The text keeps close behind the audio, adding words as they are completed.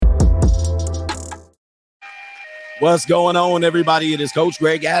What's going on, everybody? It is Coach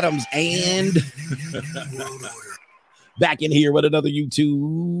Greg Adams and back in here with another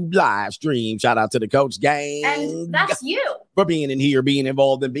YouTube live stream. Shout out to the Coach Gang. And that's you. For being in here, being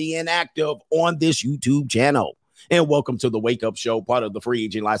involved, and being active on this YouTube channel. And welcome to the Wake Up Show, part of the Free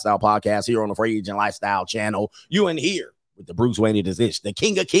Agent Lifestyle Podcast here on the Free Agent Lifestyle channel. You in here with the Bruce Wayne Ish, the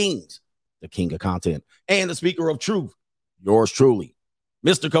King of Kings, the King of Content, and the Speaker of Truth, yours truly,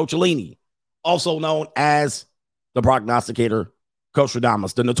 Mr. Coachellini, also known as the Prognosticator, Coach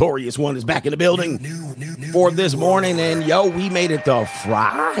Radamas, the Notorious One, is back in the building for this morning. And yo, we made it to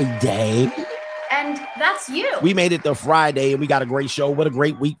Friday. And that's you. We made it to Friday, and we got a great show. What a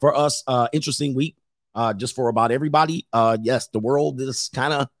great week for us. Interesting week, just for about everybody. Yes, the world is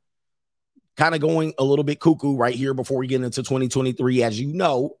kind of going a little bit cuckoo right here before we get into 2023. As you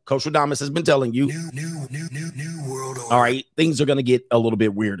know, Coach Radamas has been telling you, new world order. All right, things are going to get a little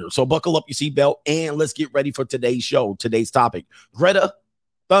bit weirder. So buckle up your seatbelt, and let's get ready for today's show. Today's topic: Greta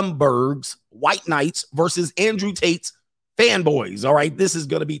Thunberg's White Knights versus Andrew Tate's fanboys. All right, this is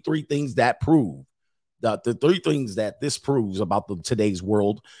going to be three things that prove the three things that this proves about today's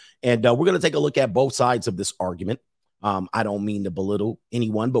world. And we're going to take a look at both sides of this argument. I don't mean to belittle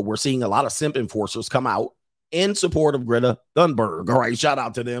anyone, but we're seeing a lot of simp enforcers come out in support of Greta Thunberg. All right, shout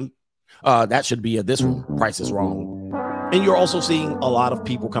out to them. That should be this one. Price is Wrong. And you're also seeing a lot of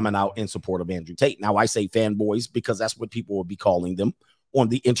people coming out in support of Andrew Tate. Now, I say fanboys because that's what people will be calling them on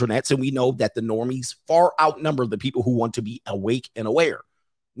the internets. And we know that the normies far outnumber the people who want to be awake and aware.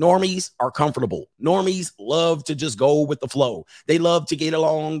 Normies are comfortable. Normies love to just go with the flow. They love to get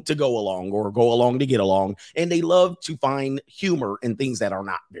along to go along, or go along to get along. And they love to find humor in things that are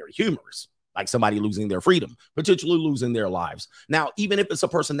not very humorous, like somebody losing their freedom, potentially losing their lives. Now, even if it's a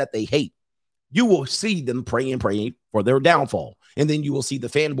person that they hate, you will see them praying for their downfall. And then you will see the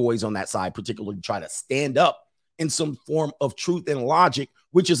fanboys on that side particularly try to stand up in some form of truth and logic,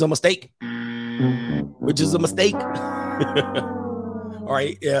 which is a mistake. All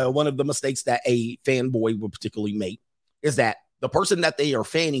right, one of the mistakes that a fanboy would particularly make is that the person that they are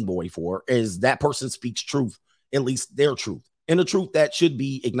fanning boy for is that person speaks truth, at least their truth, and the truth that should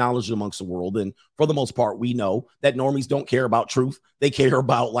be acknowledged amongst the world. And for the most part, we know that normies don't care about truth. They care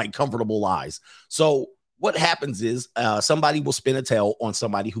about like comfortable lies. So what happens is somebody will spin a tale on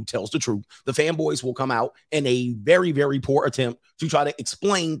somebody who tells the truth. The fanboys will come out in a very, very poor attempt to try to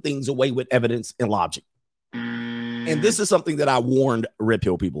explain things away with evidence and logic. And this is something that I warned Red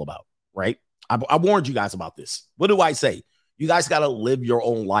Pill people about, right? I warned you guys about this. What do I say? You guys got to live your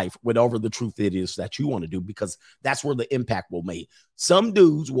own life, whatever the truth it is that you want to do, because that's where the impact will make. Some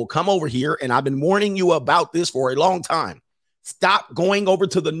dudes will come over here, and I've been warning you about this for a long time. Stop going over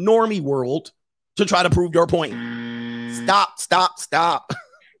to the normie world to try to prove your point. Stop.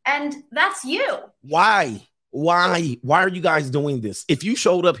 And that's you. Why are you guys doing this? If you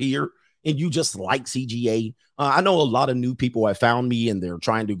showed up here and you just like CGA, I know a lot of new people have found me and they're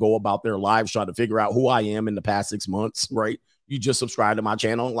trying to go about their lives, trying to figure out who I am in the past 6 months, right? You just subscribe to my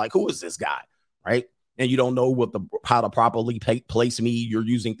channel. Like, who is this guy, right? And you don't know how to properly place me. You're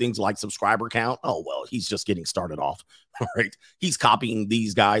using things like subscriber count. Oh, well, he's just getting started off, all right? He's copying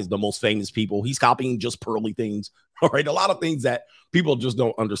these guys, the most famous people. He's copying just pearly things, all right? A lot of things that people just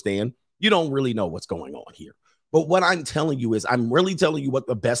don't understand. You don't really know what's going on here. But what I'm telling you is I'm really telling you what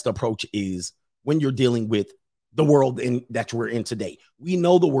the best approach is when you're dealing with the world that we're in today. We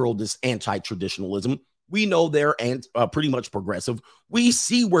know the world is anti-traditionalism. We know they're pretty much progressive. We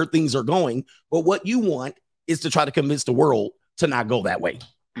see where things are going. But what you want is to try to convince the world to not go that way.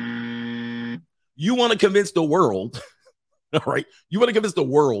 You want to convince the world, all right? You want to convince the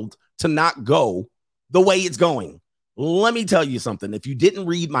world to not go the way it's going. Let me tell you something. If you didn't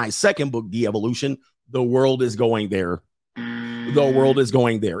read my second book, De-Evolution, the world is going there. The world is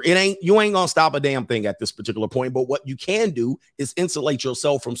going there. You ain't gonna stop a damn thing at this particular point. But what you can do is insulate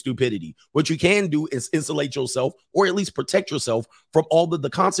yourself from stupidity. What you can do is insulate yourself, or at least protect yourself from all the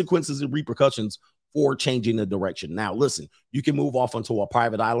consequences and repercussions for changing the direction. Now, listen, you can move off onto a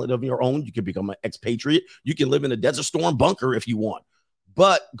private island of your own. You can become an expatriate. You can live in a Desert Storm bunker if you want.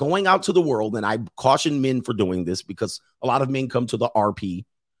 But going out to the world, and I caution men for doing this because a lot of men come to the RP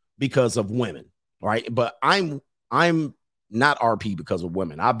because of women, right? But I'm not RP because of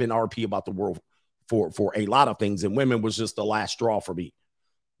women. I've been RP about the world for a lot of things, and women was just the last straw for me.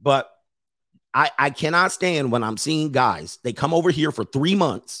 But I cannot stand when I'm seeing guys, they come over here for 3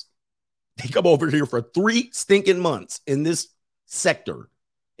 months. They come over here for 3 stinking months in this sector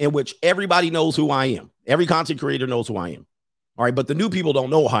in which everybody knows who I am. Every content creator knows who I am. All right, but the new people don't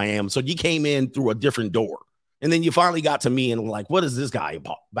know who I am. So you came in through a different door. And then you finally got to me and like, what is this guy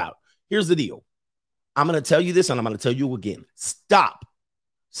about? Here's the deal. I'm going to tell you this, and I'm going to tell you again.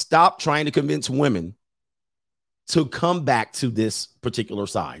 Stop trying to convince women to come back to this particular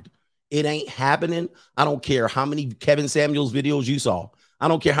side. It ain't happening. I don't care how many Kevin Samuels videos you saw. I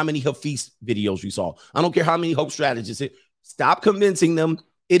don't care how many Hafiz videos you saw. I don't care how many Hope strategists. Stop convincing them.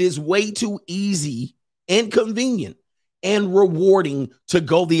 It is way too easy and convenient and rewarding to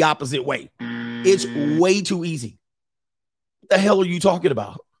go the opposite way. It's way too easy. What the hell are you talking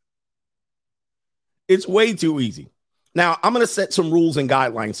about? It's way too easy. Now, I'm going to set some rules and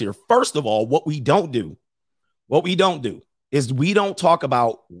guidelines here. First of all, what we don't do is we don't talk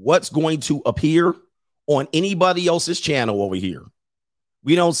about what's going to appear on anybody else's channel over here.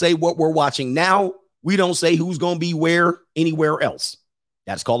 We don't say what we're watching now. We don't say who's going to be where anywhere else.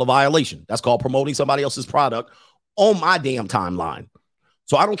 That's called a violation. That's called promoting somebody else's product on my damn timeline.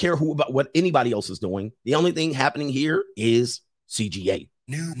 So I don't care about what anybody else is doing. The only thing happening here is CGA.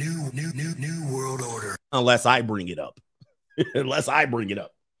 New world order. Unless I bring it up.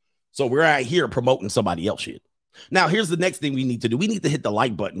 So we're out here promoting somebody else shit. Now, here's the next thing we need to do. We need to hit the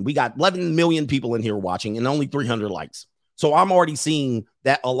like button. We got 11 million people in here watching and only 300 likes. So I'm already seeing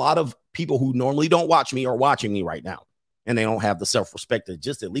that a lot of people who normally don't watch me are watching me right now. And they don't have the self-respect to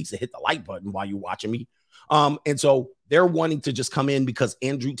just at least hit the like button while you're watching me. And so they're wanting to just come in because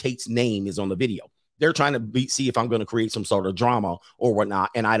Andrew Tate's name is on the video. They're trying to see if I'm going to create some sort of drama or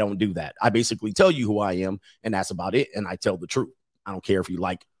whatnot. And I don't do that. I basically tell you who I am, and that's about it. And I tell the truth. I don't care if you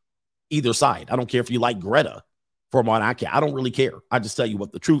like either side. I don't care if you like Greta from what I care. I don't really care. I just tell you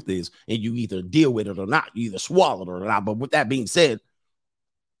what the truth is, and you either deal with it or not. You either swallow it or not. But with that being said,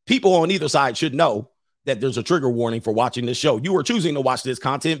 people on either side should know that there's a trigger warning for watching this show. You are choosing to watch this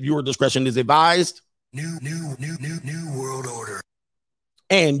content. Viewer discretion is advised. New world order.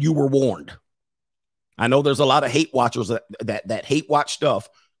 And you were warned. I know there's a lot of hate watchers that hate watch stuff.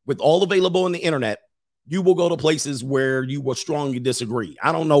 With all available on the internet, you will go to places where you will strongly disagree.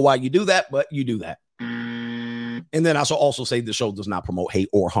 I don't know why you do that, but you do that. And then I shall also say the show does not promote hate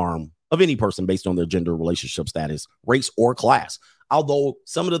or harm of any person based on their gender, relationship status, race, or class. Although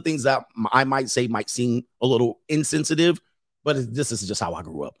some of the things that I might say might seem a little insensitive, but this is just how I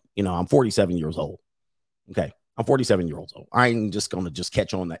grew up. You know, I'm 47 years old. Okay. I'm 47 years old. I ain't just going to just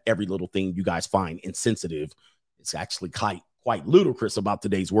catch on that every little thing you guys find insensitive. It's actually quite ludicrous about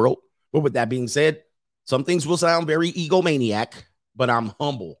today's world. But with that being said, some things will sound very egomaniac, but I'm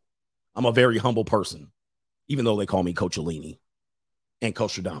humble. I'm a very humble person, even though they call me Coach Alini and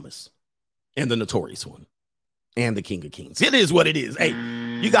Coach Adamas and the Notorious One and the King of Kings. It is what it is. Hey,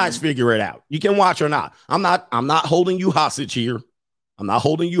 you guys figure it out. You can watch or not. I'm not holding you hostage here. I'm not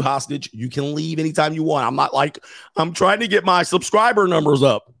holding you hostage. You can leave anytime you want. I'm not like, I'm trying to get my subscriber numbers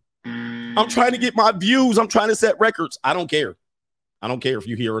up. I'm trying to get my views. I'm trying to set records. I don't care. I don't care if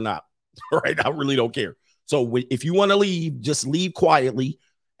you're here or not. All right. I really don't care. So if you want to leave, just leave quietly,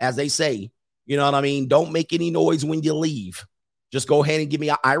 as they say. You know what I mean? Don't make any noise when you leave. Just go ahead and give me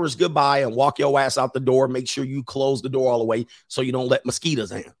an Irish goodbye and walk your ass out the door. Make sure you close the door all the way so you don't let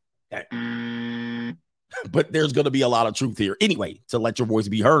mosquitoes in. Okay. But there's going to be a lot of truth here anyway, to let your voice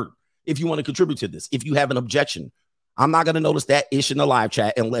be heard. If you want to contribute to this, if you have an objection, I'm not going to notice that ish in the live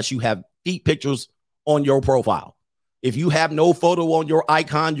chat unless you have feet pictures on your profile. If you have no photo on your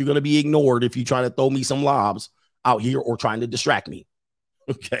icon, you're going to be ignored if you try to throw me some lobs out here or trying to distract me.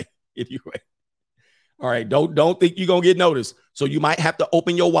 Okay. Anyway. All right. Don't think you're going to get noticed. So you might have to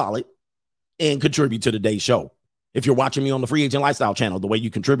open your wallet and contribute to today's show. If you're watching me on the Free Agent Lifestyle channel, the way you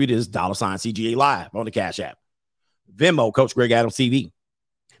contribute is $CGA Live on the Cash App. Venmo, Coach Greg Adams TV.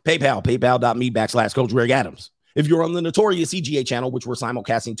 PayPal, paypal.me/Coach Greg Adams. If you're on the Notorious CGA channel, which we're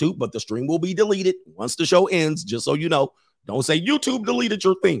simulcasting too, but the stream will be deleted once the show ends, just so you know. Don't say YouTube deleted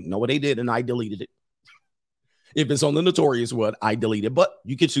your thing. No, they did, and I deleted it. If it's on the Notorious one, I deleted, but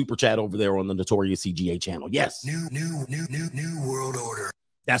you can super chat over there on the Notorious CGA channel. Yes. New world order.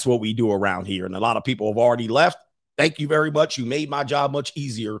 That's what we do around here. And a lot of people have already left. Thank you very much. You made my job much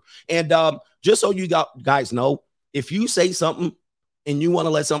easier. And just so you guys know, if you say something and you want to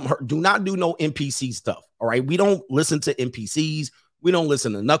let something hurt, do not do no NPC stuff. All right. We don't listen to NPCs. We don't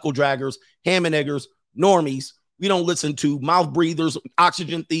listen to knuckle draggers, ham and eggers, normies. We don't listen to mouth breathers,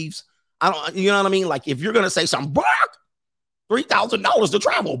 oxygen thieves. You know what I mean? Like if you're going to say something, bark, $3,000 to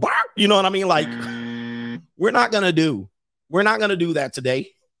travel, bark. You know what I mean? Like we're not going to do that today.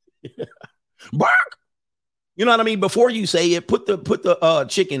 Bark. You know what I mean? Before you say it, put the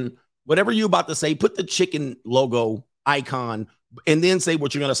chicken, whatever you're about to say, put the chicken logo icon and then say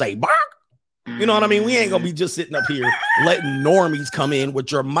what you're going to say. Bark. You know what I mean? We ain't going to be just sitting up here letting normies come in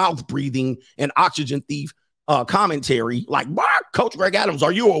with your mouth breathing and oxygen thief commentary. Like, bark, Coach Greg Adams,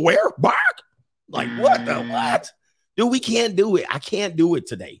 are you aware? Bark. Like, what the what? Dude, we can't do it. I can't do it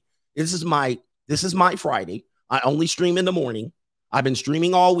today. This is my Friday. I only stream in the morning. I've been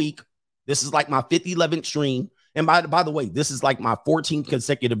streaming all week. This is like my 11th stream. And by the way, this is like my 14th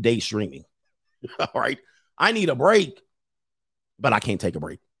consecutive day streaming. All right. I need a break, but I can't take a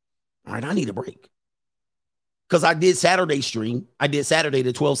break. All right. I need a break. Because I did Saturday stream. I did Saturday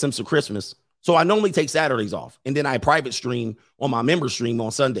the 12 Cents of Christmas. So I normally take Saturdays off. And then I private stream on my member stream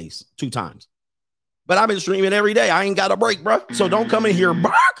on Sundays 2 times. But I've been streaming every day. I ain't got a break, bro. So don't come in here,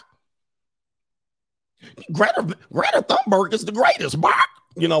 bark. Greta Thunberg is the greatest, bark.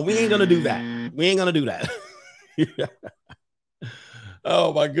 You know, we ain't going to do that. We ain't going to do that.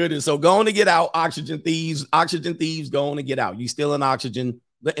 Oh, my goodness. So going to get out, oxygen thieves, going to get out. You still in oxygen.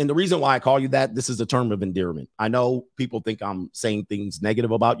 And the reason why I call you that, this is a term of endearment. I know people think I'm saying things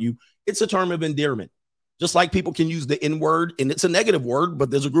negative about you. It's a term of endearment. Just like people can use the N word and it's a negative word,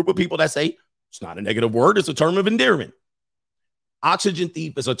 but there's a group of people that say it's not a negative word. It's a term of endearment. Oxygen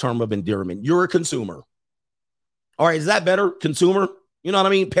thief is a term of endearment. You're a consumer. All right. Is that better? Consumer? You know what I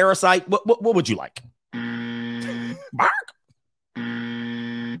mean? Parasite. What would you like? Mark?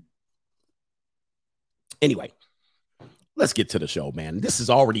 Anyway, let's get to the show, man. This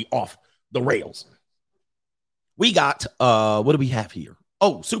is already off the rails. We got, what do we have here?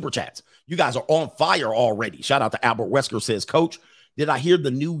 Oh, super chats. You guys are on fire already. Shout out to Albert Wesker says, Coach, did I hear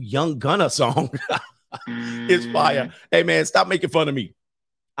the new Young Gunna song? It's fire. Hey, man, stop making fun of me.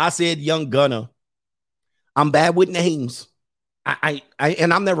 I said Young Gunna. I'm bad with names.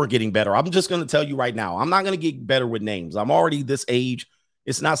 And I'm never getting better. I'm just going to tell you right now, I'm not going to get better with names. I'm already this age.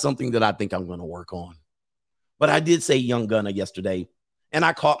 It's not something that I think I'm going to work on. But I did say Young Gunna yesterday, and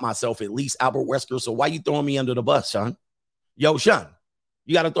I caught myself, at least Albert Wesker. So why you throwing me under the bus, Sean? Yo, Sean,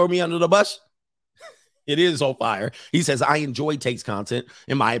 you got to throw me under the bus? It is on fire. He says, I enjoy Tate's content.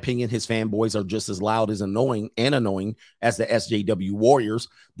 In my opinion, his fanboys are just as loud as annoying as the SJW Warriors.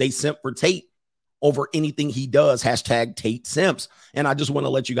 They simp for Tate over anything he does. Hashtag Tate simps. And I just want to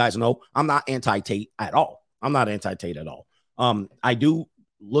let you guys know, I'm not anti-Tate at all. I'm not anti-Tate at all. I do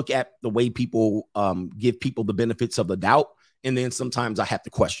look at the way people give people the benefits of the doubt. And then sometimes I have to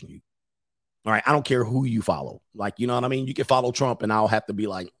question you. All right. I don't care who you follow. Like, you know what I mean? You can follow Trump and I'll have to be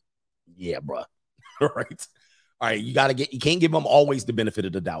like, yeah, bro. All right. All right. You can't give them always the benefit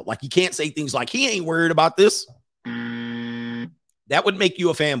of the doubt. Like you can't say things like he ain't worried about this. That would make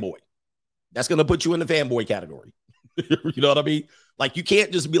you a fanboy. That's going to put you in the fanboy category. You know what I mean? Like you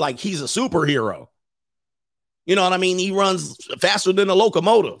can't just be like, he's a superhero. You know what I mean? He runs faster than a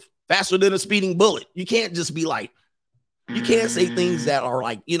locomotive, faster than a speeding bullet. You can't just be like, you can't say things that are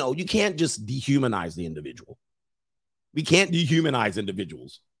like, you know, you can't just dehumanize the individual. We can't dehumanize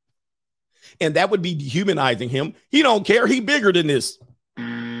individuals. And that would be dehumanizing him. He don't care. He bigger than this.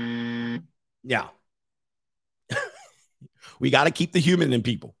 Yeah. We got to keep the human in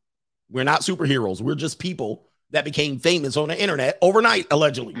people. We're not superheroes. We're just people that became famous on the internet overnight,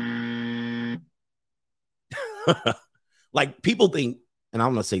 allegedly. Like people think, and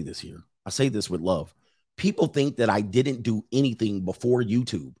I'm going to say this here. I say this with love. People think that I didn't do anything before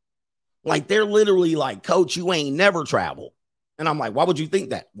YouTube. Like they're literally like, Coach, you ain't never traveled. And I'm like, why would you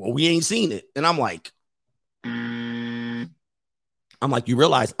think that? Well, we ain't seen it. And I'm like, you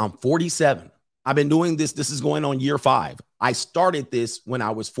realize I'm 47. I've been doing this. This is going on year 5. I started this when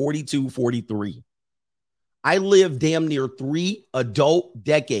I was 42, 43. I lived damn near 3 adult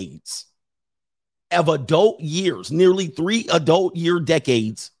decades of adult years, nearly 3 adult year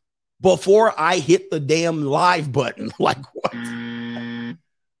decades before I hit the damn live button. Like what?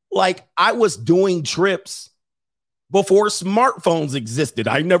 Like I was doing trips before smartphones existed.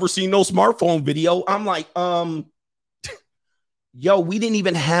 I never seen no smartphone video. I'm like, yo, we didn't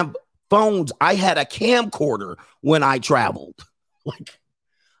even have phones. I had a camcorder when I traveled. Like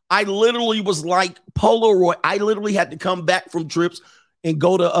I literally was like Polaroid. I literally had to come back from trips and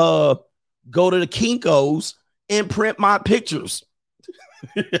go to the Kinko's and print my pictures.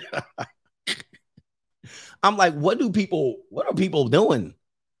 I'm like, what are people doing?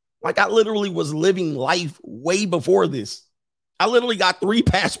 Like I literally was living life way before this. I literally got 3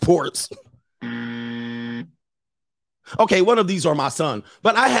 passports. Okay, one of these are my son,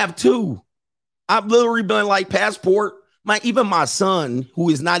 but I have 2. I've literally been like passport. Even my son, who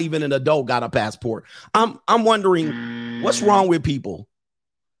is not even an adult, got a passport. I'm wondering what's wrong with people.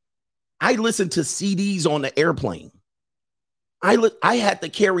 I listen to CDs on the airplane. I had to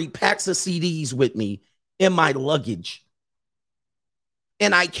carry packs of CDs with me in my luggage.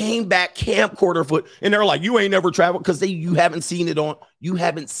 And I came back camcorder foot, and they're like, "You ain't never traveled because you haven't seen it on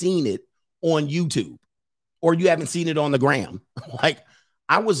YouTube, or you haven't seen it on the gram." Like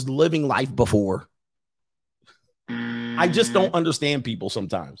I was living life before. I just don't understand people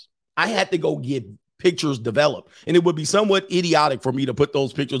sometimes. I had to go get pictures developed, and it would be somewhat idiotic for me to put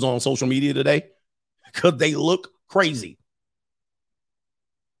those pictures on social media today because they look crazy.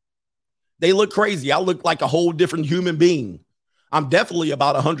 They look crazy. I look like a whole different human being. I'm definitely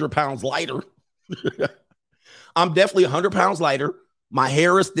about 100 pounds lighter. I'm definitely 100 pounds lighter. My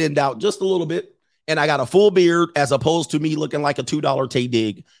hair is thinned out just a little bit, and I got a full beard as opposed to me looking like a $2 Tay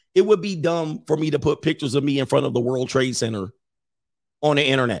Dig. It would be dumb for me to put pictures of me in front of the World Trade Center on the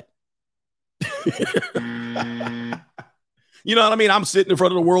internet. You know what I mean? I'm sitting in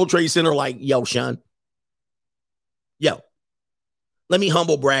front of the World Trade Center like, yo, Sean. Yo, let me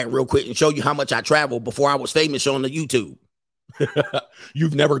humble brag real quick and show you how much I traveled before I was famous on the YouTube.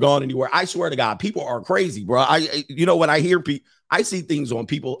 You've never gone anywhere. I swear to God, people are crazy, bro. When I hear people, I see things on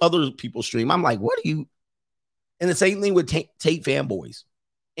other people's stream. I'm like, what are you? And the same thing with Tate fanboys.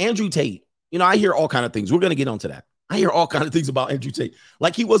 Andrew Tate, I hear all kind of things. We're going to get onto that. I hear all kind of things about Andrew Tate.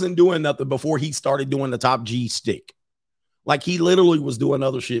 Like he wasn't doing nothing before he started doing the Top G stick. Like he literally was doing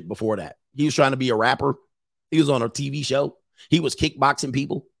other shit before that. He was trying to be a rapper. He was on a TV show. He was kickboxing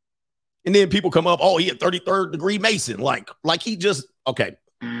people. And then people come up, oh, he had 33rd degree Mason. Like he just, okay.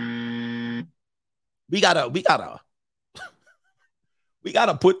 We gotta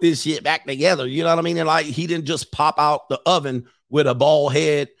put this shit back together. You know what I mean? And like, he didn't just pop out the oven with a bald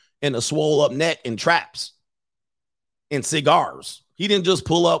head and a swole up neck and traps and cigars. He didn't just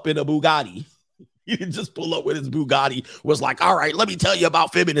pull up in a Bugatti. He didn't just pull up with his Bugatti, was like, all right, let me tell you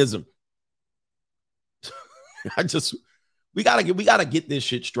about feminism. we gotta get this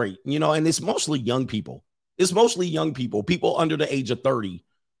shit straight, and it's mostly young people. It's mostly young people under the age of 30.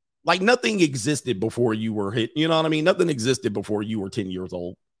 Like nothing existed before you were hit. You know what I mean? Nothing existed before you were 10 years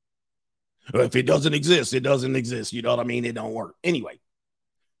old. If it doesn't exist, it doesn't exist. You know what I mean? It don't work. Anyway,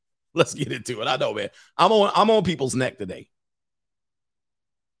 let's get into it. I know, man. I'm on people's neck today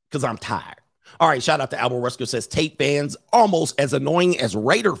because I'm tired. All right, shout out to Albert Wesker, says Tate fans almost as annoying as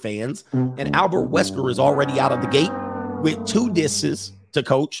Raider fans, and Albert Wesker is already out of the gate with 2 disses to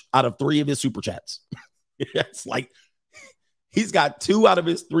Coach out of 3 of his super chats. It's like he's got 2 out of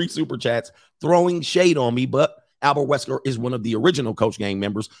his 3 super chats throwing shade on me, but Albert Wesker is one of the original Coach Gang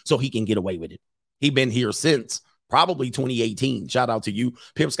members, so he can get away with it. He's been here since probably 2018. Shout out to you.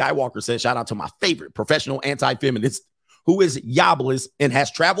 Pimp Skywalker says, shout out to my favorite professional anti-feminist who is jobless and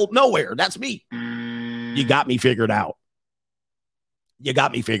has traveled nowhere. That's me. You got me figured out. You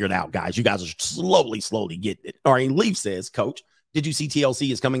got me figured out, guys. You guys are slowly getting it. All right, Leaf says, Coach, did you see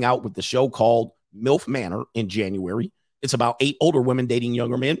TLC is coming out with the show called MILF Manor in January? It's about 8 older women dating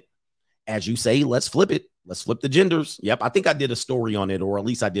younger men. As you say, let's flip it. Let's flip the genders. Yep, I think I did a story on it, or at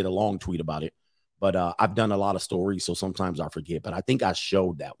least I did a long tweet about it. But I've done a lot of stories, so sometimes I forget. But I think I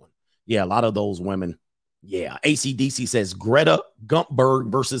showed that one. Yeah, a lot of those women. Yeah, ACDC says Greta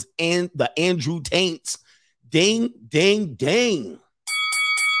Gumpberg versus the Andrew Taints. Ding, ding, ding.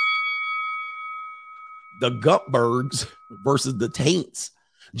 The Gumpbergs versus the Taints.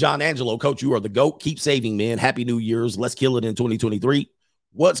 John Angelo, Coach, you are the GOAT. Keep saving, man. Happy New Year's. Let's kill it in 2023.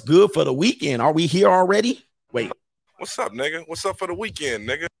 What's good for the weekend? Are we here already? Wait. What's up, nigga? What's up for the weekend,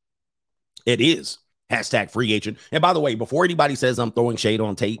 nigga? It is. Hashtag free agent. And by the way, before anybody says I'm throwing shade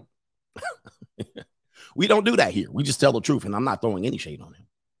on Tate, we don't do that here. We just tell the truth, and I'm not throwing any shade on him.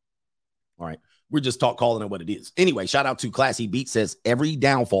 All right. We're just calling it what it is. Anyway, shout out to Classy Beat, says every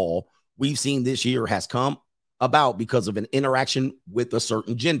downfall we've seen this year has come about because of an interaction with a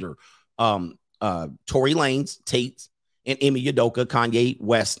certain gender. Tory Lanez, Tate, and Emi Udoka, Kanye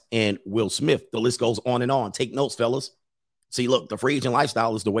West, and Will Smith. The list goes on and on. Take notes, fellas. See, look, the free agent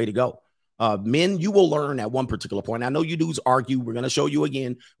lifestyle is the way to go. Men, you will learn at one particular point. I know you dudes argue. We're going to show you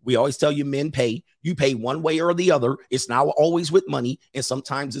again. We always tell you men pay. You pay one way or the other. It's not always with money, and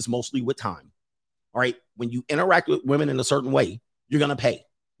sometimes it's mostly with time. All right? When you interact with women in a certain way, you're going to pay.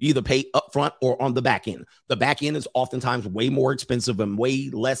 You either pay up front or on the back end. The back end is oftentimes way more expensive and way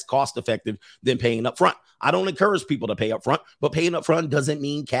less cost effective than paying up front. I don't encourage people to pay up front, but paying up front doesn't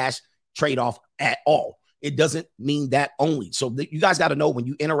mean cash trade-off at all. It doesn't mean that only. So you guys got to know when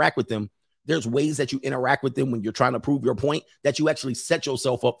you interact with them, there's ways that you interact with them when you're trying to prove your point that you actually set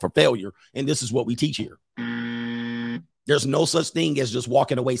yourself up for failure. And this is what we teach here. There's no such thing as just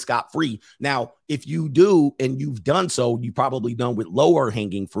walking away scot-free. Now, if you do, and you've done so, you've probably done with lower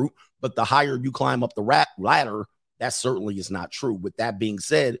hanging fruit, but the higher you climb up the ladder, that certainly is not true. With that being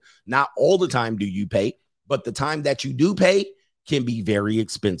said, not all the time do you pay, but the time that you do pay can be very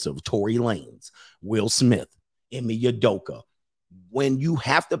expensive. Tory Lanez, Will Smith, Emi Udoka, when you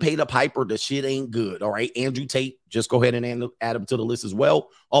have to pay the piper, the shit ain't good. All right. Andrew Tate, just go ahead and add him to the list as well.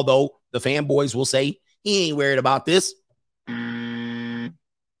 Although the fanboys will say he ain't worried about this.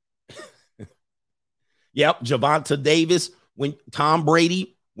 Yep. Javonte Davis, when Tom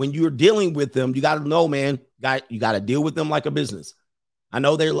Brady, when you're dealing with them, you got to know, man, you got to deal with them like a business. I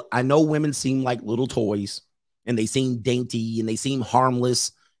know women seem like little toys and they seem dainty and they seem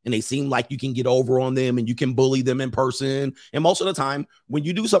harmless and they seem like you can get over on them and you can bully them in person. And most of the time, when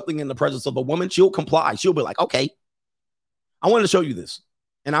you do something in the presence of a woman, she'll comply. She'll be like, okay, I want to show you this.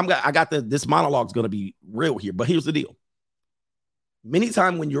 And this monologue is going to be real here, but here's the deal. Many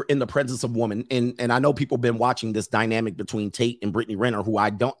times when you're in the presence of women, and I know people have been watching this dynamic between Tate and Brittany Renner, who I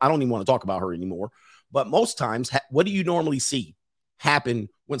don't even want to talk about her anymore. But most times, what do you normally see happen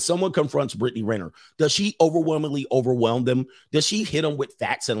when someone confronts Brittany Renner? Does she overwhelmingly overwhelm them? Does she hit them with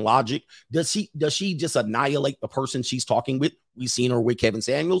facts and logic? Does she just annihilate the person she's talking with? We've seen her with Kevin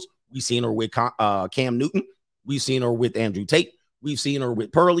Samuels. We've seen her with Cam Newton. We've seen her with Andrew Tate. We've seen her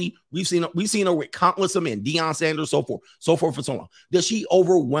with Pearlie. We've seen her with countless of men, Deion Sanders, so forth and so on. Does she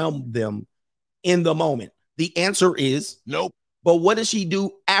overwhelm them in the moment? The answer is nope. But what does she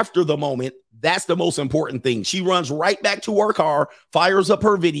do after the moment? That's the most important thing. She runs right back to her car, fires up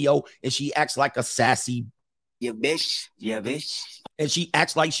her video, and she acts like a sassy bitch. Yeah, bitch. And she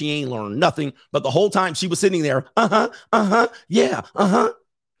acts like she ain't learned nothing. But the whole time she was sitting there, yeah.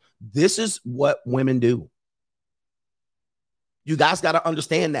 This is what women do. You guys got to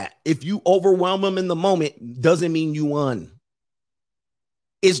understand that. If you overwhelm them in the moment, doesn't mean you won.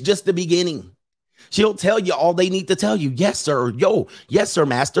 It's just the beginning. She'll tell you all they need to tell you. Yes, sir. Yo, yes, sir,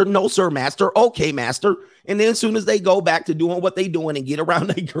 master. No, sir, master. Okay, master. And then as soon as they go back to doing what they doing and get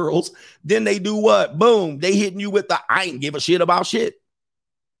around their girls, then they do what? Boom. They hitting you with the I ain't give a shit about shit.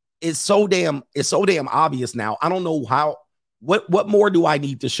 It's so damn obvious now. I don't know what more do I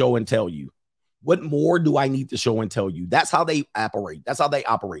need to show and tell you? What more do I need to show and tell you? That's how they operate.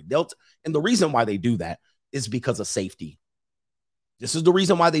 And the reason why they do that is because of safety. This is the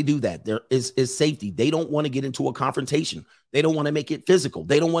reason why they do that. There is safety. They don't want to get into a confrontation. They don't want to make it physical.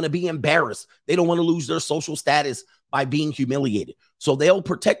 They don't want to be embarrassed. They don't want to lose their social status by being humiliated. So they'll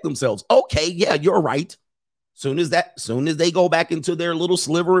protect themselves. Okay, yeah, you're right. Soon as they go back into their little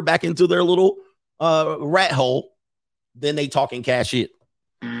sliver, back into their little rat hole, then they talking cash shit.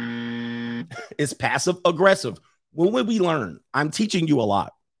 It's passive aggressive. When will we learn? I'm teaching you a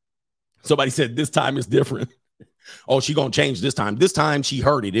lot. Somebody said this time is different. Oh, she gonna change this time. This time she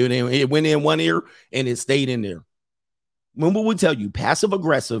heard it. It went in one ear and it stayed in there. When will we tell you passive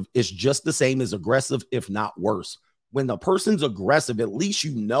aggressive is just the same as aggressive, if not worse? When the person's aggressive, at least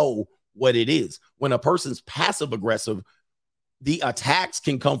you know what it is. When a person's passive aggressive, the attacks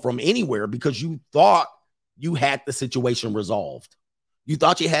can come from anywhere because you thought you had the situation resolved. You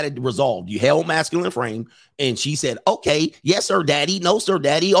thought you had it resolved. You held masculine frame, and she said, okay, yes, sir, daddy. No, sir,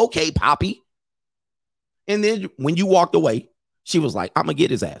 daddy. Okay, poppy. And then when you walked away, she was like, I'm going to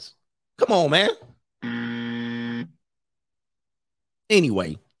get his ass. Come on, man.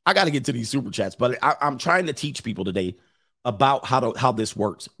 Anyway, I got to get to these super chats, but I'm trying to teach people today about how this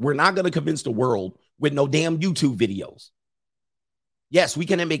works. We're not going to convince the world with no damn YouTube videos. Yes, we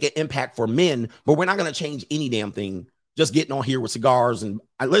can make an impact for men, but we're not going to change any damn thing just getting on here with cigars. And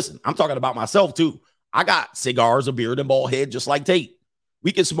listen, I'm talking about myself too. I got cigars, a beard, and bald head, just like Tate.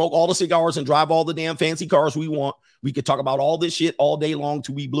 We can smoke all the cigars and drive all the damn fancy cars we want. We could talk about all this shit all day long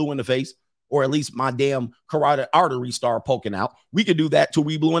till we blue in the face, or at least my damn carotid artery start poking out. We could do that till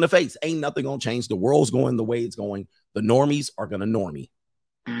we blue in the face. Ain't nothing gonna change. The world's going the way it's going. The normies are gonna normie.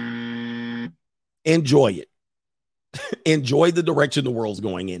 Enjoy it. Enjoy the direction the world's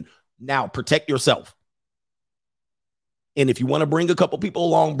going in. Now, protect yourself. And if you want to bring a couple people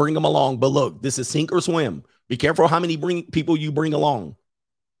along, bring them along. But look, this is sink or swim. Be careful how many people you bring along.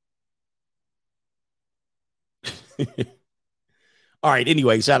 All right.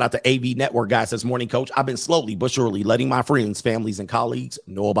 Anyway, shout out to AV Network, guys. This morning, coach. I've been slowly but surely letting my friends, families, and colleagues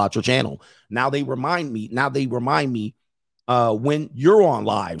know about your channel. Now they remind me when you're on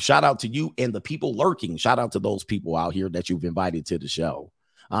live. Shout out to you and the people lurking. Shout out to those people out here that you've invited to the show.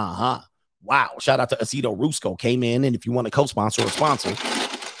 Wow. Shout out to Aceto Rusco came in. And if you want to co-sponsor or sponsor,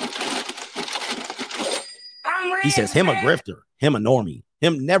 he says him a grifter, him a normie,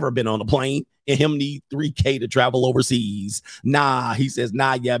 him never been on a plane, and him need $3K to travel overseas. Nah, he says,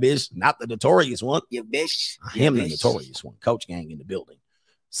 nah, yeah, bitch. Not the notorious one. Yeah, bitch. Him the notorious one. Coach Gang in the building.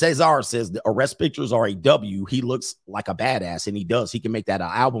 Cesar says the arrest pictures are a W. He looks like a badass, and he does. He can make that an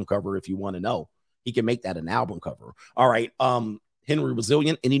album cover if you want to know. He can make that an album cover. All right. Henry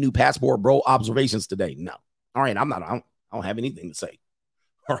Resilient, any new passport bro observations today? No. All right. I'm I don't have anything to say.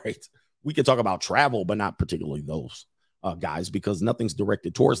 All right. We can talk about travel, but not particularly those guys because nothing's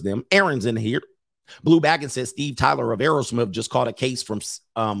directed towards them. Aaron's in here. Blue Baggins says Steve Tyler of Aerosmith just caught a case from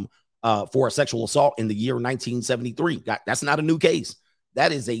for a sexual assault in the year 1973. That's not a new case.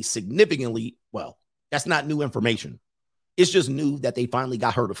 That is a significantly, well, that's not new information. It's just new that they finally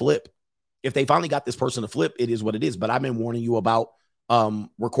got her to flip. If they finally got this person to flip, it is what it is. But I've been warning you about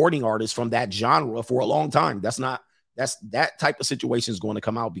recording artists from that genre for a long time. That type of situation is going to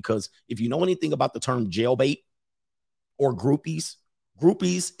come out because if you know anything about the term jailbait or groupies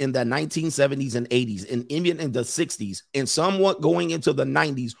in the 1970s and 80s and even in the 60s and somewhat going into the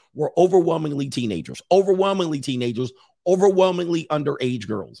 90s were overwhelmingly teenagers, overwhelmingly underage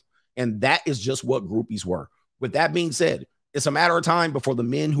girls. And that is just what groupies were. With that being said, it's a matter of time before the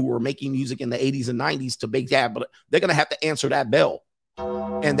men who were making music in the 80s and 90s to make that, but they're going to have to answer that bell.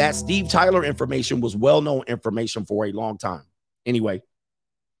 And that Steve Tyler information was well-known information for a long time. Anyway,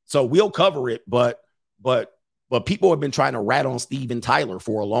 so we'll cover it, but people have been trying to rat on Steve and Tyler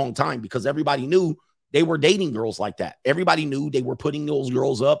for a long time because everybody knew they were dating girls like that. Everybody knew they were putting those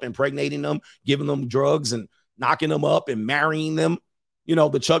girls up, impregnating them, giving them drugs and knocking them up and marrying them. You know,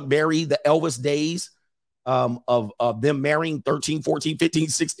 the Chuck Berry, the Elvis days of them marrying 13, 14, 15,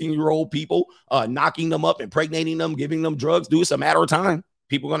 16-year-old people, knocking them up, impregnating them, giving them drugs. Dude, it's a matter of time.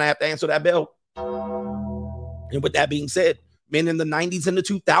 People are going to have to answer that bell. And with that being said, men in the 90s and the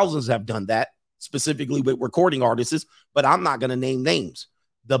 2000s have done that, specifically with recording artists, but I'm not going to name names.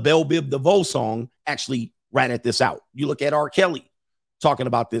 The Belle Biv DeVoe song actually ratted this out. You look at R. Kelly talking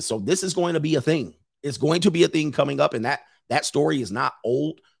about this. So this is going to be a thing. It's going to be a thing coming up, and that story is not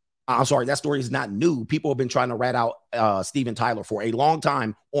old. I'm sorry, that story is not new. People have been trying to rat out Steven Tyler for a long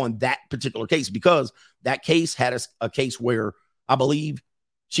time on that particular case because that case had a case where I believe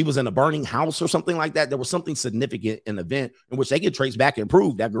she was in a burning house or something like that. There was something significant, an event in which they could trace back and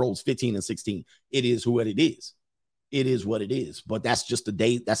prove that girl was 15 and 16. It is who it is. It is what it is. But that's just the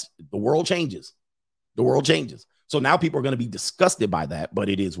day. That's the world changes. The world changes. So now people are going to be disgusted by that, but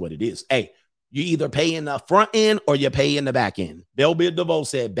it is what it is. Hey, you either pay in the front end or you pay in the back end. Belle Biv DeVoe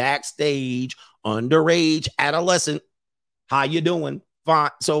said backstage, underage, adolescent. How you doing?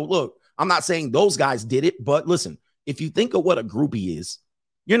 Fine. So look, I'm not saying those guys did it, but listen, if you think of what a groupie is,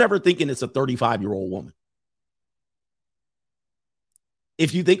 you're never thinking it's a 35-year-old woman.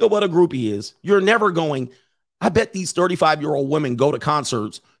 If you think of what a groupie is, you're never going, I bet these 35-year-old women go to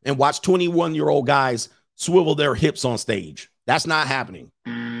concerts and watch 21-year-old guys swivel their hips on stage. That's not happening.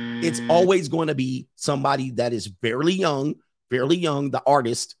 It's always going to be somebody that is fairly young, the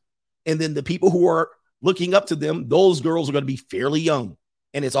artist. And then the people who are looking up to them, those girls are going to be fairly young.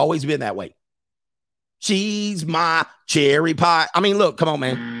 And it's always been that way. She's my cherry pie. I mean, look, come on,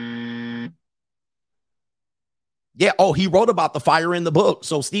 man. Yeah. Oh, he wrote about the fire in the book.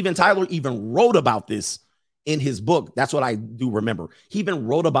 So Steven Tyler even wrote about this in his book. That's what I do remember. He even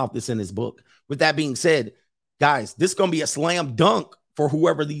wrote about this in his book. With that being said, guys, this is going to be a slam dunk for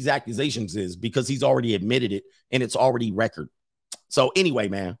whoever these accusations is because he's already admitted it and it's already record. So anyway,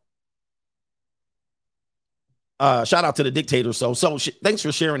 man, shout out to the dictator. So thanks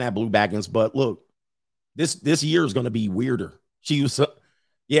for sharing that, Blue Baggins. But look, this year is going to be weirder. She was,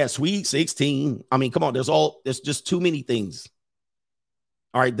 Sweet 16. I mean, come on, there's just too many things.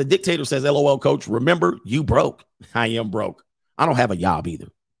 All right. The dictator says, LOL, coach, remember you broke. I am broke. I don't have a job either.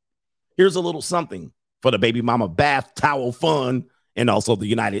 Here's a little something for the baby mama bath towel fund and also the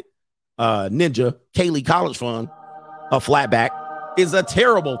United Ninja Kaylee College Fund. A flatback is a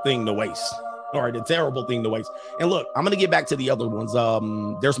terrible thing to waste. All right, a terrible thing to waste. And look, I'm going to get back to the other ones.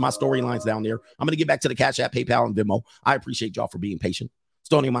 There's my storylines down there. I'm going to get back to the Cash App, PayPal, and Venmo. I appreciate y'all for being patient.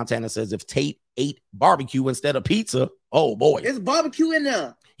 Stony Montana says if Tate ate barbecue instead of pizza, oh boy. There's barbecue in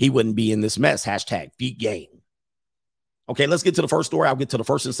there. He wouldn't be in this mess. Hashtag feet game. Okay, let's get to the first story. I'll get to the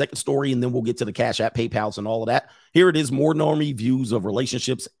first and second story, and then we'll get to the Cash App, PayPals, and all of that. Here it is, more normie views of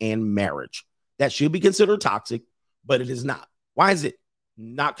relationships and marriage. That should be considered toxic, but it is not. Why is it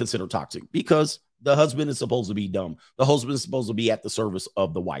not considered toxic? Because the husband is supposed to be dumb. The husband is supposed to be at the service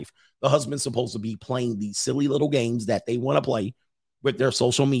of the wife. The husband is supposed to be playing these silly little games that they want to play with their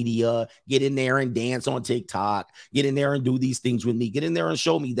social media, get in there and dance on TikTok, get in there and do these things with me, get in there and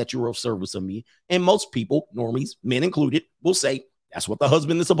show me that you're of service of me. And most people, normies, men included, will say, that's what the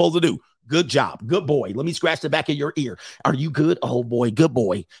husband is supposed to do. Good job. Good boy. Let me scratch the back of your ear. Are you good? Oh boy, good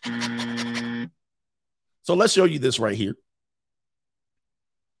boy. So let's show you this right here.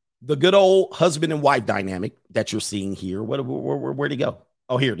 The good old husband and wife dynamic that you're seeing here. Where'd it go?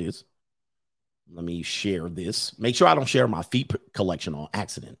 Oh, here it is. Let me share this. Make sure I don't share my feet collection on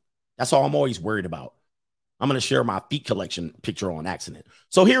accident. That's all I'm always worried about. I'm going to share my feet collection picture on accident.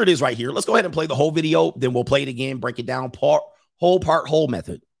 So here it is right here. Let's go ahead and play the whole video. Then we'll play it again, break it down, whole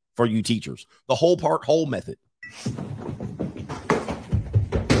method for you teachers. The whole method.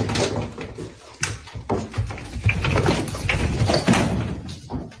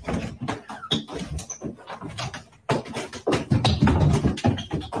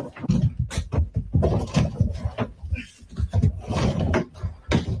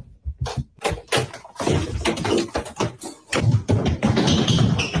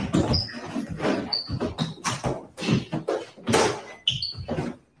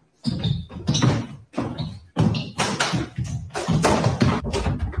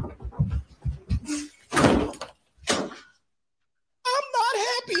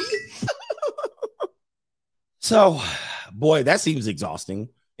 So, boy, that seems exhausting.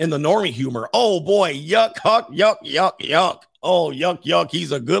 In the normie humor, oh boy, yuck, yuck. Oh, yuck.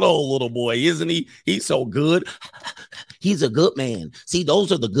 He's a good old little boy, isn't he? He's so good. He's a good man. See,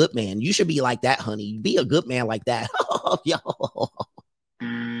 those are the good men. You should be like that, honey. Be a good man like that.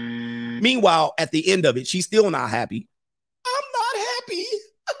 Meanwhile, at the end of it, she's still not happy. I'm not happy.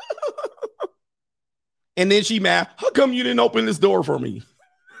 And then she mad. How come you didn't open this door for me?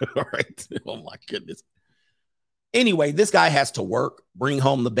 All right. Oh my goodness. Anyway, this guy has to work, bring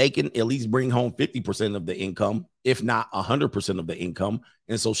home the bacon, at least bring home 50% of the income, if not 100% of the income.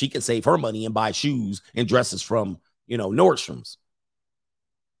 And so she can save her money and buy shoes and dresses from, Nordstrom's.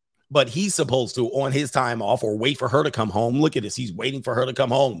 But he's supposed to, on his time off, or wait for her to come home. Look at this. He's waiting for her to come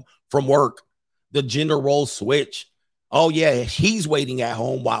home from work. The gender role switch. Oh, yeah, he's waiting at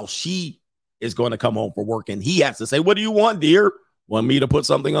home while she is going to come home for work. And he has to say, what do you want, dear? Want me to put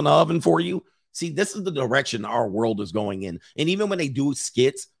something on the oven for you? See, this is the direction our world is going in. And even when they do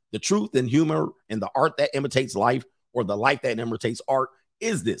skits, the truth and humor and the art that imitates life, or the life that imitates art,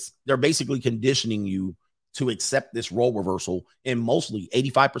 is this. They're basically conditioning you to accept this role reversal. And mostly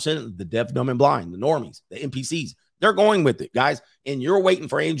 85% of the deaf, dumb, and blind, the normies, the NPCs, they're going with it, guys. And you're waiting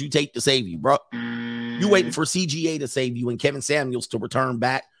for Andrew Tate to save you, bro. You waiting for CGA to save you and Kevin Samuels to return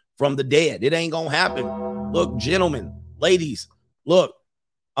back from the dead. It ain't going to happen. Look, gentlemen, ladies, look.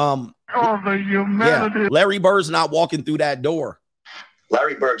 The humanity. Yeah, Larry Bird's not walking through that door.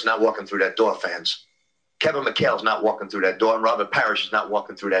 Larry Bird's not walking through that door, fans. Kevin McHale's not walking through that door, and Robert Parrish is not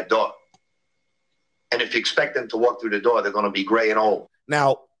walking through that door. And if you expect them to walk through the door, they're going to be gray and old.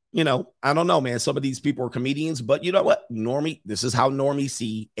 Now, I don't know, man. Some of these people are comedians, but you know what? This is how normies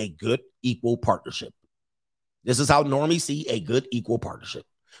see a good equal partnership. This is how normies see a good equal partnership.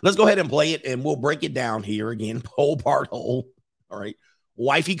 Let's go ahead and play it, and we'll break it down here again, whole. All right.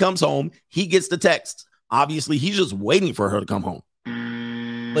 Wifey comes home. He gets the text. Obviously, he's just waiting for her to come home.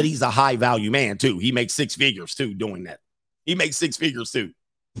 But he's a high value man, too. He makes 6 figures, too, doing that. He makes 6 figures, too.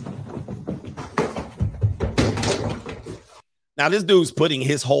 Now, this dude's putting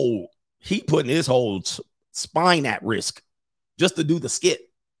his whole spine at risk just to do the skit,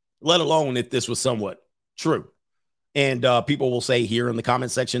 let alone if this was somewhat true. And people will say here in the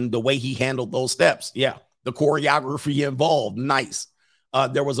comment section, the way he handled those steps. Yeah, the choreography involved. Nice.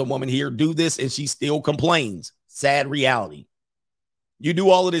 There was a woman here, do this, and she still complains. Sad reality. You do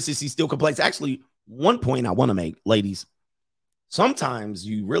all of this and she still complains. Actually, one point I want to make, ladies, sometimes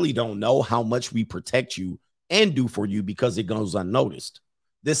you really don't know how much we protect you and do for you because it goes unnoticed.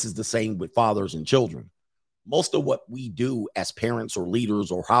 This is the same with fathers and children. Most of what we do as parents or leaders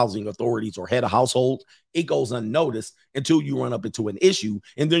or housing authorities or head of household, it goes unnoticed until you run up into an issue.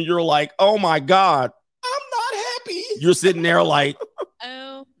 And then you're like, oh my God, I'm not happy. You're sitting there like,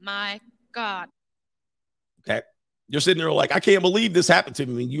 oh my God. Okay. You're sitting there like, I can't believe this happened to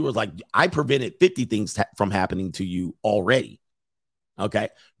me. And you were like, I prevented 50 things from happening to you already. Okay.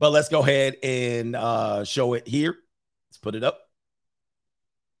 But let's go ahead and show it here. Let's put it up.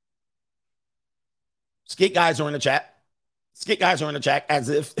 Skit guys are in the chat. Skit guys are in the chat as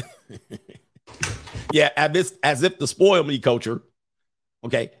if, yeah, as if the spoil me culture,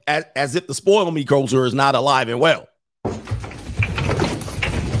 okay, as if the spoil me culture is not alive and well.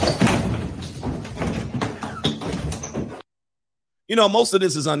 Most of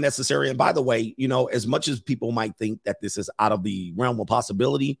this is unnecessary. And by the way, as much as people might think that this is out of the realm of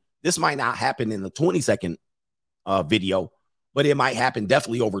possibility, this might not happen in the 20-second video, but it might happen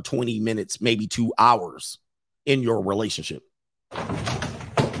definitely over 20 minutes, maybe 2 hours in your relationship.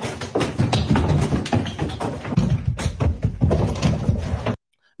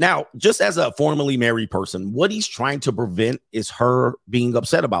 Now, just as a formerly married person, what he's trying to prevent is her being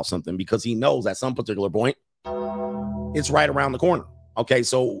upset about something, because he knows at some particular point, it's right around the corner. Okay,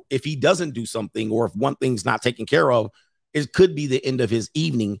 so if he doesn't do something, or if one thing's not taken care of, it could be the end of his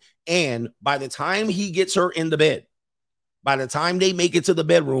evening. And by the time he gets her in the bed, by the time they make it to the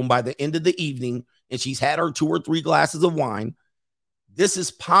bedroom, by the end of the evening, and she's had her 2 or 3 glasses of wine, this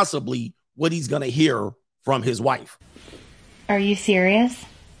is possibly what he's going to hear from his wife. Are you serious?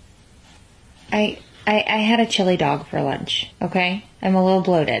 I had a chili dog for lunch, okay? I'm a little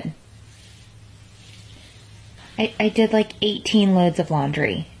bloated. I did like 18 loads of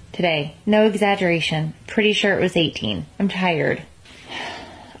laundry today. No exaggeration. Pretty sure it was 18. I'm tired.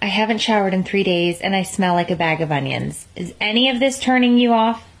 I haven't showered in 3 days and I smell like a bag of onions. Is any of this turning you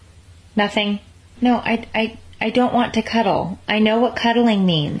off? Nothing? No, I don't want to cuddle. I know what cuddling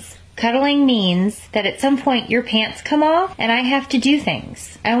means. Cuddling means that at some point your pants come off and I have to do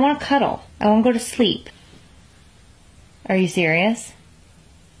things. I want to cuddle. I want to go to sleep. Are you serious?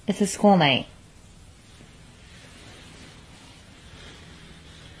 It's a school night.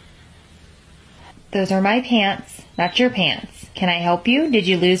 Those are my pants, not your pants. Can I help you? Did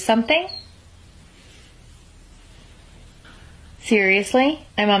you lose something? Seriously?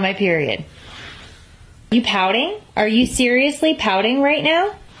 I'm on my period. You pouting? Are you seriously pouting right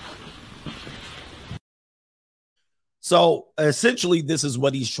now? So essentially, this is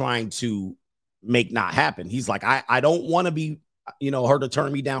what he's trying to make not happen. He's like, I don't want to be, her to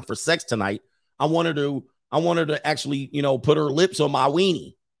turn me down for sex tonight. I want her to actually, put her lips on my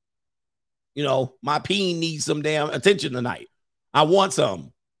weenie. My peen needs some damn attention tonight. I want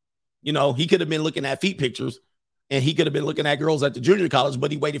some. He could have been looking at feet pictures and he could have been looking at girls at the junior college,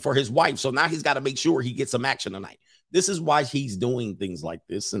 but he waited for his wife. So now he's got to make sure he gets some action tonight. This is why he's doing things like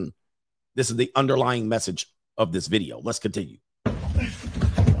this. And this is the underlying message of this video. Let's continue.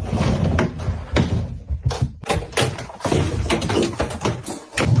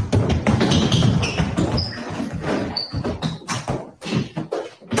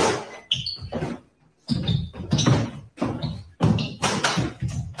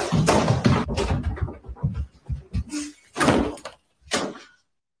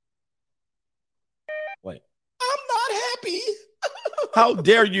 How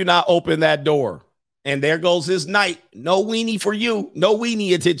dare you not open that door? And there goes his night. No weenie for you. No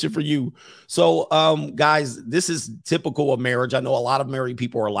weenie attention for you. So, guys, this is typical of marriage. I know a lot of married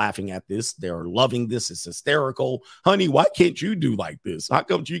people are laughing at this. They're loving this. It's hysterical. Honey, why can't you do like this? How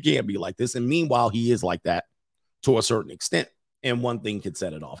come you can't be like this? And meanwhile, he is like that to a certain extent. And one thing could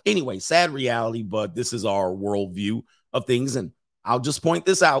set it off. Anyway, sad reality, but this is our worldview of things. And I'll just point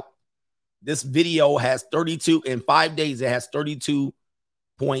this out. This video has 32 in 5 days. It has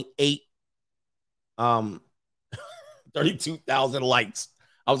 32.8 32,000 likes.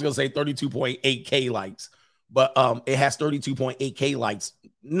 I was gonna say 32.8k likes, but it has 32.8k likes.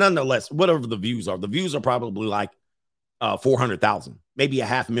 Nonetheless, whatever the views are probably like 400,000, maybe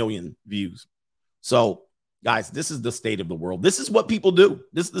 500,000 views. So, guys, this is the state of the world. This is what people do.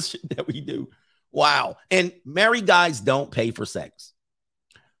 This is the shit that we do. Wow. And married guys don't pay for sex.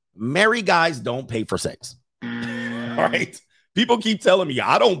 Married guys don't pay for sex. All right. People keep telling me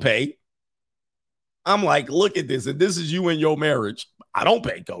I don't pay. I'm like, look at this. And this is you in your marriage. I don't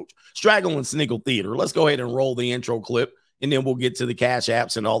pay, coach. Straggle and Sniggle Theater. Let's go ahead and roll the intro clip. And then we'll get to the Cash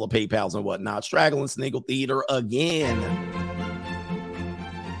Apps and all the PayPals and whatnot. Straggle and Sniggle Theater again.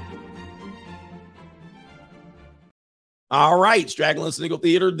 All right. Straggle and Sniggle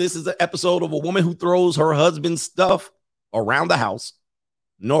Theater. This is an episode of a woman who throws her husband's stuff around the house.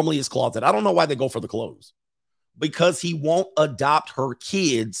 Normally it's closet. I don't know why they go for the clothes. Because he won't adopt her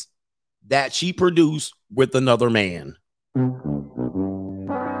kids that she produced with another man.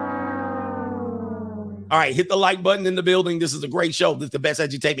 All right, hit the like button in the building. This is a great show. This is the best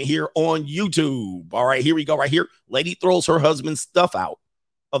edutainment here on YouTube. All right, here we go right here. Lady throws her husband's stuff out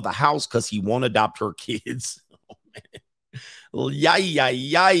of the house because he won't adopt her kids. Oh, man.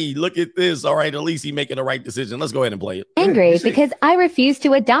 Yay. Look at this. All right, at least he's making the right decision. Let's go ahead and play it. Angry because I refuse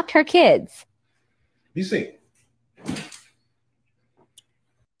to adopt her kids. You see.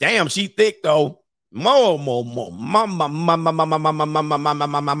 Damn, she thick though. My.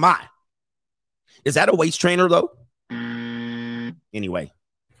 Is that a waist trainer though? Anyway.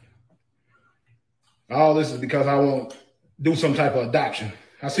 All this is because I won't do some type of adoption.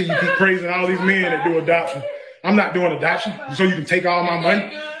 I see you keep praising all these men that do adoption. I'm not doing adoption so you can take all my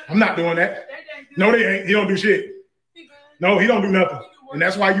money. I'm not doing that. No, they ain't. He don't do shit. No, he don't do nothing. And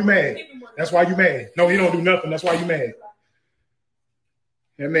that's why you mad. That's why you mad. No, he don't do nothing. That's why you mad.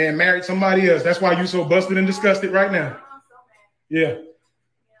 That man married somebody else. That's why you so busted and disgusted right now. Yeah.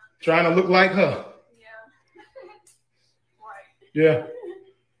 Trying to look like her. Yeah.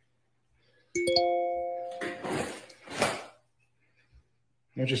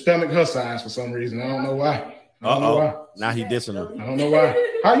 Want your stomach her size for some reason. I don't know why. Now he dissing her. I don't know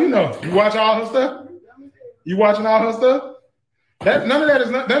why. How you know? You watch all her stuff? You watching all her stuff? None of that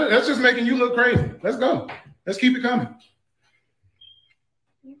is that's just making you look crazy. Let's go. Let's keep it coming.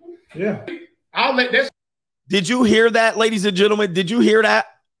 Yeah. I'll let this. Did you hear that, ladies and gentlemen? Did you hear that?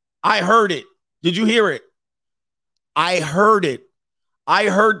 I heard it. Did you hear it? I heard it. I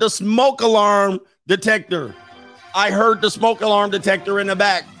heard the smoke alarm detector. I heard the smoke alarm detector in the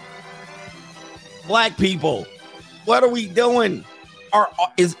back. Black people, what are we doing?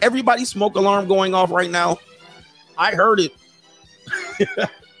 Is everybody's smoke alarm going off right now? I heard it.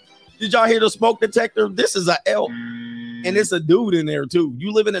 Did y'all hear the smoke detector? This is a L, and it's a dude in there too.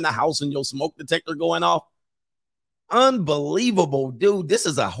 You living in a house and your smoke detector going off? Unbelievable, dude. This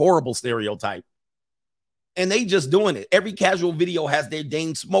is a horrible stereotype. And they just doing it. Every casual video has their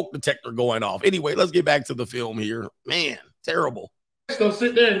dang smoke detector going off. Anyway, let's get back to the film here. Man, terrible. Stuff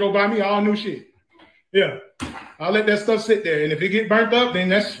sit there and go buy me all new shit. Yeah, I'll let that stuff sit there. And if it get burnt up, then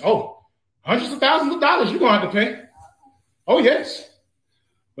that's, hundreds of thousands of dollars you're going to have to pay. Oh, yes.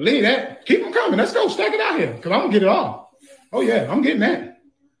 Believe that. Keep them coming. Let's go stack it out here because I'm going to get it all. Oh, yeah, I'm getting that.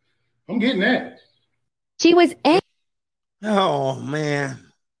 I'm getting that. She was Oh, man.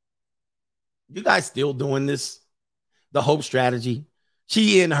 You guys still doing this? The Hope strategy.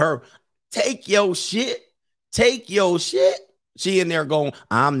 She in her, take your shit. Take your shit. She in there going,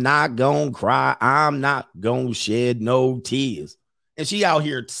 I'm not going to cry. I'm not going to shed no tears. And she out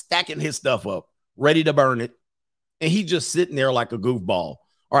here stacking his stuff up, ready to burn it. And he just sitting there like a goofball. All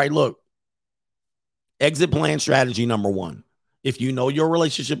right, look. Exit plan strategy number 1. If you know your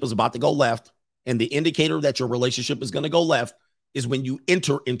relationship is about to go left, and the indicator that your relationship is going to go left is when you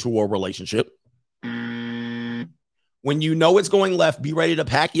enter into a relationship. When you know it's going left, be ready to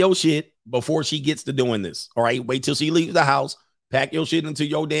pack your shit before she gets to doing this. All right, wait till she leaves the house, pack your shit into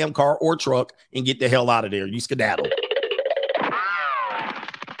your damn car or truck, and get the hell out of there. You skedaddle.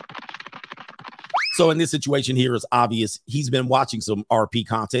 So in this situation here, it's obvious he's been watching some RP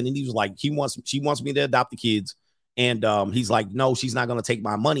content, and he was like, she wants me to adopt the kids. And he's like, no, she's not going to take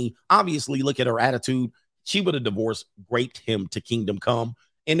my money. Obviously, look at her attitude. She would have divorced, raped him to kingdom come.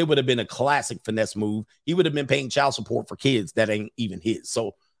 And it would have been a classic finesse move. He would have been paying child support for kids that ain't even his.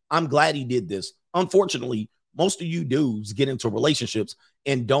 So I'm glad he did this. Unfortunately, most of you dudes get into relationships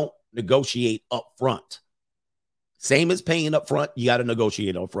and don't negotiate up front. Same as paying up front, you got to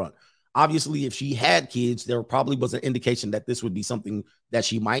negotiate up front. Obviously, if she had kids, there probably was an indication that this would be something that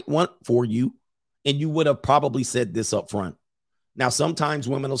she might want for you. And you would have probably said this up front. Now, sometimes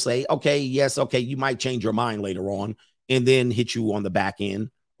women will say, okay, yes, okay, you might change your mind later on and then hit you on the back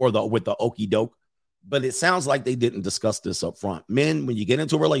end or with the okey doke. But it sounds like they didn't discuss this up front. Men, when you get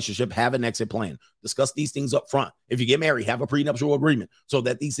into a relationship, have an exit plan. Discuss these things up front. If you get married, have a prenuptial agreement so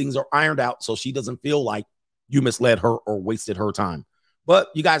that these things are ironed out so she doesn't feel like you misled her or wasted her time. But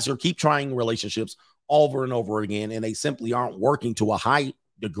you guys are keep trying relationships over and over again, and they simply aren't working to a high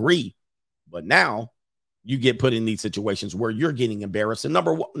degree. But now you get put in these situations where you're getting embarrassed. And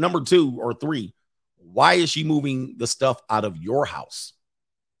number 2 or 3, why is she moving the stuff out of your house?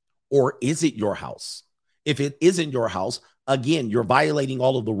 Or is it your house? If it isn't your house, again, you're violating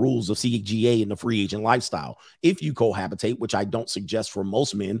all of the rules of CGA and the free agent lifestyle. If you cohabitate, which I don't suggest for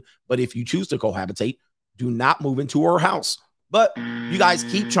most men, but if you choose to cohabitate, do not move into her house. But you guys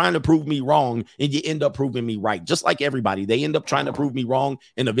keep trying to prove me wrong and you end up proving me right. Just like everybody, they end up trying to prove me wrong.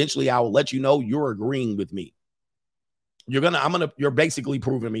 And eventually I will let you know you're agreeing with me. You're basically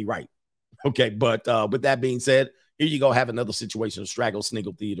proving me right. Okay. But with that being said, here you go. Have another situation of straggle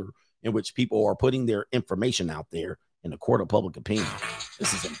sniggle theater in which people are putting their information out there in the court of public opinion.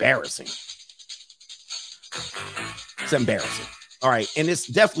 This is embarrassing. It's embarrassing. All right, and it's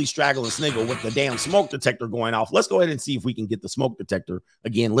definitely straggle and sniggle with the damn smoke detector going off. Let's go ahead and see if we can get the smoke detector.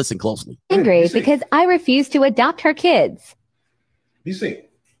 Again, listen closely. Angry because I refuse to adopt her kids. You see.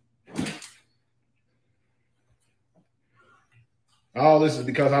 All this is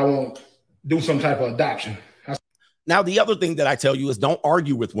because I won't do some type of adoption. Now, the other thing that I tell you is don't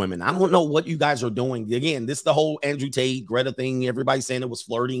argue with women. I don't know what you guys are doing. Again, this is the whole Andrew Tate, Greta thing. Everybody's saying it was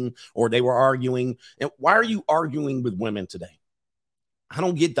flirting or they were arguing. And why are you arguing with women today? I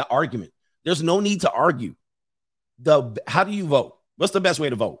don't get the argument. There's no need to argue. How do you vote? What's the best way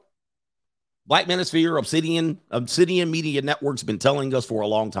to vote? Black Manosphere, Obsidian Media Network's been telling us for a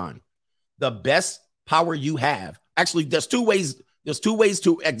long time. The best power you have. Actually, there's two ways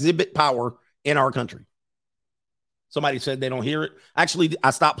to exhibit power in our country. Somebody said they don't hear it. Actually,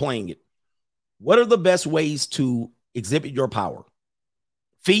 I stopped playing it. What are the best ways to exhibit your power?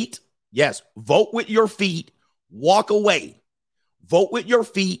 Feet. Yes. Vote with your feet. Walk away. Vote with your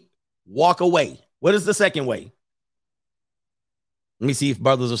feet, walk away. What is the second way? Let me see if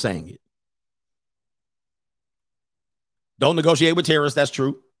brothers are saying it. Don't negotiate with terrorists. That's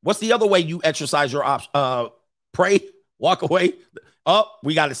true. What's the other way you exercise your option? Pray, walk away. Oh,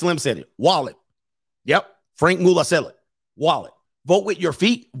 we got it. Slim said it. Wallet. Yep. Frank Mula said it. Wallet. Vote with your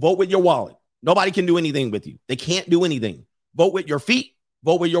feet. Vote with your wallet. Nobody can do anything with you. They can't do anything. Vote with your feet.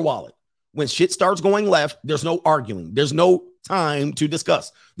 Vote with your wallet. When shit starts going left, there's no arguing. There's no time to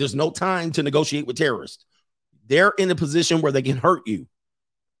discuss. There's no time to negotiate with terrorists. They're in a position where they can hurt you.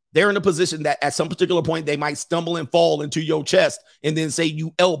 They're in a position that at some particular point, they might stumble and fall into your chest and then say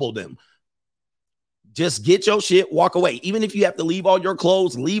you elbowed them. Just get your shit, walk away. Even if you have to leave all your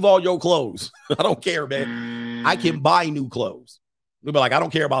clothes, leave all your clothes. I don't care, man. I can buy new clothes. You'll be like, I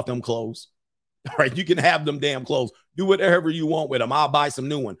don't care about them clothes. All right, you can have them damn clothes. Do whatever you want with them. I'll buy some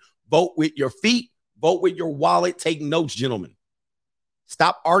new one. Vote with your feet. Vote with your wallet. Take notes, gentlemen.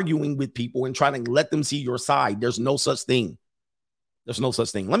 Stop arguing with people and trying to let them see your side. There's no such thing. There's no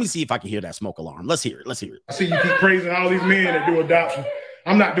such thing. Let me see if I can hear that smoke alarm. Let's hear it. Let's hear it. I see you keep praising all these men that do adoption.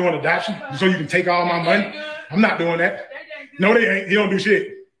 I'm not doing adoption so you can take all my money. I'm not doing that. No, they ain't. He don't do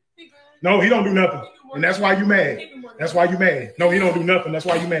shit. No, he don't do nothing. And that's why you mad. That's why you mad. No, he don't do nothing. That's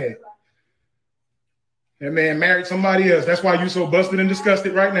why you mad. That man married somebody else. That's why you so busted and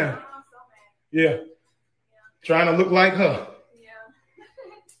disgusted right now. Yeah. Trying to look like her.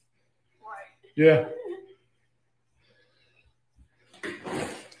 Yeah.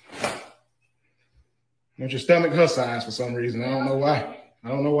 Want your stomach her size for some reason. I don't know why. I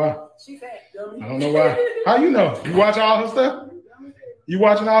don't know why. I don't know why. How you know? You watch all her stuff? You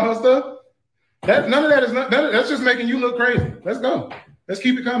watching all her stuff? None of that is that's just making you look crazy. Let's go. Let's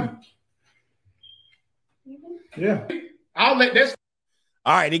keep it coming. Yeah. I'll let this.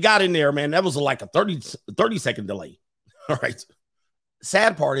 All right, he got in there, man. That was like a 30-second delay. All right.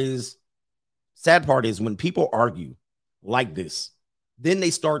 Sad part is when people argue like this, then they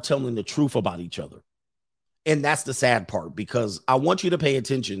start telling the truth about each other. And that's the sad part, because I want you to pay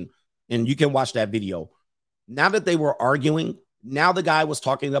attention, and you can watch that video. Now that they were arguing, now the guy was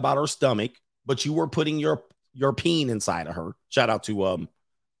talking about her stomach, but you were putting your peen inside of her. Shout out to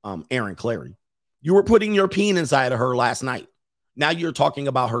Aaron Clary. You were putting your peen inside of her last night. Now you're talking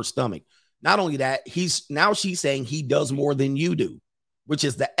about her stomach. Not only that, she's saying he does more than you do, which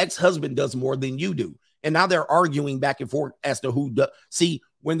is the ex-husband does more than you do. And now they're arguing back and forth as to who does. See,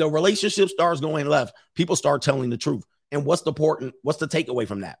 when the relationship starts going left, people start telling the truth. And what's the takeaway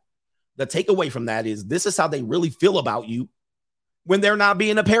from that? The takeaway from that is this is how they really feel about you when they're not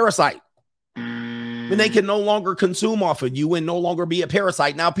being a parasite. When they can no longer consume off of you and no longer be a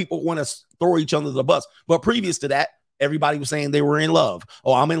parasite. Now people want to throw each other the bus. But previous to that, everybody was saying they were in love.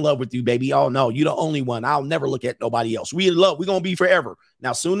 Oh, I'm in love with you, baby. Oh, no, you're the only one. I'll never look at nobody else. We in love. We're going to be forever.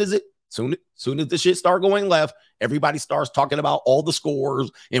 Now, soon as the shit start going left, everybody starts talking about all the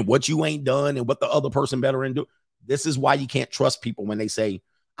scores and what you ain't done and what the other person better do. This is why you can't trust people when they say,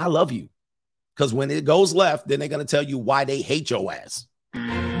 I love you. Because when it goes left, then they're going to tell you why they hate your ass.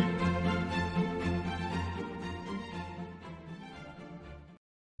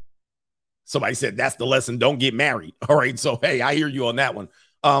 Somebody said that's the lesson. Don't get married. All right. So, hey, I hear you on that one.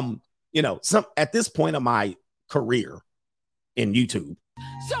 At this point of my career in YouTube,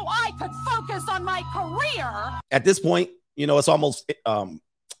 so I could focus on my career. At this point, it's almost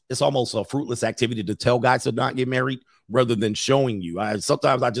a fruitless activity to tell guys to not get married rather than showing you.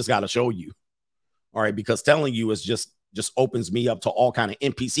 Sometimes I just got to show you. All right. Because telling you is just opens me up to all kind of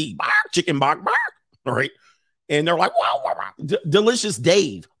NPC, chicken bark. All right. And they're like, wow. Delicious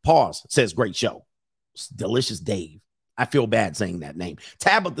Dave, pause, says great show. Delicious Dave. I feel bad saying that name.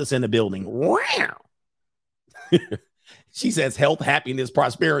 Tabitha's in the building. Wow. She says health, happiness,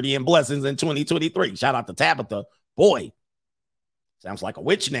 prosperity, and blessings in 2023. Shout out to Tabitha. Boy, sounds like a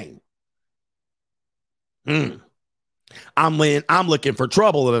witch name. I'm looking for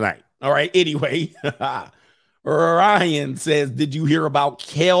trouble tonight. All right. Anyway, Ryan says, did you hear about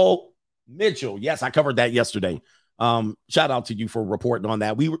Kel Mitchell? Yes, I covered that yesterday. Shout out to you for reporting on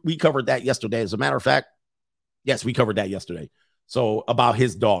that. We covered that yesterday. As a matter of fact, yes, we covered that yesterday. So about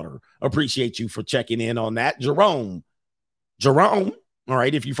his daughter. Appreciate you for checking in on that. Jerome. All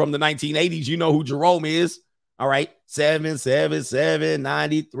right. If you're from the 1980s, you know who Jerome is. All right. 777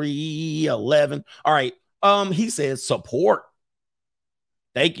 93 11. All right. He says support.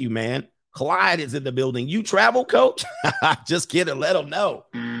 Thank you, man. Clyde is in the building. You travel, coach? Just kidding. Let him know.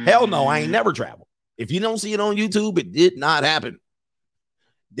 Hell no, I ain't never traveled. If you don't see it on YouTube, it did not happen.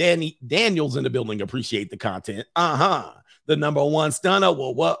 Daniel's in the building. Appreciate the content. The number one stunner.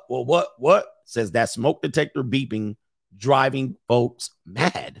 Well, what? Says that smoke detector beeping, driving folks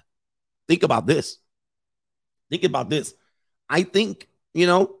mad. think about this. Think about this. I think,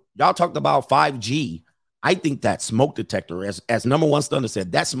 y'all talked about 5G. I think that smoke detector, as number one stunner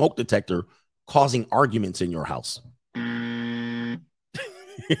said, that smoke detector causing arguments in your house. All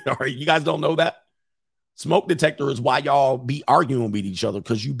right, you guys don't know that? Smoke detector is why y'all be arguing with each other,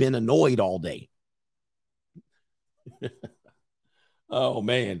 because you've been annoyed all day. Oh,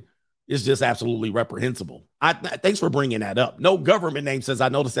 man. It's just absolutely reprehensible. Thanks for bringing that up. No government name says, I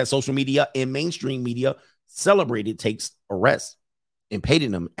noticed that social media and mainstream media celebrated Tate's arrest and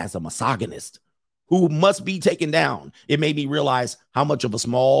painted him as a misogynist who must be taken down. It made me realize how much of a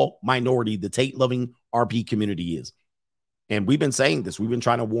small minority the Tate-loving RP community is. And we've been saying this. We've been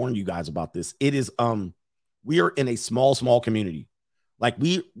trying to warn you guys about this. It is, we are in a small community. Like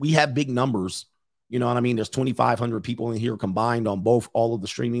we have big numbers. You know what I mean? There's 2,500 people in here combined on all of the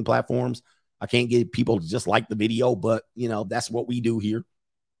streaming platforms. I can't get people to just like the video, but that's what we do here.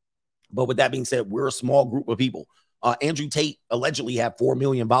 But with that being said, we're a small group of people. Andrew Tate allegedly had 4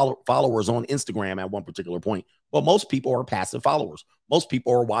 million followers on Instagram at one particular point. But most people are passive followers. Most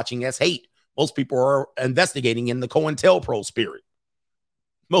people are watching as hate. Most people are investigating in the COINTELPRO spirit.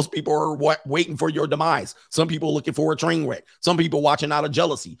 Most people are waiting for your demise. Some people looking for a train wreck. Some people watching out of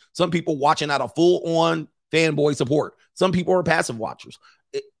jealousy. Some people watching out of full-on fanboy support. Some people are passive watchers.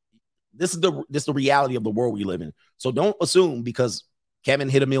 This is the reality of the world we live in. So don't assume because Kevin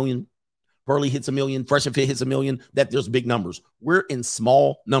hit 1 million, Pearly hits 1 million, Fresh and Fit hits 1 million, that there's big numbers. We're in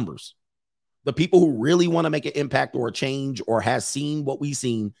small numbers. The people who really want to make an impact or a change or has seen what we've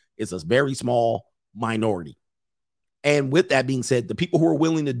seen is a very small minority. And with that being said, the people who are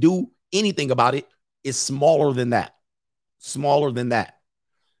willing to do anything about it is smaller than that. Smaller than that.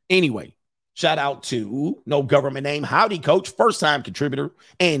 Anyway, shout out to no government name. Howdy, Coach, first-time contributor,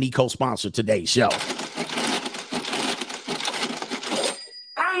 and he co-sponsored today's show.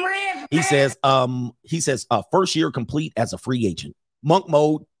 He says, first year complete as a free agent. Monk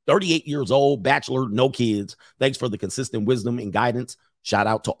mode, 38 years old, bachelor, no kids. Thanks for the consistent wisdom and guidance. Shout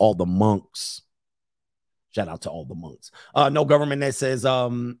out to all the monks. Shout out to all the monks. No government that says,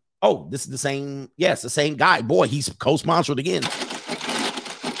 this is the same. Yes, the same guy. Boy, he's co-sponsored again.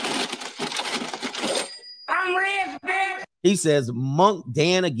 He says, Monk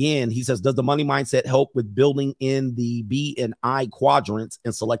Dan again. He says, does the money mindset help with building in the B and I quadrants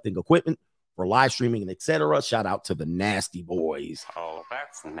and selecting equipment for live streaming and etc.? Shout out to the nasty boys. Oh,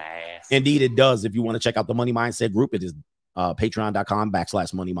 that's nasty. Indeed, it does. If you want to check out the Money Mindset group, it is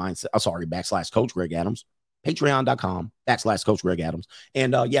patreon.com/money mindset. /Coach Greg Adams. Patreon.com/ Coach Greg Adams.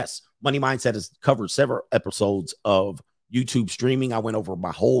 And yes, Money Mindset has covered several episodes of YouTube streaming. I went over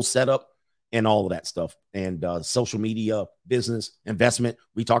my whole setup and all of that stuff, and social media, business, investment.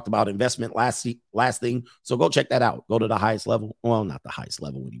 We talked about investment last thing. So go check that out. Go to the highest level. Well, not the highest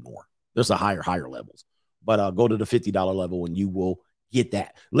level anymore. There's a higher levels, but go to the $50 level and you will get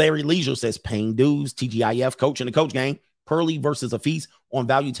that. Larry Leisure says paying dues, TGIF, Coach and the Coach Gang, Pearly versus a feast on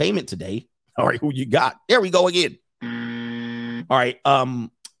Valuetainment today. All right, who you got? There we go again. All right,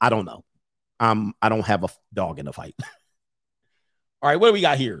 I don't know. I don't have a dog in the fight. All right, what do we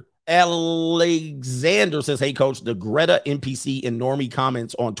got here? Alexander says, hey, Coach, the Greta NPC and Normie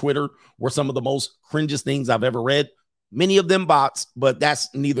comments on Twitter were some of the most cringiest things I've ever read. Many of them bots, but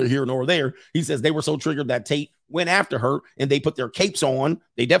that's neither here nor there. He says they were so triggered that Tate went after her and they put their capes on.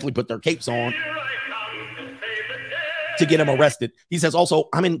 They definitely put their capes on to get him arrested. He says also,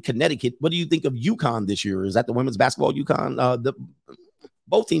 I'm in Connecticut. What do you think of UConn this year? Is that the women's basketball UConn?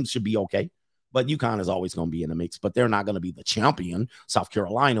 Both teams should be okay. But UConn is always going to be in the mix, but they're not going to be the champion. South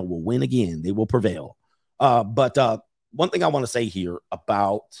Carolina will win again. They will prevail. But one thing I want to say here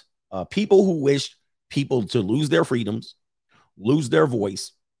about people who wish people to lose their freedoms, lose their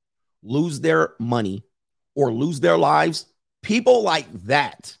voice, lose their money, or lose their lives, people like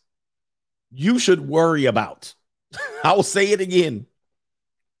that, you should worry about. I will say it again.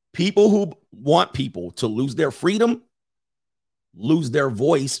 People who want people to lose their freedom, lose their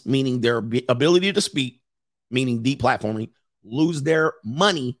voice, meaning their ability to speak, meaning deplatforming, lose their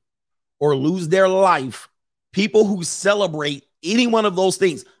money, or lose their life. People who celebrate any one of those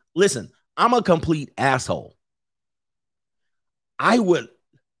things. Listen, I'm a complete asshole. I would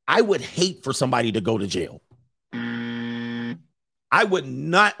hate for somebody to go to jail. I would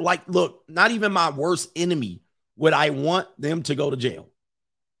not not even my worst enemy would I want them to go to jail,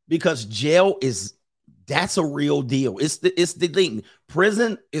 because jail that's a real deal. It's the thing.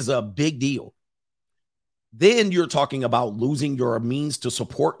 Prison is a big deal. Then you're talking about losing your means to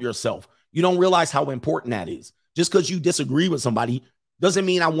support yourself. You don't realize how important that is. Just because you disagree with somebody doesn't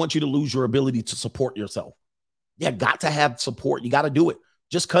mean I want you to lose your ability to support yourself. You got to have support. You got to do it.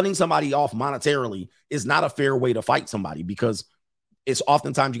 Just cutting somebody off monetarily is not a fair way to fight somebody, because it's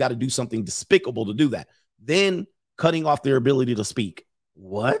oftentimes you got to do something despicable to do that. Then cutting off their ability to speak.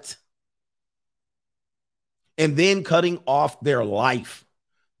 What? And then cutting off their life.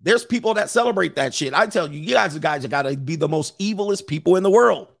 There's people that celebrate that shit. I tell you, you guys have got to be the most evilest people in the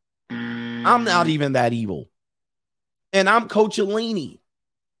world. I'm not even that evil. And I'm Coach Alini.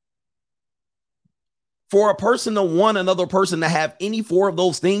 For a person to want another person to have any four of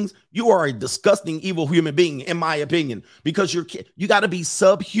those things, you are a disgusting, evil human being, in my opinion, because you got to be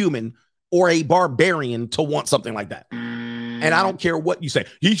subhuman or a barbarian to want something like that. And I don't care what you say.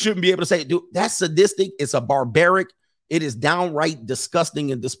 He shouldn't be able to say it. Dude, that's sadistic. It's a barbaric. It is downright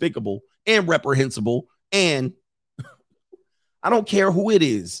disgusting and despicable and reprehensible. And I don't care who it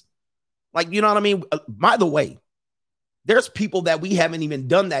is. Like, you know what I mean? By the way, there's people that we haven't even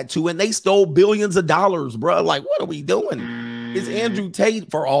done that to, and they stole billions of dollars, bro. Like, what are we doing? It's Andrew Tate,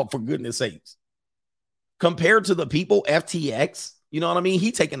 for goodness sakes. Compared to the people, FTX, you know what I mean?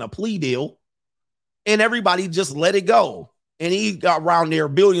 He taking a plea deal, and everybody just let it go. And he got around there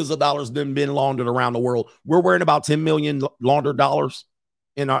billions of dollars then been laundered around the world. We're worrying about 10 million laundered dollars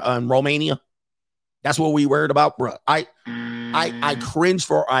in Romania. That's what we worried about, bro. I cringe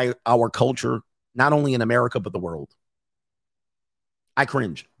for our culture, not only in America, but the world. I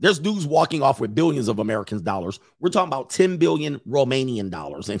cringe. There's dudes walking off with billions of American dollars. We're talking about 10 billion Romanian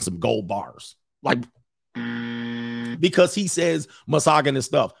dollars and some gold bars. Like, because he says misogynist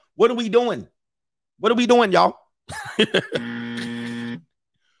stuff. What are we doing? What are we doing, y'all?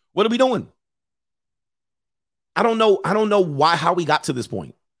 What are we doing? I don't know how we got to this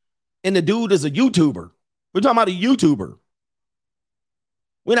point. And the dude is a YouTuber. We're talking about a YouTuber.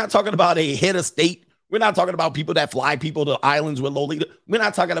 We're not talking about a head of state. We're not talking about people that fly people to islands with Lolita. We're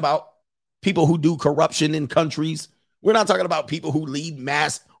not talking about people who do corruption in countries. We're not talking about people who lead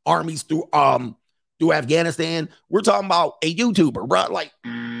mass armies through Afghanistan. We're talking about a YouTuber, bro. Like,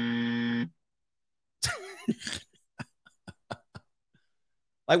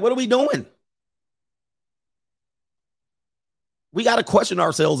 like, what are we doing? We got to question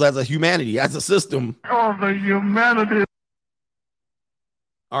ourselves as a humanity, as a system. Oh, the humanity.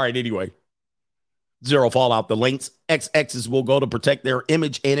 All right, anyway. Zero fallout. The links XXs will go to protect their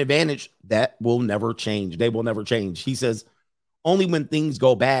image and advantage. That will never change. They will never change. He says, only when things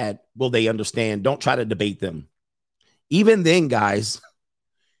go bad will they understand. Don't try to debate them. Even then, guys,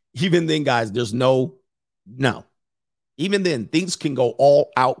 there's no. Even then, things can go all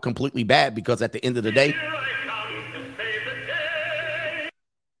out completely bad, because at the end of the day,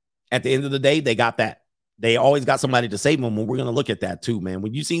 they got that. They always got somebody to save them. And we're going to look at that too, man.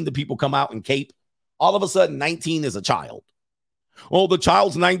 When you seen the people come out and cape, all of a sudden 19 is a child. Oh, the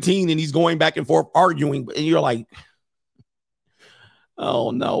child's 19 and he's going back and forth arguing. And you're like, oh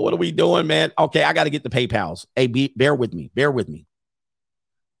no, what are we doing, man? Okay, I got to get the PayPals. Hey, bear with me. Bear with me.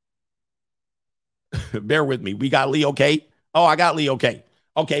 Bear with me. We got Leo K. Oh, I got Leo K.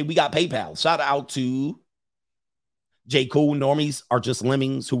 Okay, we got PayPal. Shout out to J. Cool. Normies are just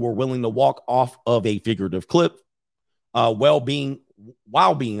lemmings who were willing to walk off of a figurative cliff. While being,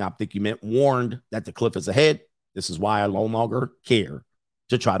 I think you meant, warned that the cliff is ahead. This is why I no longer care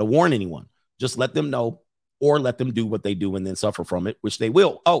to try to warn anyone. Just let them know, or let them do what they do and then suffer from it, which they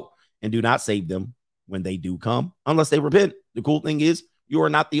will. Oh, and do not save them when they do come, unless they repent. The cool thing is, you are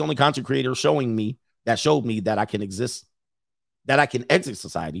not the only content creator showed me that I can exist, that I can exit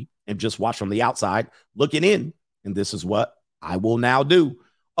society and just watch from the outside looking in. And this is what I will now do.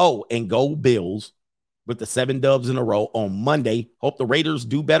 Oh, and go Bills with the 7 dubs in a row on Monday. Hope the Raiders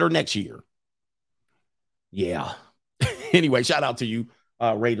do better next year. Yeah. Anyway, shout out to you,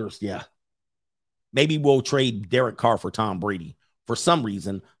 Raiders. Yeah. Maybe we'll trade Derek Carr for Tom Brady for some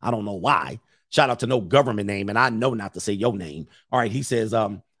reason. I don't know why. Shout out to no government name, and I know not to say your name. All right, he says,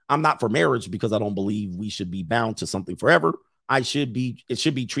 I'm not for marriage because I don't believe we should be bound to something forever. It should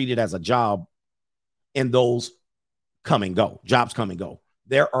be treated as a job, and those come and go. Jobs come and go.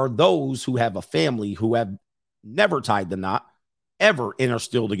 There are those who have a family who have never tied the knot, ever, and are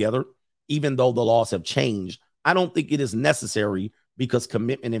still together, even though the laws have changed. I don't think it is necessary because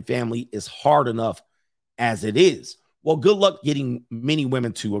commitment and family is hard enough as it is. Well, good luck getting many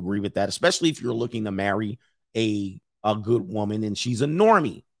women to agree with that, especially if you're looking to marry a good woman and she's a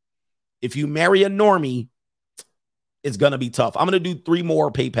normie. If you marry a normie, it's going to be tough. I'm going to do 3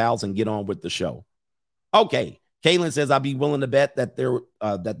 more PayPals and get on with the show. Okay. Kaylin says, I'd be willing to bet that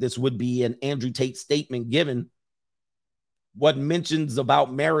that this would be an Andrew Tate statement given what mentions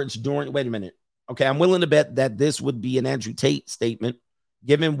about marriage during, wait a minute. Okay. I'm willing to bet that this would be an Andrew Tate statement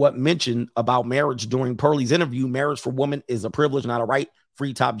given what mentioned about marriage during Pearlie's interview. Marriage for women is a privilege, not a right.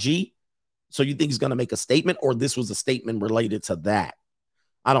 Free Top G. So you think he's going to make a statement, or this was a statement related to that?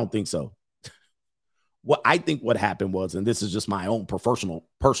 I don't think so. What I think what happened was, and this is just my own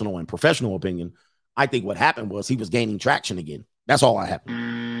personal and professional opinion, I think what happened was he was gaining traction again. That's all that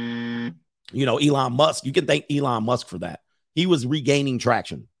happened. You know, Elon Musk, you can thank Elon Musk for that. He was regaining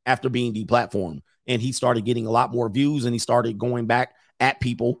traction after being deplatformed, and he started getting a lot more views, and he started going back at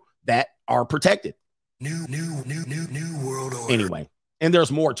people that are protected. New world order. Anyway, and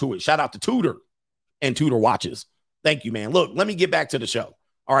there's more to it. Shout out to Tudor and Tudor Watches. Thank you, man. Look, let me get back to the show.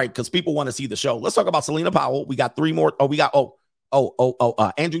 All right, because people want to see the show. Let's talk about Selena Powell. We got three more.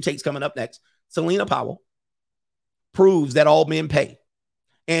 Andrew Tate's coming up next. Selena Powell proves that all men pay.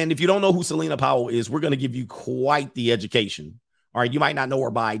 And if you don't know who Selena Powell is, we're going to give you quite the education. All right, you might not know her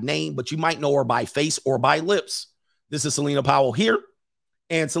by name, but you might know her by face or by lips. This is Selena Powell here.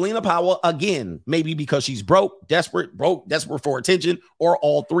 And Selena Powell, again, maybe because she's desperate for attention, or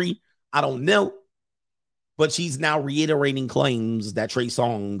all three. I don't know. But she's now reiterating claims that Trey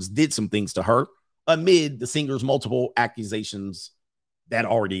Songz did some things to her amid the singer's multiple accusations that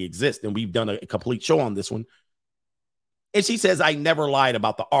already exist. And we've done a complete show on this one. And she says, I never lied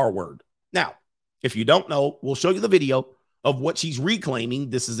about the R word. Now, if you don't know, we'll show you the video of what she's reclaiming.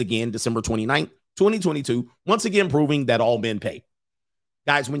 This is, again, December 29th, 2022. Once again, proving that all men pay.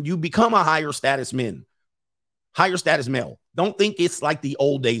 Guys, when you become a higher status male, don't think it's like the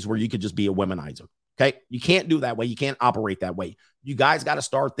old days where you could just be a womanizer. Okay, you can't do that way. You can't operate that way. You guys got to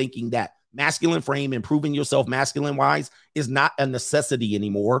start thinking that masculine frame, improving yourself masculine wise, is not a necessity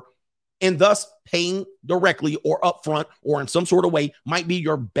anymore. And thus, paying directly or upfront or in some sort of way might be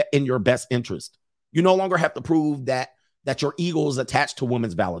in your best interest. You no longer have to prove that your ego is attached to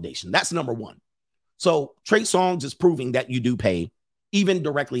women's validation. That's number one. So Trey Songz is proving that you do pay, even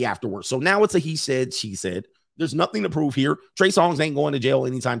directly afterwards. So now it's a he said, she said. There's nothing to prove here. Trey Songz ain't going to jail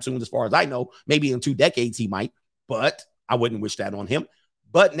anytime soon, as far as I know. Maybe in 2 decades he might, but I wouldn't wish that on him.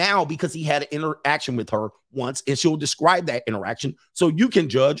 But now, because he had an interaction with her once, and she'll describe that interaction, so you can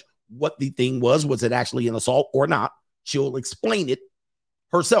judge what the thing was. Was it actually an assault or not? She'll explain it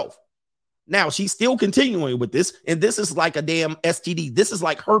herself. Now, she's still continuing with this, and this is like a damn STD. This is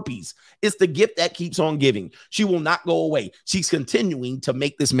like herpes. It's the gift that keeps on giving. She will not go away. She's continuing to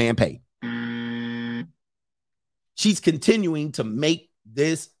make this man pay. She's continuing to make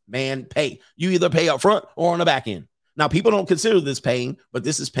this man pay. You either pay up front or on the back end. Now, people don't consider this paying, but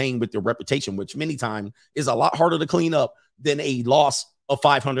this is paying with your reputation, which many times is a lot harder to clean up than a loss of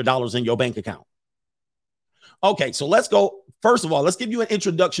 $500 in your bank account. Okay, so let's go. First of all, let's give you an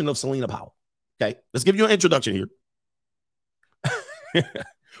introduction of Selena Powell. Okay, let's give you an introduction here.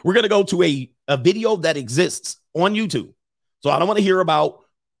 We're going to go to a video that exists on YouTube. So I don't want to hear about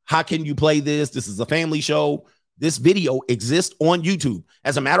how can you play this. This is a family show. This video exists on YouTube.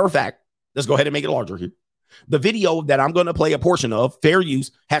 As a matter of fact, let's go ahead and make it larger here. The video that I'm going to play a portion of, fair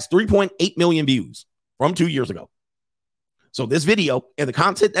use, has 3.8 million views from 2 years ago. So this video and the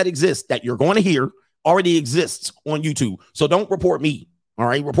content that exists that you're going to hear already exists on YouTube. So don't report me. All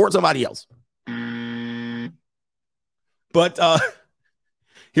right. Report somebody else. But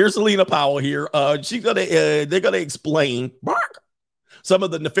here's Selena Powell here. They're gonna explain some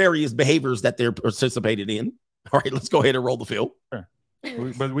of the nefarious behaviors that they're participated in. All right, let's go ahead and roll the film. Sure.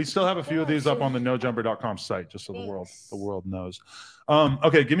 But we still have a few of these up on the nojumper.com site, just so the world knows.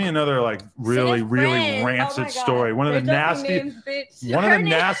 Okay, give me another like really rancid story. One of the nastiest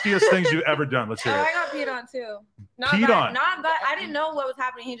things you've ever done. Let's hear it. I got peed on too. Not bad. I didn't know what was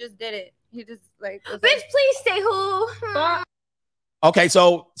happening. He just did it. He just like, bitch, please say who. Okay,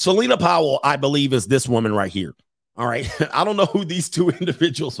 so Selena Powell, I believe, is this woman right here. All right, I don't know who these two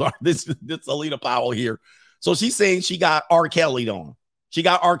individuals are. This Selena Powell here. So she's saying she got R. Kelly'd on. She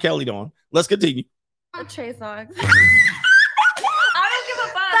got R. Kelly'd on. Let's continue. Trey Songz.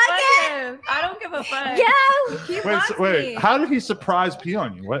 I don't give a fuck. Yeah. Wait. How did he surprise pee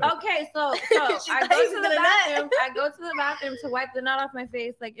on you? What? Okay, so I go to the bathroom. I go to the bathroom to wipe the nut off my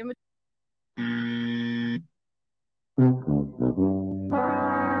face, like in between.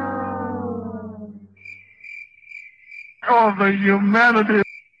 Oh, the humanity.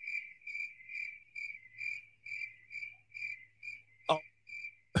 Oh.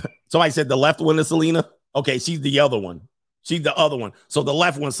 Somebody said the left one is Selena. Okay, she's the other one. She's the other one. So the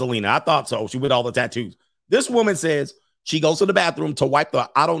left one's Selena. I thought so. She with all the tattoos. This woman says she goes to the bathroom to wipe the,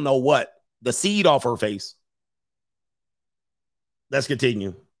 I don't know what, the seed off her face. Let's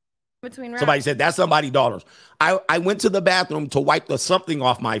continue. Between rounds. Somebody said that's somebody's daughter's. I went to the bathroom to wipe the something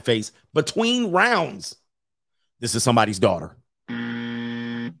off my face between rounds. This is somebody's daughter.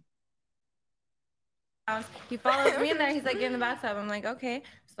 I He follows me in there. He's like, get in the bathtub. I'm like, okay.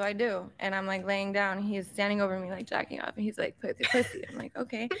 So I do. And I'm like laying down. He's standing over me, like jacking off. And he's like, play with your pussy. I'm like,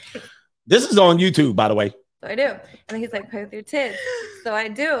 okay. This is on YouTube, by the way. So I do. And then he's like, play with your tits. So I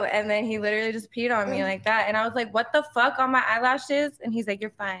do. And then he literally just peed on me like that. And I was like, what the fuck on my eyelashes? And he's like,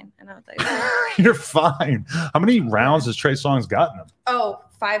 you're fine. And I was like, oh. You're fine. How many rounds has Trey Songz gotten him? Oh,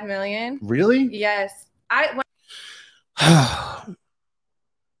 5 million. Really? Yes.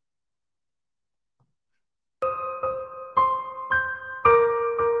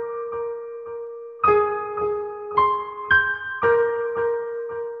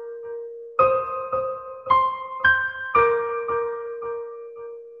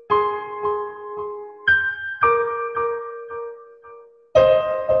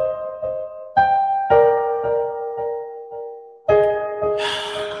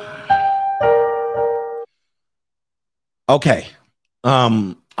 Okay.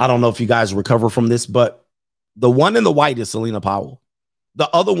 I don't know if you guys recover from this, but the one in the white is Selena Powell. The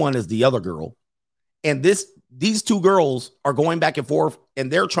other one is the other girl. And these two girls are going back and forth, and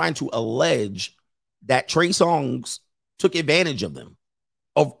they're trying to allege that Trey Songz took advantage of them.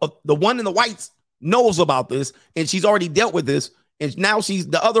 Of the one in the whites knows about this, and she's already dealt with this, and now she's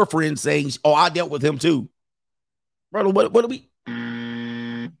the other friend saying, "Oh, I dealt with him too." Brother, what do we?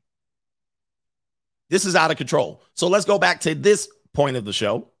 This is out of control. So let's go back to this point of the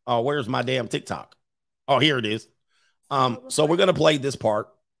show. Where's my damn TikTok? Oh, here it is. So we're going to play this part.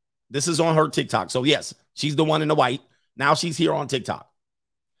 This is on her TikTok. So yes, she's the one in the white. Now she's here on TikTok.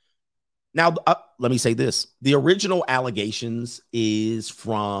 Now, let me say this. The original allegations is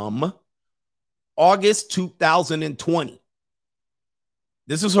from August 2020.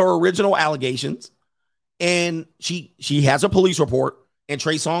 This is her original allegations. And she has a police report. And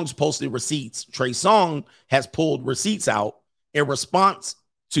Trey Songz posted receipts. Trey Songz has pulled receipts out in response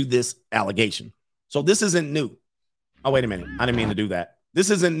to this allegation. So this isn't new. Oh, wait a minute. I didn't mean to do that. This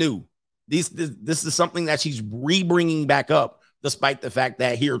isn't new. This is something that she's re-bringing back up, despite the fact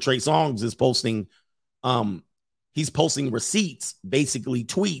that here Trey Songz is posting, he's posting receipts, basically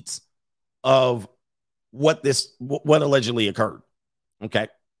tweets of what allegedly occurred. Okay.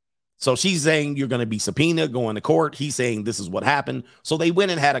 So she's saying you're going to be subpoenaed, going to court. He's saying this is what happened. So they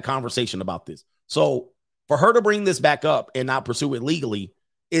went and had a conversation about this. So for her to bring this back up and not pursue it legally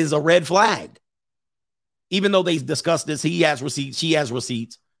is a red flag. Even though they discussed this, he has receipts, she has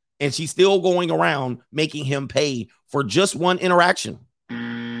receipts, and she's still going around making him pay for just one interaction.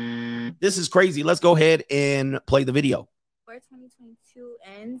 This is crazy. Let's go ahead and play the video. Before 2022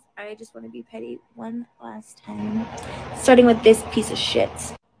 ends, I just want to be petty one last time. Starting with this piece of shit.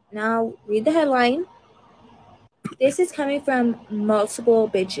 Now, read the headline. This is coming from multiple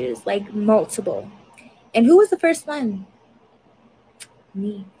bitches, like multiple. And who was the first one?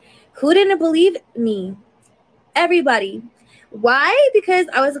 Me. Who didn't believe me? Everybody. Why? Because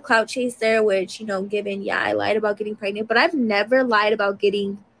I was a clout chaser, which, given, I lied about getting pregnant, but I've never lied about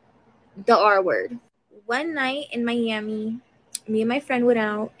getting the R word. One night in Miami, me and my friend went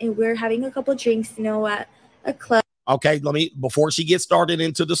out, and we were having a couple drinks, at a club. Okay, before she gets started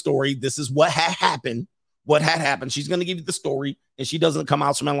into the story, this is what had happened. What had happened. She's going to give you the story, and she doesn't come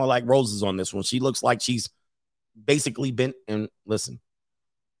out smelling like roses on this one. She looks like she's basically been, and listen,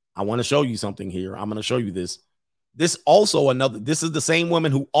 I want to show you something here. I'm going to show you this. This is the same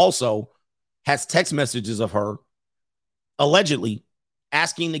woman who also has text messages of her allegedly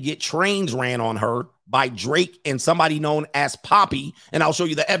asking to get trains ran on her by Drake and somebody known as Poppy, and I'll show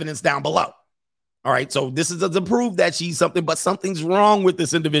you the evidence down below. All right, so this is to prove that she's something, but something's wrong with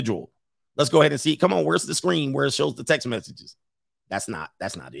this individual. Let's go ahead and see. Come on, where's the screen where it shows the text messages? That's not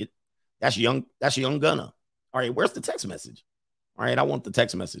it. That's young Gunna. All right, where's the text message? All right, I want the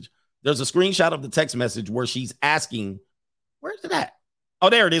text message. There's a screenshot of the text message where she's asking, where's it at?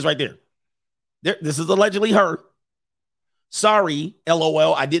 Oh, there it is right there. This is allegedly her. Sorry,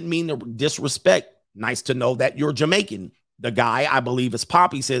 LOL, I didn't mean to disrespect. Nice to know that you're Jamaican. The guy, I believe is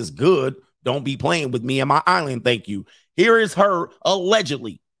Poppy, says, good. Don't be playing with me and my island. Thank you. Here is her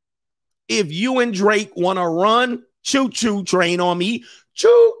allegedly. If you and Drake want to run choo-choo train on me,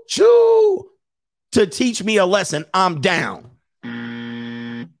 choo-choo, to teach me a lesson, I'm down.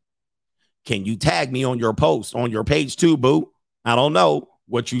 Can you tag me on your post, on your page too, boo? I don't know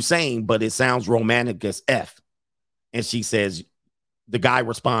what you're saying, but it sounds romantic as F. And she says, the guy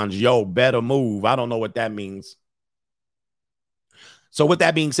responds, yo, better move. I don't know what that means. So with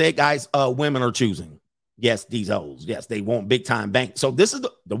that being said, guys, women are choosing. Yes, these hoes. Yes, they want big time bank. So this is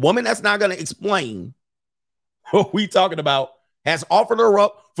the woman that's not going to explain what we talking about has offered her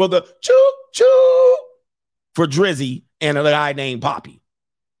up for the choo-choo for Drizzy and a guy named Poppy.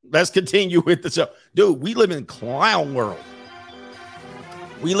 Let's continue with the show. Dude, we live in clown world.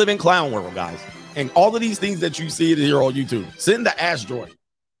 We live in clown world, guys. And all of these things that you see here on YouTube, send the asteroid.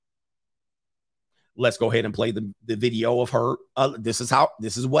 Let's go ahead and play the video of her. This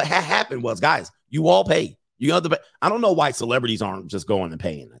is what happened was, guys, you all pay. You have to pay. I don't know why celebrities aren't just going and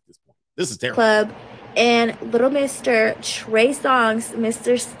paying at this point. This is terrible. Club, and little Mr. Trey Songz,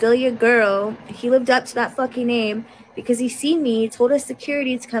 Mr. Still Your Girl, he lived up to that fucking name because he seen me, told us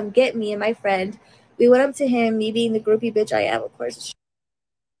security to come get me and my friend. We went up to him, me being the groupie bitch I am, of course.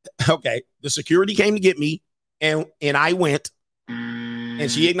 Okay, the security came to get me, and I went, and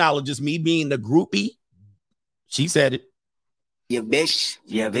she acknowledges me being the groupie. She said it. Yeah, bitch.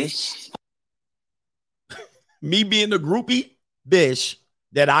 Yeah, bitch. Me being the groupie bitch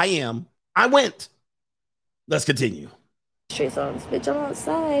that I am, I went. Let's continue. Trey Songz, bitch, I'm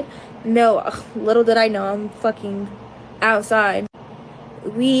outside. No, little did I know, I'm fucking outside.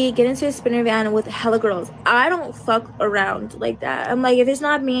 We get into a spinner van with hella girls. I don't fuck around like that. I'm like, if it's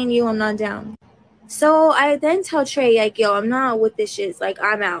not me and you, I'm not down. So I then tell Trey, like, yo, I'm not with this shit. It's like,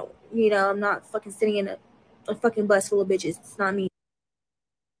 I'm out. You know, I'm not fucking sitting in a fucking bus full of bitches. It's not me.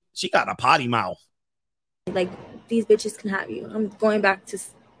 She got a potty mouth. Like, these bitches can have you. I'm going back to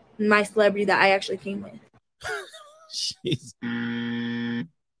my celebrity that I actually came with.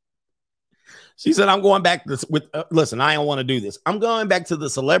 She said, I'm going back with, listen, I don't want to do this. I'm going back to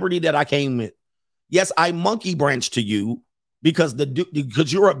the celebrity that I came with. Yes, I monkey branch to you because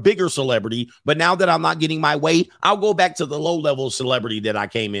you're a bigger celebrity. But now that I'm not getting my way, I'll go back to the low level celebrity that I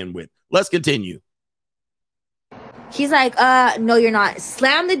came in with. Let's continue. He's like, no, you're not.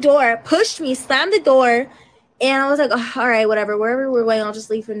 Slam the door, pushed me, slammed the door. And I was like, oh, all right, whatever. Wherever we're going, I'll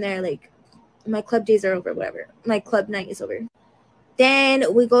just leave from there. Like, my club days are over, whatever. My club night is over.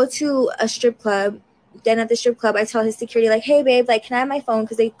 Then we go to a strip club. Then at the strip club, I tell his security, like, hey, babe, like, can I have my phone?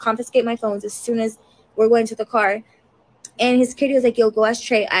 Because they confiscate my phones as soon as we're going to the car. And his security was like, yo, go ask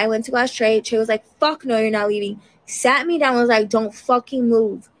Trey. I went to go ask Trey. Trey was like, fuck no, you're not leaving. Sat me down and was like, don't fucking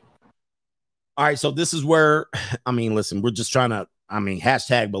move. All right, so this is where, I mean, listen, we're just trying to,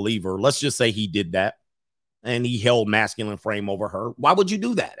 hashtag believer. Let's just say he did that. And he held masculine frame over her. Why would you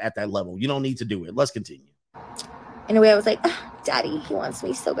do that at that level? You don't need to do it. Let's continue. Anyway, I was like, daddy, he wants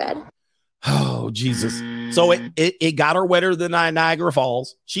me so bad. Oh, Jesus. So it got her wetter than Niagara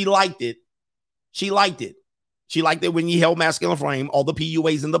Falls. She liked it. She liked it. She liked it when you held masculine frame. All the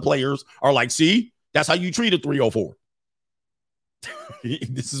PUAs and the players are like, see, that's how you treat a 304.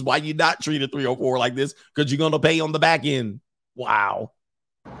 This is why you not treat a 304 like this, because you're going to pay on the back end. Wow.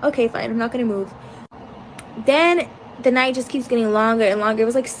 Okay, fine. I'm not going to move. Then the night just keeps getting longer and longer. It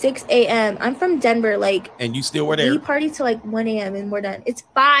was like 6 a.m. I'm from Denver, like. And you still were there. We party till like 1 a.m. and we're done. It's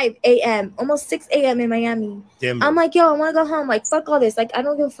 5 a.m. Almost 6 a.m. in Miami. Denver. I'm like, yo, I want to go home. Like, fuck all this. Like, I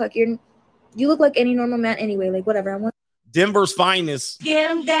don't give a fuck. You look like any normal man anyway. Like, whatever. I want. Denver's finest.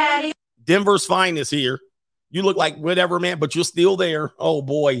 Get him, daddy. Denver's finest here. You look like whatever, man, but you're still there. Oh,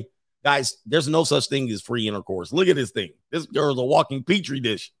 boy. Guys, there's no such thing as free intercourse. Look at this thing. This girl's a walking petri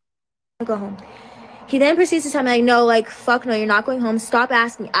dish. I'll go home. He then proceeds to tell me, like, no, like, fuck no, you're not going home. Stop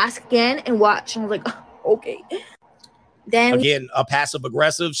asking. Ask again and watch. And I was like, oh, okay. Then again, a passive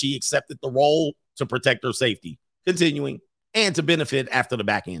aggressive. She accepted the role to protect her safety. Continuing. And to benefit after the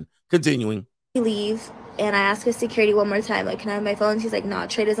back end. Continuing. we leave, and I ask his security one more time, like, can I have my phone? He's like, nah,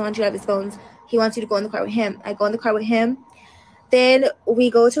 Trey doesn't want you to have his phones. He wants you to go in the car with him. I go in the car with him. Then we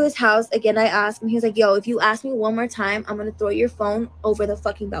go to his house. Again, I ask him. He's like, yo, if you ask me one more time, I'm going to throw your phone over the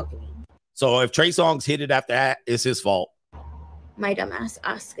fucking balcony. So if Trey Songz hit it after that, it's his fault. My dumbass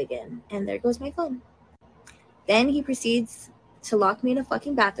asked again, and there goes my phone. Then he proceeds to lock me in a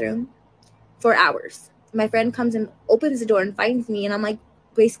fucking bathroom for hours. My friend comes and opens the door and finds me, and I'm like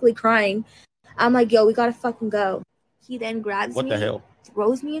basically crying. I'm like, yo, we gotta fucking go. He then grabs me. What the hell?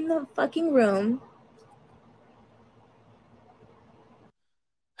 Throws me in the fucking room.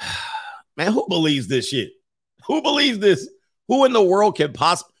 Man, who believes this shit? Who believes this? Who in the world can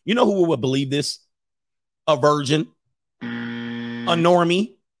possibly, you know who would believe this? A virgin, a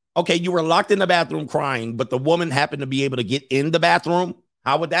normie. Okay, you were locked in the bathroom crying, but the woman happened to be able to get in the bathroom.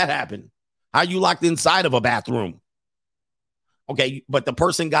 How would that happen? How you locked inside of a bathroom? Okay, but the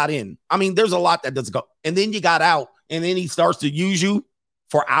person got in. I mean, there's a lot that doesn't go. And then you got out, and then he starts to use you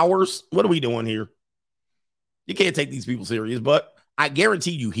for hours. What are we doing here? You can't take these people serious, but I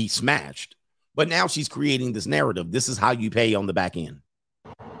guarantee you he smashed. But now she's creating this narrative. This is how you pay on the back end.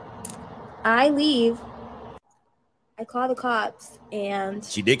 I leave. I call the cops, and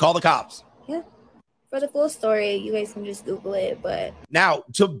she did call the cops. Yeah. For the full story, you guys can just Google it. But now,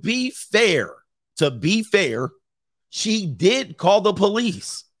 to be fair, she did call the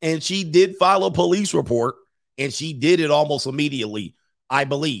police. And she did file a police report, and she did it almost immediately, I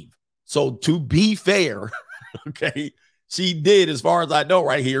believe. So to be fair, okay, she did, as far as I know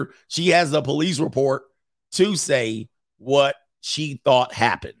right here, she has a police report to say what she thought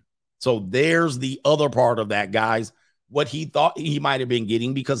happened. So there's the other part of that, guys. What he thought he might have been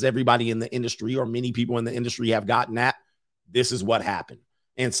getting, because everybody in the industry or many people in the industry have gotten that. This is what happened.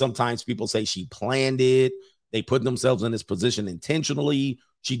 And sometimes people say she planned it. They put themselves in this position intentionally.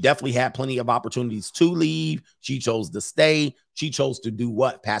 She definitely had plenty of opportunities to leave. She chose to stay. She chose to do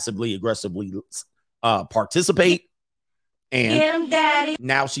what? Passively, aggressively participate. And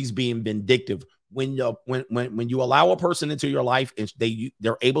now she's being vindictive. When you allow a person into your life and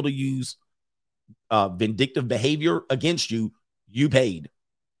they're able to use vindictive behavior against you, you paid.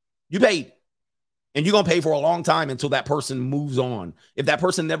 You paid. And you're going to pay for a long time until that person moves on. If that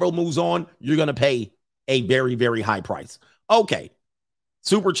person never moves on, you're going to pay a very, very high price. Okay.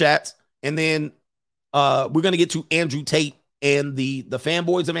 Super chats. And then we're going to get to Andrew Tate and the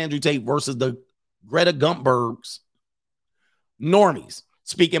fanboys of Andrew Tate versus the Greta Gumbbergs. Normies.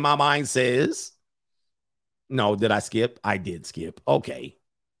 Speaking My Mind says, no, did I skip? I did skip. Okay.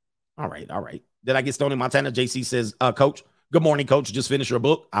 All right. Did I get Stoney Montana? JC says, Coach, good morning, Coach. Just finished your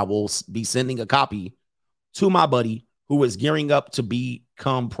book. I will be sending a copy to my buddy who is gearing up to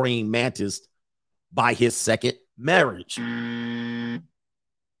become praying mantis by his second marriage.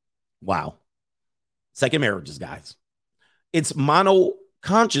 Wow. Second marriages, guys. It's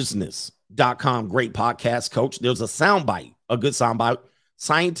monoconsciousness.com. Great podcast, Coach. There's a soundbite, a good soundbite.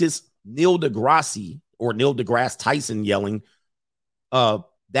 Scientist Neil deGrasse Tyson yelling, that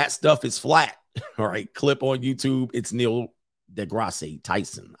stuff is flat. All right. Clip on YouTube. It's Neil deGrasse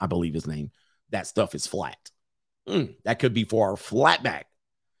Tyson, I believe his name. That stuff is flat. That could be for our flatback.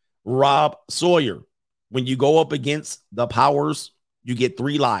 Rob Sawyer. When you go up against the powers, you get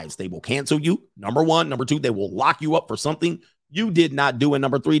 3 lives. They will cancel you. Number 1. Number 2, they will lock you up for something you did not do. And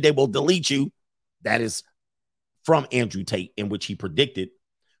number 3, they will delete you. That is from Andrew Tate, in which he predicted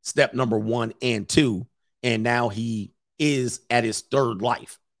step number 1 and 2. And now he is at his 3rd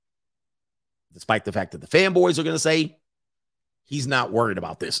life. Despite the fact that the fanboys are going to say he's not worried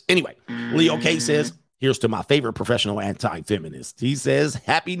about this. Anyway, Leo K says, here's to my favorite professional anti-feminist. He says,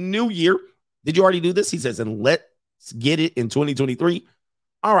 Happy New Year. Did you already do this? He says, and let's get it in 2023.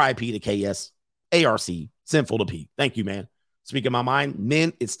 RIP to KS, ARC, Sinful to P. Thank you, man. Speaking my mind,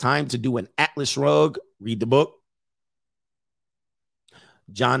 men, it's time to do an Atlas Shrugged. Read the book.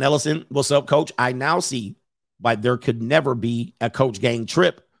 John Ellison, what's up, Coach? I now see why there could never be a Coach Gang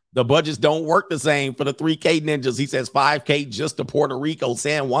trip. The budgets don't work the same for the 3K ninjas. He says 5K just to Puerto Rico,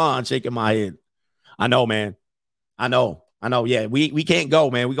 San Juan, shaking my head. I know, man. I know. Yeah, we can't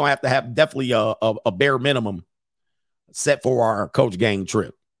go, man. We're going to have definitely a bare minimum set for our Coach Gang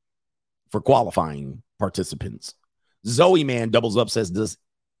trip for qualifying participants. Zoe Man doubles up, says,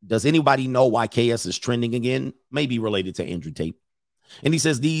 does anybody know why KS is trending again? Maybe related to Andrew Tate. And he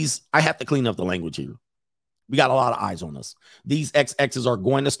says, I have to clean up the language here. We got a lot of eyes on us. These XXs are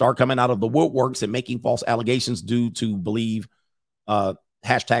going to start coming out of the woodworks and making false allegations due to believe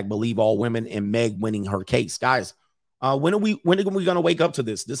all women and Meg winning her case. Guys, when are we going to wake up to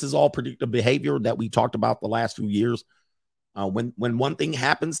this? This is all predictive behavior that we talked about the last few years. When one thing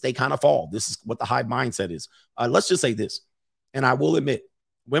happens, they kind of fall. This is what the hive mindset is. Let's just say this, and I will admit,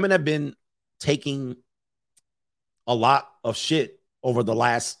 women have been taking a lot of shit over the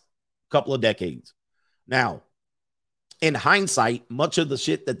last couple of decades. Now, in hindsight, much of the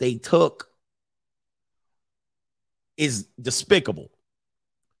shit that they took is despicable.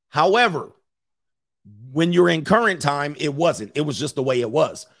 However, when you're in current time, it wasn't. It was just the way it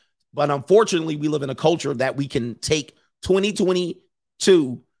was. But unfortunately, we live in a culture that we can take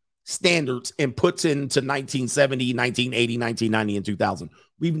 2022 standards and puts into 1970, 1980, 1990, and 2000.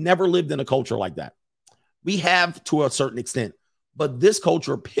 We've never lived in a culture like that. We have to a certain extent, but this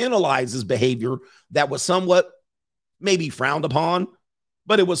culture penalizes behavior that was somewhat maybe frowned upon,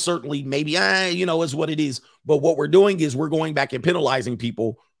 but it was certainly maybe, is what it is. But what we're doing is we're going back and penalizing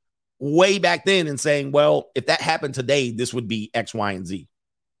people way back then and saying, well, if that happened today, this would be X, Y, and Z.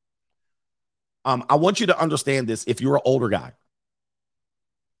 I want you to understand this. If you're an older guy,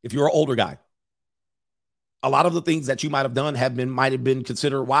 a lot of the things that you might have done might have been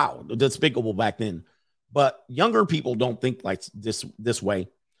considered, wow, despicable back then. But younger people don't think like this way.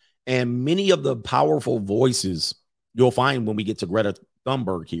 And many of the powerful voices you'll find when we get to Greta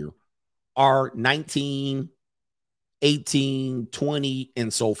Thunberg here are 19, 18, 20,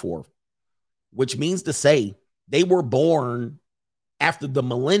 and so forth, which means to say they were born after the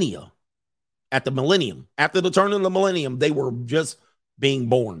millennium. After the turn of the millennium, they were just being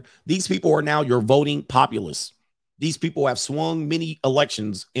born. These people are now your voting populace. These people have swung many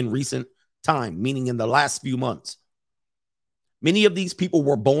elections in recent time, meaning in the last few months. Many of these people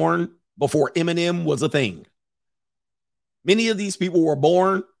were born before Eminem was a thing. Many of these people were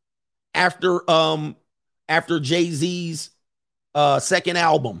born after Jay-Z's second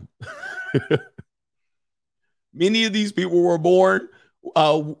album. Many of these people were born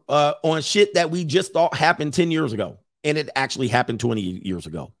on shit that we just thought happened 10 years ago, and it actually happened 20 years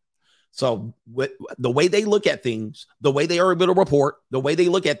ago. So the way they look at things, the way they are able to report, the way they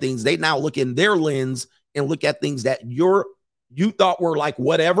look at things, they now look in their lens and look at things that you thought were like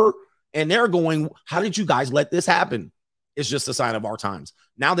whatever, and they're going, how did you guys let this happen? It's just a sign of our times.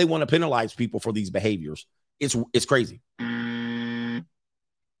 Now they want to penalize people for these behaviors. It's crazy.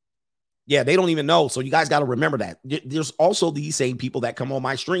 Yeah, they don't even know. So you guys got to remember that. There's also these same people that come on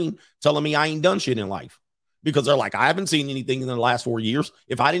my stream telling me I ain't done shit in life because they're like, I haven't seen anything in the last 4 years.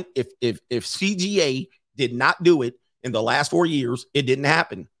 If CGA did not do it in the last 4 years, it didn't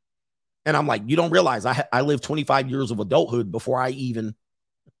happen. And I'm like, you don't realize I lived 25 years of adulthood before I even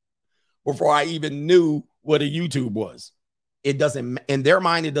knew what a YouTube was. It doesn't, in their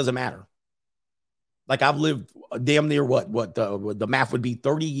mind, it doesn't matter. Like I've lived damn near what the math would be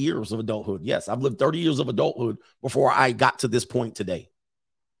 30 years of adulthood. Yes, I've lived 30 years of adulthood before I got to this point today.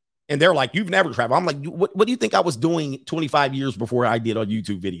 And they're like, you've never traveled. I'm like, what do you think I was doing 25 years before I did a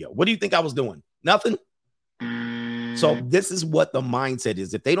YouTube video? What do you think I was doing? Nothing. So this is what the mindset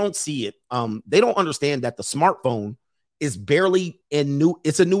is. If they don't see it, they don't understand that the smartphone is barely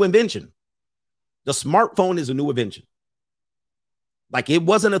it's a new invention. The smartphone is a new invention. Like it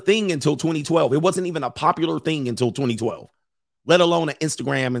wasn't a thing until 2012. It wasn't even a popular thing until 2012, let alone an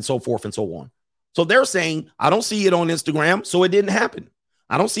Instagram and so forth and so on. So they're saying, I don't see it on Instagram, so it didn't happen.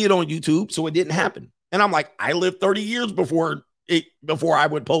 I don't see it on YouTube, so it didn't happen. And I'm like, I lived 30 years before I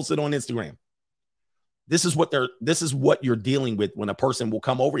would post it on Instagram. This is what you're dealing with when a person will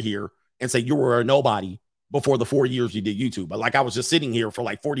come over here and say you were a nobody before the 4 years you did YouTube. But like I was just sitting here for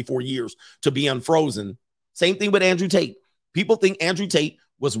like 44 years to be unfrozen. Same thing with Andrew Tate. People think Andrew Tate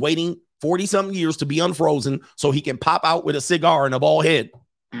was waiting 40-something years to be unfrozen so he can pop out with a cigar and a bald head.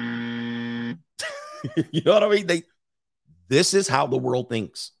 You know what I mean? This is how the world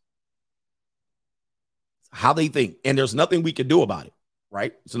thinks. How they think. And there's nothing we can do about it,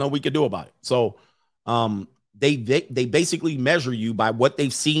 right? So nothing we can do about it. So they basically measure you by what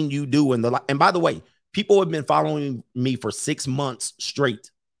they've seen you do. And by the way, people have been following me for 6 months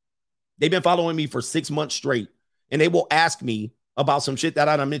straight. They've been following me for 6 months straight. And they will ask me about some shit that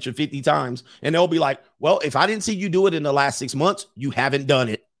I done mentioned 50 times. And they'll be like, well, if I didn't see you do it in the last 6 months, you haven't done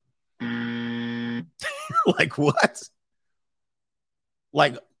it. Like what?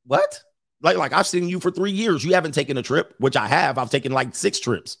 Like what? Like I've seen you for 3 years. You haven't taken a trip, which I have. I've taken like 6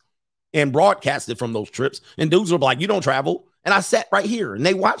 trips and broadcasted from those trips. And dudes were like, you don't travel. And I sat right here and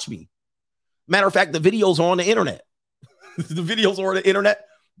they watched me. Matter of fact, the videos are on the internet. The videos are on the internet.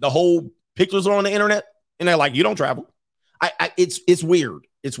 The whole pictures are on the internet. And they're like, you don't travel. It's weird.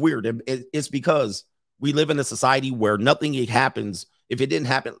 It's weird. And it's because we live in a society where nothing happens. If it didn't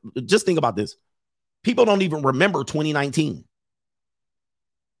happen, just think about this. People don't even remember 2019.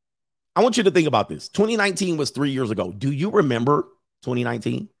 I want you to think about this. 2019 was 3 years ago. Do you remember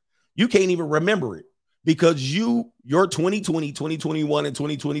 2019? You can't even remember it because your 2020, 2021, and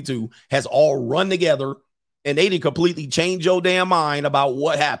 2022 has all run together and they didn't completely change your damn mind about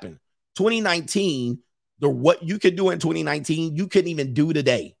what happened. 2019, what you could do in 2019, you couldn't even do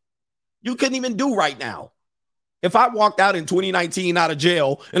today. You couldn't even do right now. If I walked out in 2019 out of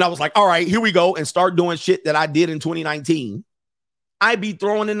jail and I was like, all right, here we go, and start doing shit that I did in 2019, I'd be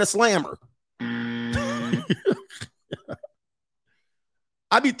throwing in the slammer.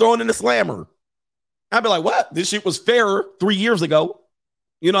 I'd be throwing in the slammer. I'd be like, what? This shit was fairer 3 years ago.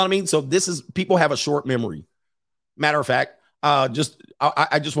 You know what I mean? So people have a short memory. Matter of fact, I just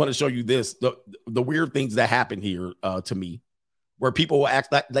want to show you this, the weird things that happen here to me, where people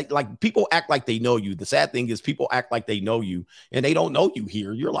act like people act like they know you. The sad thing is people act like they know you and they don't know you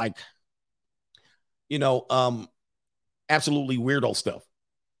here. You're like, absolutely weirdo stuff.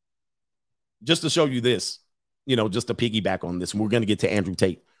 Just to show you this, just to piggyback on this, and we're going to get to Andrew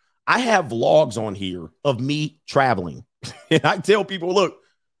Tate. I have vlogs on here of me traveling. And I tell people, look,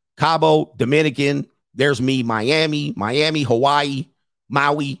 Cabo, Dominican, there's me, Miami, Hawaii,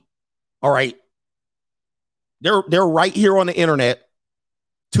 Maui. All right. They're right here on the internet.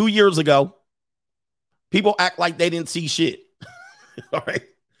 2 years ago, people act like they didn't see shit. All right.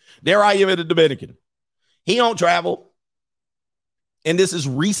 There I am in the Dominican. He don't travel. And this is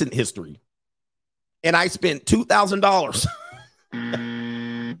recent history. And I spent $2,000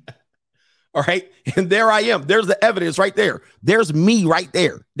 All right. And there I am. There's the evidence right there. There's me right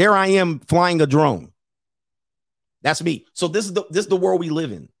there. There I am flying a drone. That's me. So this is the world we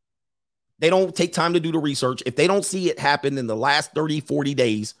live in. They don't take time to do the research. If they don't see it happen in the last 30, 40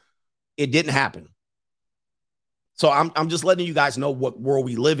 days, it didn't happen. So I'm just letting you guys know what world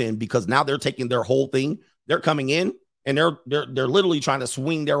we live in, because now they're taking their whole thing. They're coming in and they're literally trying to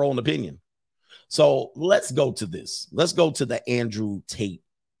swing their own opinion. So let's go to this. Let's go to the Andrew Tate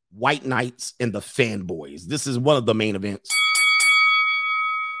White Knights and the fanboys. This is one of the main events.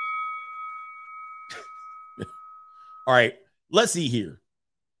 All right, let's see here.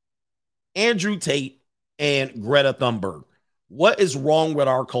 Andrew Tate and Greta Thunberg. What is wrong with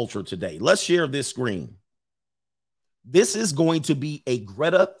our culture today? Let's share this screen. This is going to be a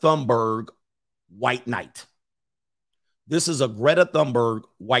Greta Thunberg White Knight. This is a Greta Thunberg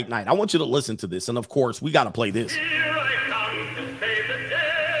White Knight. I want you to listen to this. And of course, we got to play this.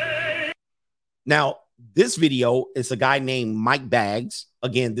 Now, this video is a guy named Mike Baggs.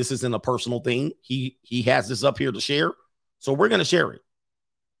 Again, this isn't a personal thing. He has this up here to share. So we're going to share it.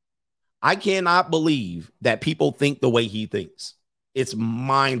 I cannot believe that people think the way he thinks. It's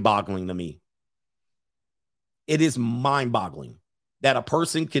mind-boggling to me. It is mind-boggling that a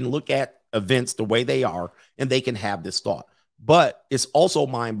person can look at events the way they are and they can have this thought. But it's also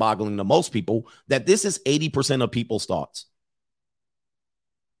mind-boggling to most people that this is 80% of people's thoughts.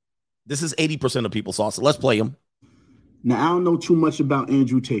 This is 80% of people's thoughts. So let's play them. Now, I don't know too much about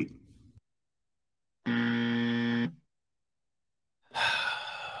Andrew Tate.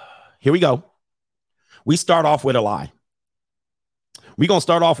 Here we go. We start off with a lie. We're going to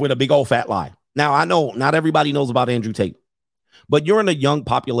start off with a big old fat lie. Now, I know not everybody knows about Andrew Tate, but you're in a young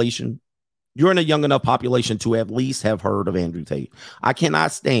population. You're in a young enough population to at least have heard of Andrew Tate. I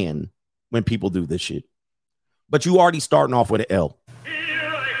cannot stand when people do this shit. But you already starting off with an L.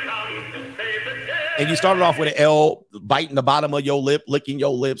 And you started off with an L, biting the bottom of your lip, licking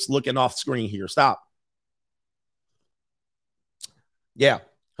your lips, looking off screen here. Stop. Yeah.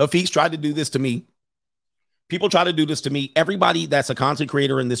 Hafiz tried to do this to me. People try to do this to me. Everybody that's a content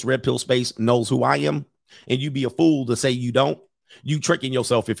creator in this red pill space knows who I am. And you'd be a fool to say you don't. You tricking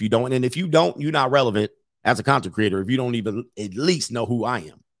yourself if you don't. And if you don't, you're not relevant as a content creator if you don't even at least know who I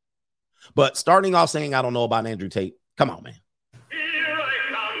am. But starting off saying I don't know about Andrew Tate, come on, man.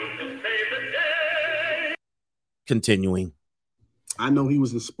 Continuing. I know he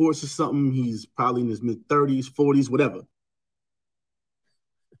was in sports or something. He's probably in his mid-30s, 40s, whatever.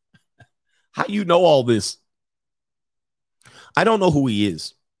 How you know all this? I don't know who he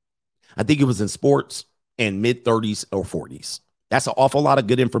is. I think it was in sports and mid-30s or 40s. That's an awful lot of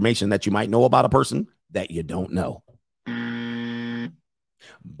good information that you might know about a person that you don't know.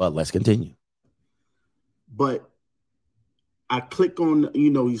 But let's continue. But I click on,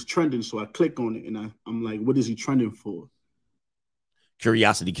 he's trending, so I click on it, and I'm like, what is he trending for?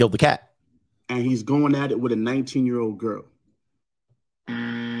 Curiosity killed the cat. And he's going at it with a 19-year-old girl.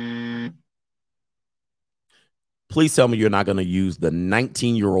 Please tell me you're not going to use the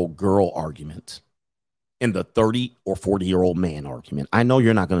 19-year-old girl argument and the 30 or 40-year-old man argument. I know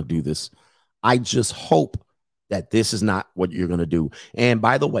you're not going to do this. I just hope that this is not what you're going to do. And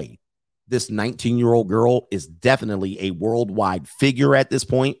by the way, this 19-year-old girl is definitely a worldwide figure at this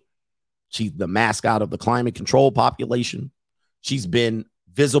point. She's the mascot of the climate control population. She's been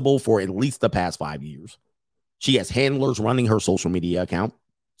visible for at least the past 5 years. She has handlers running her social media account.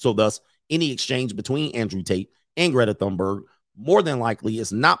 So thus, any exchange between Andrew Tate and Greta Thunberg more than likely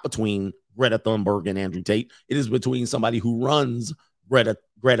is not between Greta Thunberg and Andrew Tate. It is between somebody who runs Greta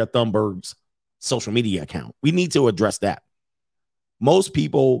Thunberg's social media account. We need to address that. Most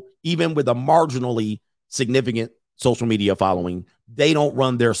people, even with a marginally significant social media following, they don't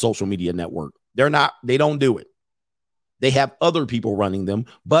run their social media network. They don't do it. They have other people running them,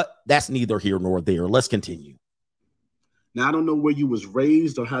 but that's neither here nor there. Let's continue. Now, I don't know where you was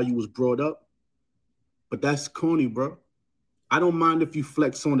raised or how you was brought up, but that's corny, bro. I don't mind if you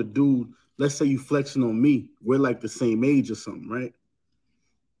flex on a dude. Let's say you flexing on me. We're like the same age or something, right?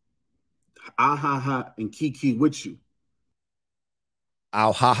 Ah, ha, ha, and Kiki with you.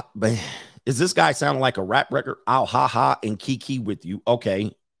 I'll ha, man. Is this guy sounding like a rap record? I'll ha ha and Kiki with you.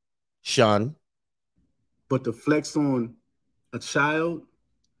 Okay, Sean. But to flex on a child?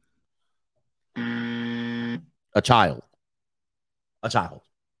 A child.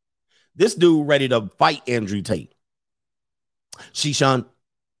 This dude ready to fight Andrew Tate. See, Sean,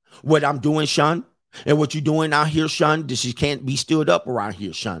 what I'm doing, Sean, and what you doing out here, Sean, this is can't be stood up around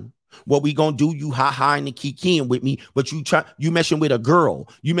here, Sean. What we gonna do, you ha-ha and kikiing with me, but you messing with a girl.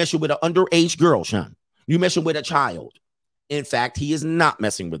 You messing with an underage girl, Sean. You messing with a child. In fact, he is not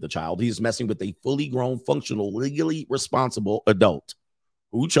messing with the child. He is messing with a fully grown, functional, legally responsible adult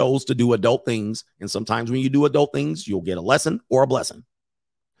who chose to do adult things. And sometimes when you do adult things, you'll get a lesson or a blessing.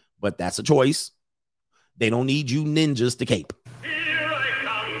 But that's a choice. They don't need you ninjas to cape.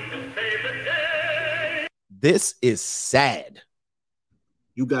 This is sad.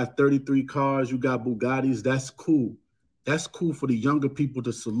 You got 33 cars, you got Bugattis. That's cool. That's cool for the younger people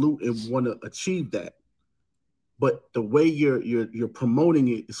to salute and want to achieve that. But the way you're promoting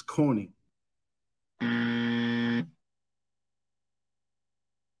it is corny.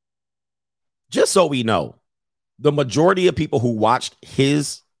 Just so we know, the majority of people who watched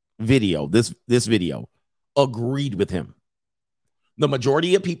his video, this video, agreed with him. The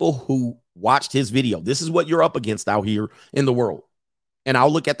majority of people who watched his video, this is what you're up against out here in the world. And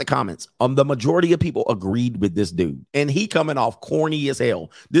I'll look at the comments. The majority of people agreed with this dude. And he coming off corny as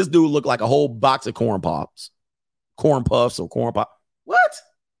hell. This dude looked like a whole box of corn puffs or corn pop. What?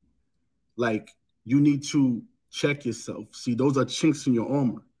 Like, you need to check yourself. See, those are chinks in your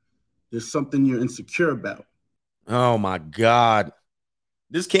armor. There's something you're insecure about. Oh my God.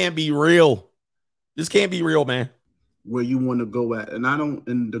 This can't be real. This can't be real, man. Where you want to go at. And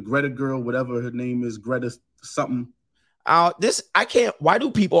and the Greta girl, whatever her name is, Greta something. I can't. Why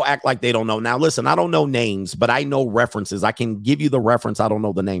do people act like they don't know? Now, listen, I don't know names, but I know references. I can give you the reference. I don't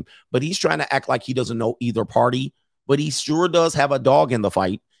know the name, but he's trying to act like he doesn't know either party, but he sure does have a dog in the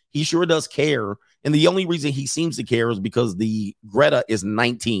fight. He sure does care. And the only reason he seems to care is because the Greta is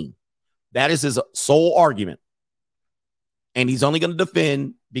 19. That is his sole argument. And he's only going to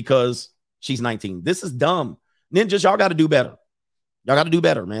defend because she's 19. This is dumb. Ninjas, y'all got to do better. Y'all got to do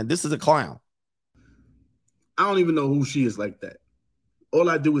better, man. This is a clown. I don't even know who she is like that. All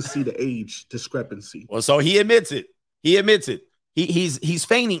I do is see the age discrepancy. Well, so he admits it. He admits it. He's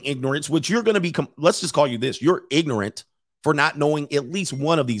feigning ignorance, which you're going to be. Let's just call you this. You're ignorant for not knowing at least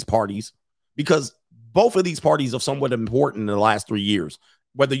one of these parties, because both of these parties are somewhat important in the last 3 years,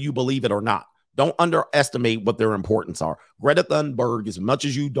 whether you believe it or not. Don't underestimate what their importance are. Greta Thunberg, as much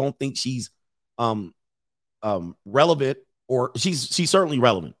as you don't think she's relevant, or she's certainly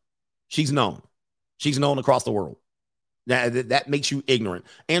relevant. She's known. She's known across the world. That makes you ignorant.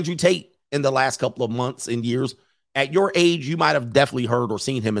 Andrew Tate, in the last couple of months and years, at your age, you might have definitely heard or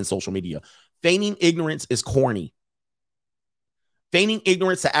seen him in social media. Feigning ignorance is corny. Feigning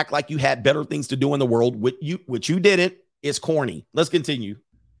ignorance to act like you had better things to do in the world, which you didn't, is corny. Let's continue.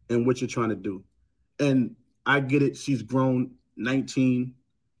 And what you're trying to do. And I get it. She's grown, 19,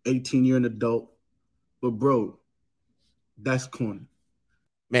 18, you're an adult. But bro, that's corny.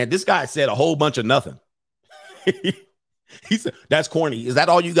 Man, this guy said a whole bunch of nothing. He said, that's corny. Is that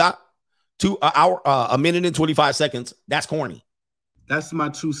all you got? A minute and 25 seconds. That's corny. That's my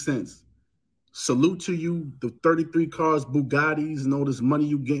 2 cents. Salute to you, the 33 cars, Bugattis, and all this money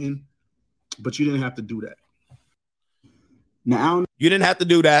you getting. But you didn't have to do that. Now, you didn't have to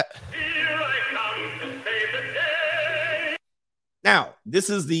do that. Now, this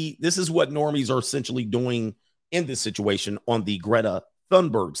is what normies are essentially doing in this situation on the Greta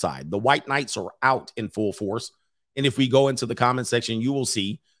Thunberg side. The white knights are out in full force. And if we go into the comment section, you will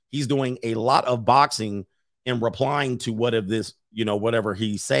see he's doing a lot of boxing and replying to whatever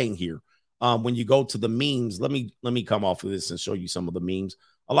he's saying here. When you go to the memes, let me come off of this and show you some of the memes.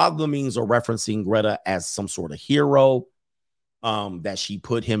 A lot of the memes are referencing Greta as some sort of hero, that she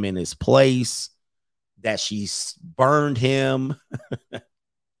put him in his place, that she burned him,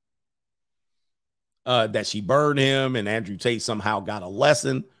 and Andrew Tate somehow got a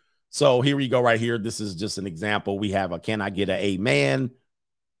lesson. So here we go right here. This is just an example. We have a "Can I get an amen?"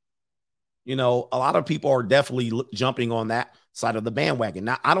 A lot of people are definitely jumping on that side of the bandwagon.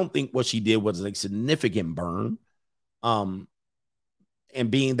 Now, I don't think what she did was a significant burn. And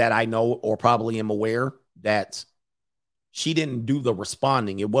being that I know, or probably am aware, that she didn't do the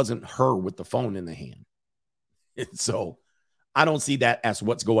responding. It wasn't her with the phone in the hand. And so I don't see that as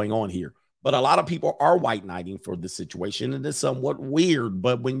what's going on here. But a lot of people are white knighting for this situation, and it's somewhat weird.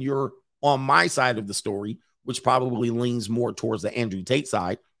 But when you're on my side of the story, which probably leans more towards the Andrew Tate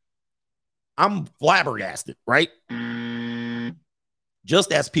side, I'm flabbergasted, right?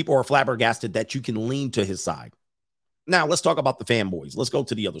 Just as people are flabbergasted that you can lean to his side. Now, let's talk about the fanboys. Let's go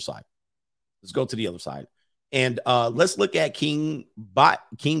to the other side. And let's look at King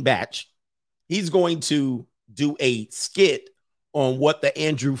Batch. He's going to do a skit on what the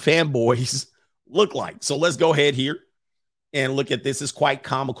Andrew fanboys look like. So let's go ahead here and look at this. It's quite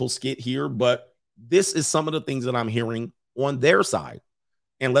comical skit here, but this is some of the things that I'm hearing on their side.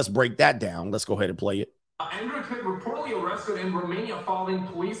 And let's break that down. Let's go ahead and play it. Andrew Tate reportedly arrested in Romania following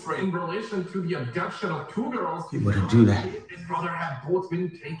police raid in relation to the abduction of 2 girls. He wouldn't do that. His brother have both been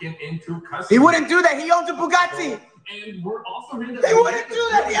taken into custody. He wouldn't do that. He owns a Bugatti. And we're also hearing that He wouldn't do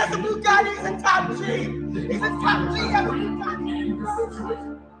that. He has a Bugatti. He's a top G. He's a top G. He has a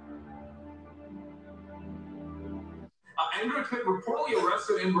Bugatti. Andrew Tate reportedly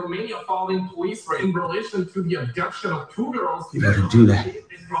arrested in Romania following police raid in relation to the abduction of 2 girls. He wouldn't do that.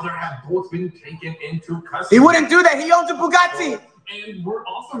 His brother have both been taken into custody. He wouldn't do that. He owns a Bugatti. And we're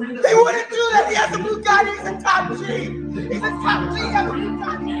also hearing that He wouldn't do that. He has a Bugatti. He's a top G. He's a top G. He has a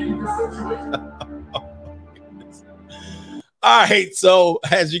Bugatti. All right, so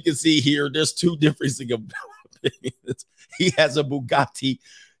as you can see here, there's 2 different opinions. He has a Bugatti.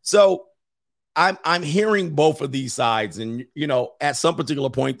 So I'm hearing both of these sides, and you know, at some particular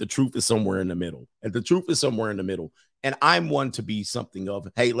point, the truth is somewhere in the middle. And the truth is somewhere in the middle. And I'm one to be something of,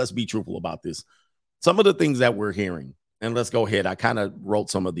 hey, let's be truthful about this. Some of the things that we're hearing, and let's go ahead. I kind of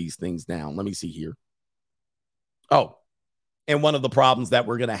wrote some of these things down. Let me see here. Oh, and one of the problems that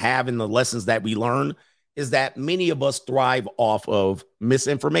we're going to have in the lessons that we learn is that many of us thrive off of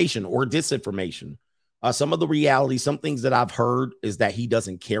misinformation or disinformation. Some of the reality, some things that I've heard is that he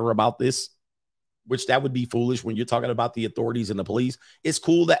doesn't care about this, which that would be foolish when you're talking about the authorities and the police. It's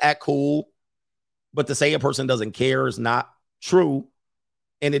cool to act cool, but to say a person doesn't care is not true.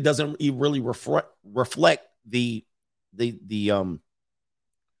 And it doesn't really reflect the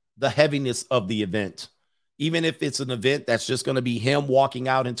heaviness of the event. Even if it's an event that's just going to be him walking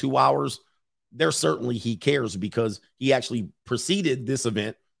out in 2 hours, there's certainly he cares because he actually preceded this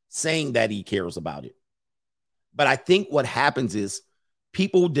event saying that he cares about it. But I think what happens is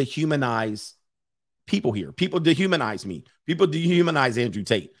people dehumanize people here. People dehumanize me. People dehumanize Andrew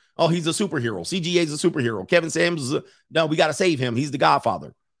Tate. Oh, he's a superhero. CGA is a superhero. Kevin Samuels, no, we got to save him. He's the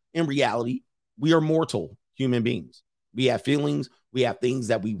Godfather. In reality, we are mortal human beings. We have feelings. We have things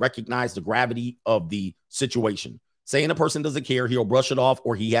that we recognize the gravity of the situation. Saying a person doesn't care, he'll brush it off,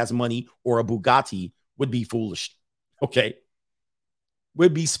 or he has money or a Bugatti would be foolish. Okay.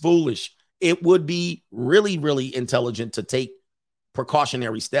 Would be foolish. It would be really, really intelligent to take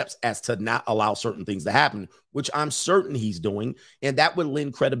precautionary steps as to not allow certain things to happen, which I'm certain he's doing. And that would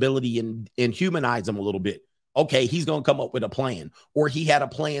lend credibility and humanize him a little bit. Okay, he's going to come up with a plan, or he had a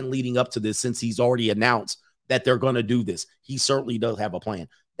plan leading up to this since he's already announced that they're going to do this. He certainly does have a plan.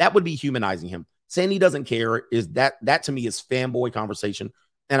 That would be humanizing him. Saying he doesn't care is that to me is fanboy conversation.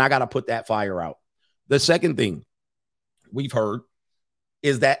 And I got to put that fire out. The second thing we've heard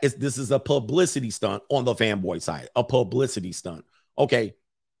is that this is a publicity stunt on the fanboy side, a publicity stunt. Okay,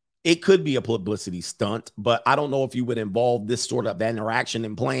 it could be a publicity stunt, but I don't know if you would involve this sort of interaction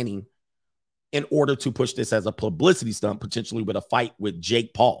and planning in order to push this as a publicity stunt, potentially with a fight with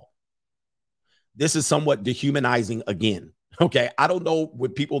Jake Paul. This is somewhat dehumanizing again. Okay, I don't know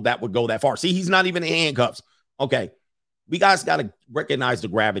with people that would go that far. See, he's not even in handcuffs. Okay, we guys got to recognize the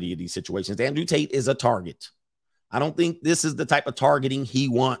gravity of these situations. Andrew Tate is a target. I don't think this is the type of targeting he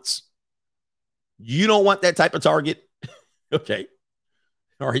wants. You don't want that type of target. Okay.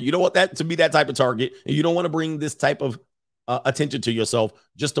 All right. You don't want that to be that type of target. And you don't want to bring this type of attention to yourself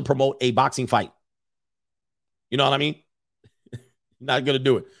just to promote a boxing fight. You know what I mean? Not going to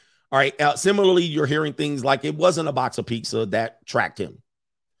do it. All right. Similarly, you're hearing things like it wasn't a box of pizza that tracked him,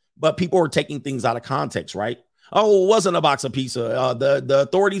 but people are taking things out of context, right? Oh, it wasn't a box of pizza. The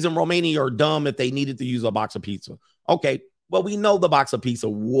authorities in Romania are dumb if they needed to use a box of pizza. Okay. Well, we know the box of pizza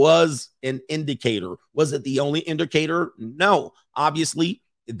was an indicator. Was it the only indicator? No. Obviously,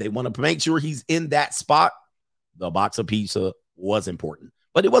 if they want to make sure he's in that spot, the box of pizza was important.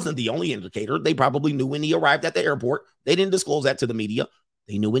 But it wasn't the only indicator. They probably knew when he arrived at the airport. They didn't disclose that to the media.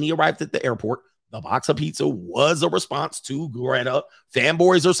 They knew when he arrived at the airport, the box of pizza was a response to Greta.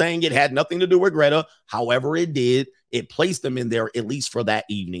 Fanboys are saying it had nothing to do with Greta. However, it did. It placed them in there, at least for that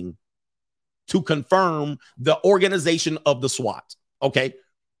evening, to confirm the organization of the SWAT. Okay.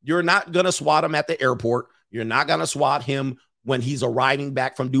 You're not going to SWAT him at the airport. You're not going to SWAT him when he's arriving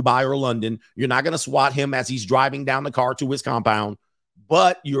back from Dubai or London. You're not going to SWAT him as he's driving down the car to his compound,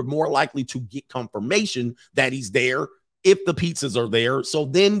 but you're more likely to get confirmation that he's there if the pizzas are there. So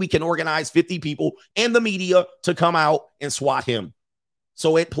then we can organize 50 people and the media to come out and SWAT him.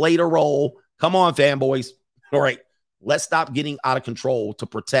 So it played a role. Come on, fanboys. All right. Let's stop getting out of control to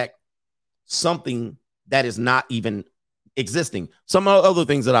protect something that is not even existing. Some other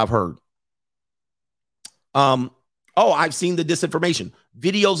things that I've heard. I've seen the disinformation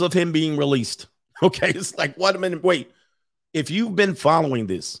videos of him being released. Okay. It's like, what a minute. Wait, if you've been following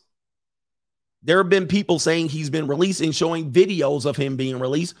this, There have been people saying he's been released and showing videos of him being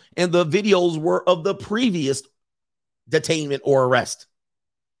released, and the videos were of the previous detainment or arrest.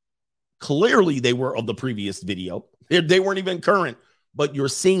 Clearly, they were of the previous video. They weren't even current, but you're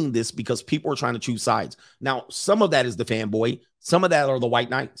seeing this because people are trying to choose sides. Now, some of that is the fanboy. Some of that are the white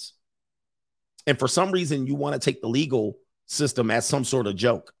knights. And for some reason, you want to take the legal system as some sort of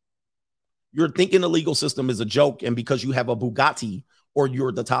joke. You're thinking the legal system is a joke, and because you have a Bugatti or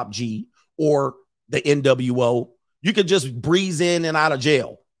you're the top G or the NWO, you could just breeze in and out of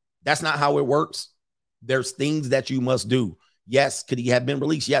jail. That's not how it works. There's things that you must do. Yes, could he have been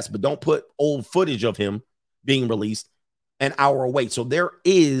released? Yes, but don't put old footage of him being released an hour away. So there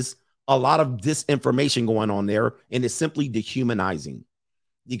is a lot of disinformation going on there, and it's simply dehumanizing.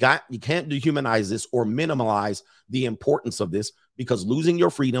 You can't dehumanize this or minimize the importance of this, because losing your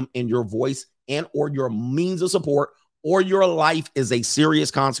freedom and your voice and or your means of support or your life is a serious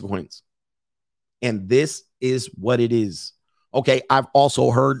consequence. And this is what it is. Okay, I've also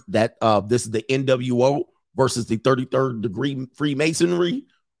heard that this is the NWO versus the 33rd degree Freemasonry.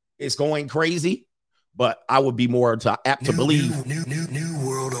 It's going crazy, but I would be more apt to believe new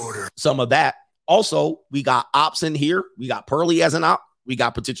world order. Some of that. Also, we got ops in here. We got Pearly as an op. We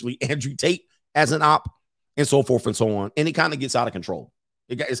got potentially Andrew Tate as an op, and so forth and so on. And it kind of gets out of control.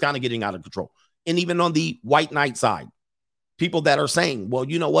 It's kind of getting out of control. And even on the white knight side, people that are saying, well,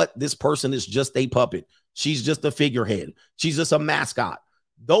 you know what? This person is just a puppet. She's just a figurehead. She's just a mascot.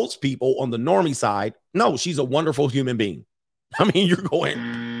 Those people on the normie side, no, she's a wonderful human being. I mean, you're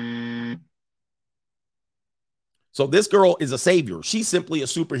going. So this girl is a savior. She's simply a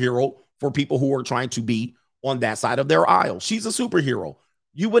superhero for people who are trying to be on that side of their aisle. She's a superhero.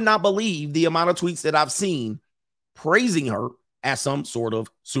 You would not believe the amount of tweets that I've seen praising her as some sort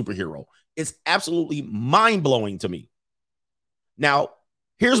of superhero. It's absolutely mind-blowing to me. Now,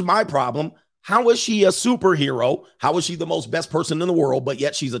 here's my problem. How is she a superhero? How is she the most best person in the world, but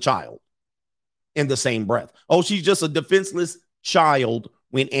yet she's a child in the same breath? Oh, she's just a defenseless child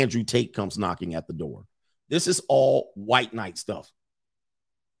when Andrew Tate comes knocking at the door. This is all white knight stuff.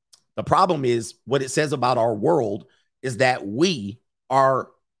 The problem is what it says about our world is that we are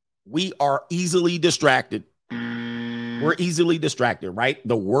easily distracted. We're easily distracted, right?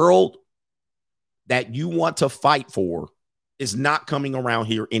 The world that you want to fight for is not coming around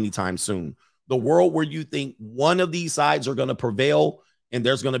here anytime soon. The world where you think one of these sides are going to prevail and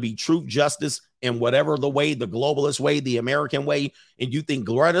there's going to be truth, justice, and whatever the way, the globalist way, the American way, and you think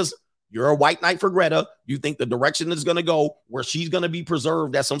you're a white knight for Greta. You think the direction is going to go where she's going to be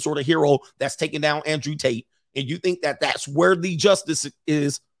preserved as some sort of hero that's taking down Andrew Tate. And you think that that's where the justice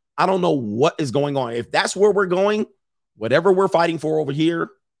is. I don't know what is going on. If that's where we're going, whatever we're fighting for over here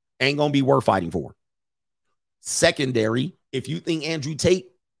ain't going to be worth fighting for. Secondary, if you think Andrew Tate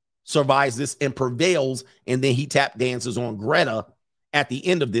survives this and prevails, and then he tap dances on Greta at the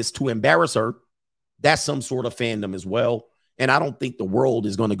end of this to embarrass her, that's some sort of fandom as well. And I don't think the world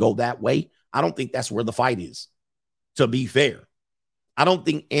is going to go that way. I don't think that's where the fight is, to be fair. I don't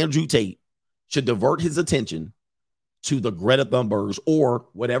think Andrew Tate should divert his attention to the Greta Thunbergs or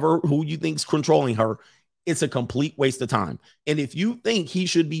whatever, who you think's controlling her. It's a complete waste of time. And if you think he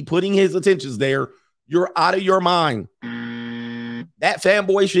should be putting his attentions there, you're out of your mind. That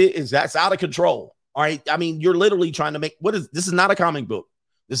fanboy shit that's out of control. All right. I mean, you're literally trying to this is not a comic book.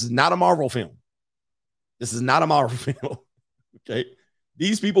 This is not a Marvel film. This is not a Marvel film. Okay.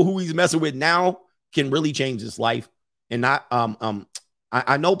 These people who he's messing with now can really change his life. And not,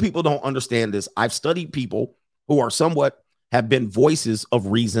 I know people don't understand this. I've studied people who are have been voices of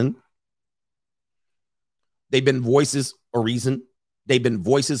reason. They've been voices of reason. They've been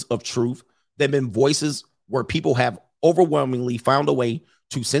voices of truth. They've been voices where people have overwhelmingly found a way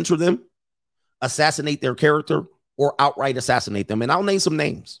to censor them, assassinate their character, or outright assassinate them. And I'll name some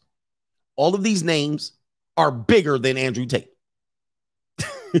names. All of these names are bigger than Andrew Tate.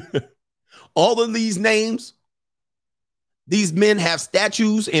 All of these names, these men have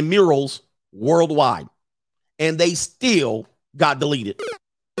statues and murals worldwide, and they still got deleted.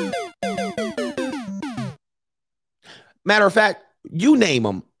 Matter of fact, you name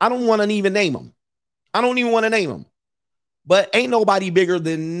them. I don't want to even name them. I don't even want to name them. But ain't nobody bigger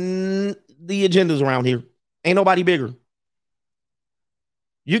than the agendas around here. Ain't nobody bigger.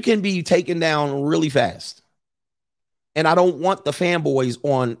 You can be taken down really fast. And I don't want the fanboys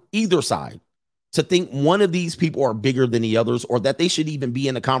on either side to think one of these people are bigger than the others or that they should even be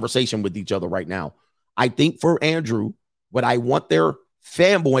in a conversation with each other right now. I think for Andrew, what I want their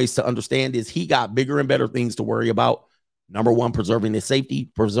fanboys to understand is he got bigger and better things to worry about. Number one, preserving his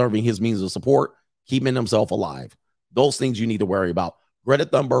safety, preserving his means of support, keeping himself alive. Those things you need to worry about. Greta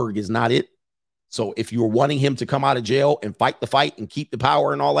Thunberg is not it. So if you're wanting him to come out of jail and fight the fight and keep the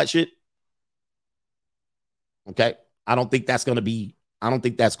power and all that shit, okay, I don't think that's going to be,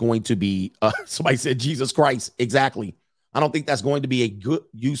 somebody said Jesus Christ. Exactly. I don't think that's going to be a good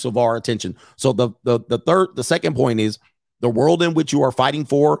use of our attention. So the second point is the world in which you are fighting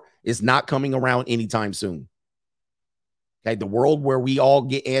for is not coming around anytime soon. Okay, the world where we all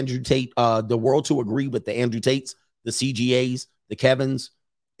get Andrew Tate, the world to agree with the Andrew Tates, the CGAs, the Kevins,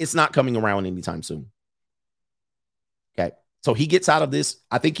 it's not coming around anytime soon. Okay, so he gets out of this.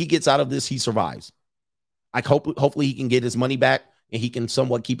 I think he gets out of this. He survives. Hopefully he can get his money back and he can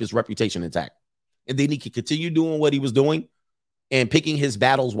somewhat keep his reputation intact. And then he can continue doing what he was doing and picking his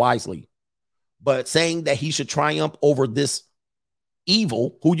battles wisely. But saying that he should triumph over this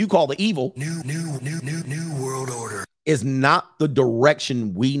evil, who you call the evil, new world order, is not the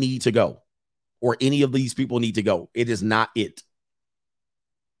direction we need to go, or any of these people need to go. It is not it.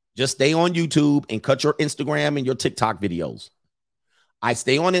 Just stay on YouTube and cut your Instagram and your TikTok videos. I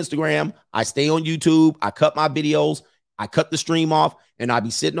stay on Instagram. I stay on YouTube. I cut my videos. I cut the stream off, and I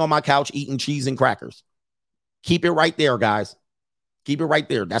be sitting on my couch eating cheese and crackers. Keep it right there, guys. Keep it right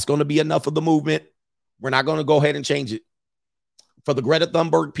there. That's going to be enough of the movement. We're not going to go ahead and change it. For the Greta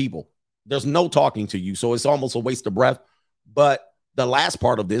Thunberg people, there's no talking to you, so it's almost a waste of breath. But the last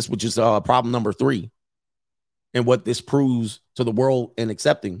part of this, which is problem number 3, and what this proves to the world in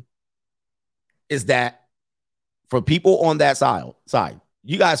accepting, is that for people on that side,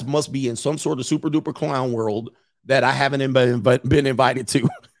 you guys must be in some sort of super duper clown world that I haven't been invited to.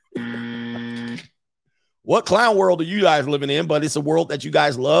 What clown world are you guys living in? But it's a world that you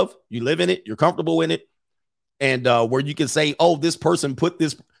guys love. You live in it. You're comfortable in it. And where you can say, oh, this person put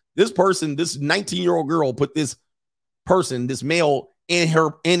this 19-year-old girl put this person, this male in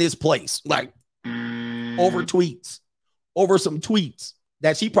his place, like over some tweets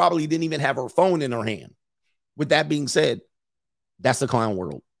that she probably didn't even have her phone in her hand. With that being said, that's the clown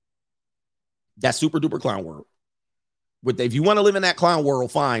world. That's super duper clown world. If you want to live in that clown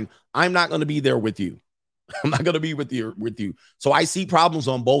world, fine. I'm not going to be there with you. I'm not going to be with you. So I see problems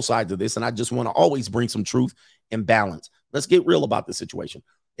on both sides of this, and I just want to always bring some truth and balance. Let's get real about this situation.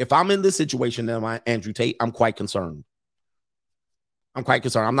 If I'm in this situation, then Andrew Tate, I'm quite concerned.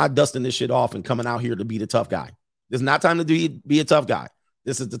 I'm not dusting this shit off and coming out here to be the tough guy. This is not time to be a tough guy.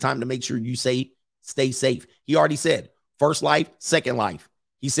 This is the time to make sure you stay safe. He already said first life, second life.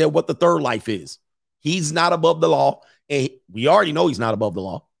 He said what the third life is. He's not above the law. And we already know he's not above the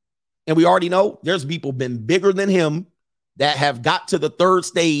law. And we already know there's people been bigger than him that have got to the third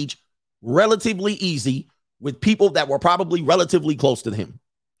stage relatively easy with people that were probably relatively close to him.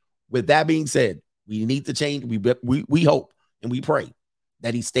 With that being said, we need to change. We hope and we pray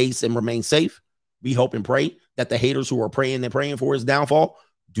that he stays and remains safe. We hope and pray that the haters who are praying for his downfall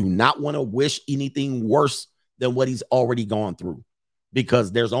do not want to wish anything worse than what he's already gone through,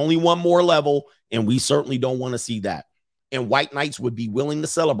 because there's only one more level, and we certainly don't want to see that. And white knights would be willing to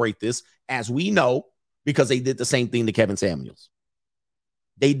celebrate this, as we know, because they did the same thing to Kevin Samuels.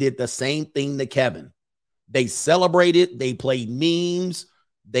 They did the same thing to Kevin. They celebrated. They played memes.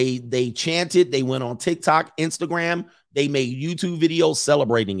 They chanted. They went on TikTok, Instagram. They made YouTube videos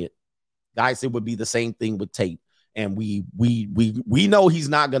celebrating it. Guys, it would be the same thing with Tate. And we know he's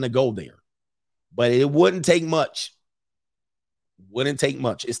not going to go there. But it wouldn't take much.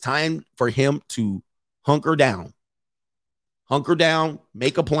 It's time for him to hunker down,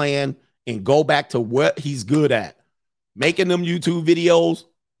 make a plan, and go back to what he's good at. Making them YouTube videos,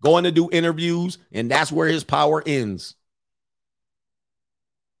 going to do interviews, and that's where his power ends.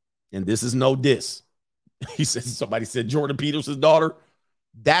 And this is no diss. Somebody said Jordan Peterson's daughter.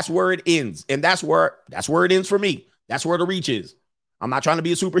 That's where it ends. And that's where it ends for me. That's where the reach is. I'm not trying to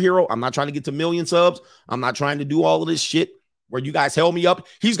be a superhero. I'm not trying to get to 1 million subs. I'm not trying to do all of this shit where you guys held me up.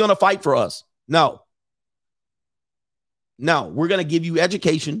 He's going to fight for us. No, we're going to give you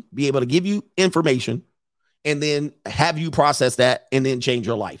education, be able to give you information, and then have you process that and then change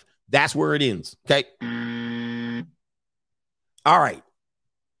your life. That's where it ends. Okay. All right.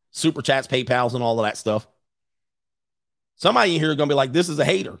 Super chats, PayPals, and all of that stuff. Somebody in here is going to be like, this is a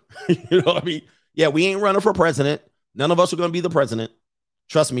hater. You know what I mean? Yeah, we ain't running for president. None of us are going to be the president.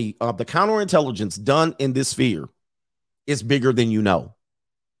 Trust me, the counterintelligence done in this sphere is bigger than you know.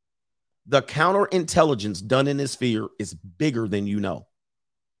 The counterintelligence done in this sphere is bigger than you know.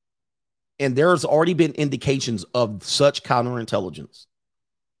 And there's already been indications of such counterintelligence.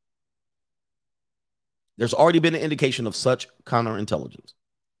 There's already been an indication of such counterintelligence.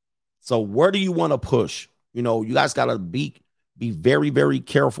 So where do you want to push? You know, you guys got to be very, very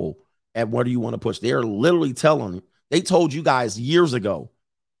careful at where do you want to push. They're literally telling, they told you guys years ago,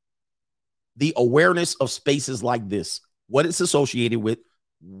 the awareness of spaces like this, what it's associated with,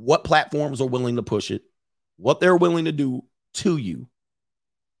 what platforms are willing to push it, what they're willing to do to you.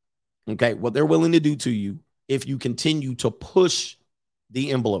 Okay, what they're willing to do to you if you continue to push the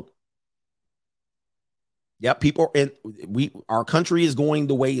envelope. Yeah, people, and our country is going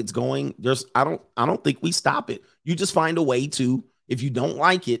the way it's going. I don't think we stop it. You just find a way to, if you don't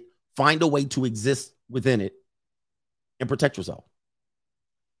like it, find a way to exist within it and protect yourself.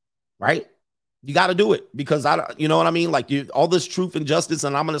 Right? You got to do it because you know what I mean? Like all this truth and justice,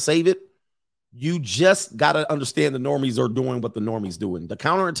 and I'm going to save it. You just got to understand the normies are doing what the normies doing. The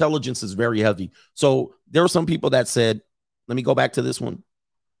counterintelligence is very heavy. So there were some people that said, let me go back to this one.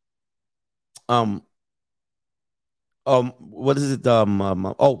 What is it?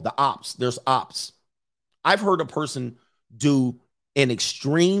 The ops. There's ops. I've heard a person do an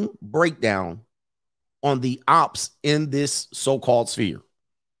extreme breakdown on the ops in this so-called sphere.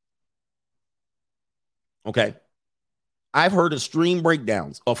 Okay. I've heard extreme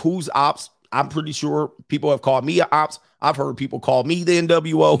breakdowns of who's ops. I'm pretty sure people have called me an ops. I've heard people call me the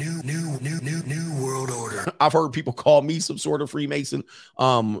NWO. New world order. I've heard people call me some sort of Freemason.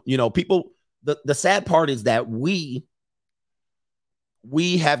 People, the sad part is that we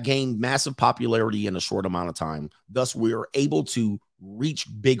have gained massive popularity in a short amount of time. Thus, we are able to reach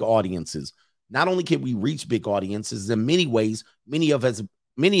big audiences. Not only can we reach big audiences, in many ways, many of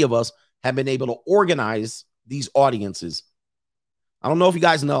us have been able to organize these audiences. I don't know if you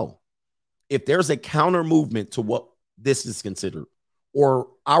guys know, if there's a counter movement to what this is considered, or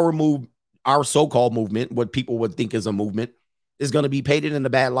our so-called movement, what people would think is a movement, is going to be painted in a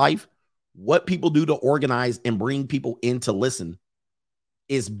bad life. What people do to organize and bring people in to listen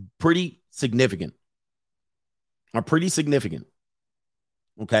is pretty significant.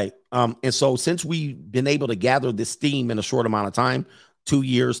 Okay. And so since we've been able to gather this steam in a short amount of time, 2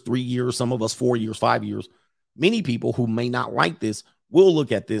 years, 3 years, some of us 4 years, 5 years, many people who may not like this will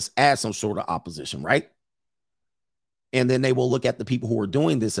look at this as some sort of opposition, right? And then they will look at the people who are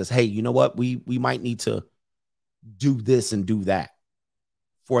doing this as, hey, you know what? We might need to do this and do that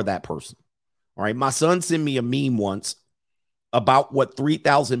for that person. All right. My son sent me a meme once about what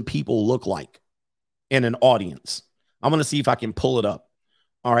 3,000 people look like in an audience. I'm going to see if I can pull it up.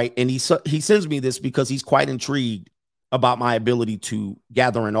 All right. And he sends me this because he's quite intrigued about my ability to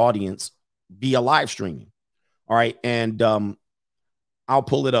gather an audience via live streaming. All right. And I'll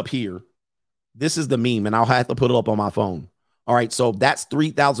pull it up here. This is the meme, and I'll have to put it up on my phone. All right. So that's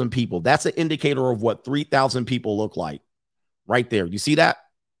 3,000 people. That's an indicator of what 3,000 people look like right there. You see that?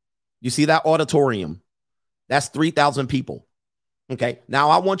 You see that auditorium? That's 3,000 people. Okay. Now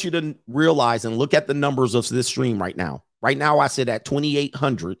I want you to realize and look at the numbers of this stream right now. Right now I sit at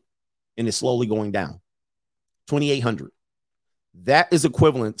 2,800 and it's slowly going down. 2,800. That is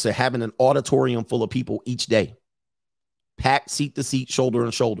equivalent to having an auditorium full of people each day. Packed seat to seat, shoulder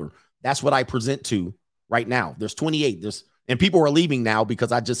to shoulder. That's what I present to right now. There's 28. And people are leaving now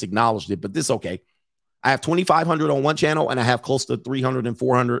because I just acknowledged it, but this is okay. I have 2,500 on one channel and I have close to 300 and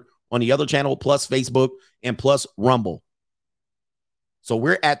 400 on the other channel, plus Facebook and plus Rumble. So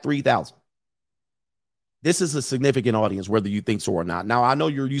we're at 3,000. This is a significant audience, whether you think so or not. Now, I know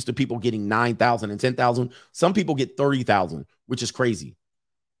you're used to people getting 9,000 and 10,000. Some people get 30,000, which is crazy.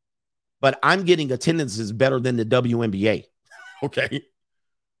 But I'm getting attendances better than the WNBA. Okay.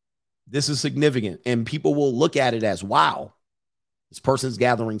 This is significant. And people will look at it as, wow, this person's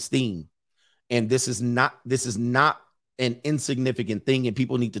gathering steam. And this is not an insignificant thing. And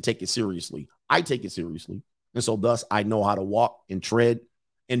people need to take it seriously. I take it seriously. And so thus I know how to walk and tread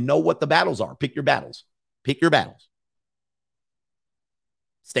and know what the battles are. Pick your battles. Pick your battles.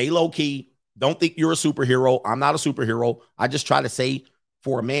 Stay low key. Don't think you're a superhero. I'm not a superhero. I just try to say,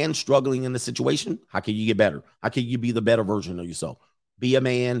 for a man struggling in the situation, how can you get better? How can you be the better version of yourself? Be a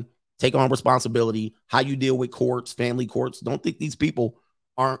man, take on responsibility, how you deal with courts, family courts. Don't think these people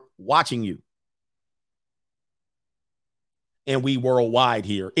aren't watching you. And we worldwide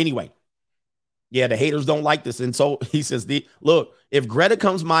here. Anyway, yeah, the haters don't like this. And so he says, look, if Greta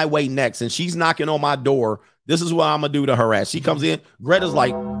comes my way next and she's knocking on my door, this is what I'm going to do to her ass. She comes in, Greta's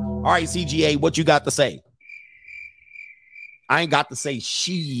like, all right, CGA, what you got to say? I ain't got to say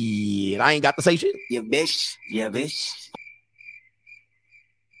shit. I ain't got to say shit. Yeah, bitch. Yeah, bitch.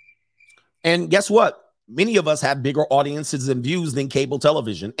 And guess what? Many of us have bigger audiences and views than cable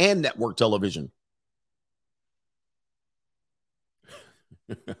television and network television.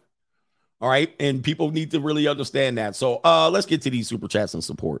 All right. And people need to really understand that. So let's get to these super chats and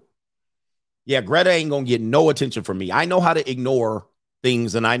support. Yeah, Greta ain't going to get no attention from me. I know how to ignore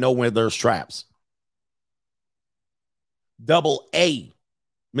things and I know when there's traps. Double A.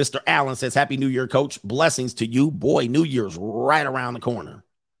 Mr. Allen says, Happy New Year, Coach. Blessings to you. Boy, New Year's right around the corner.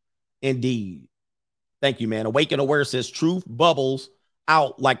 Indeed. Thank you, man. Awake and Aware says, truth bubbles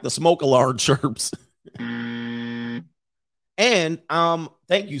out like the smoke alarm chirps. And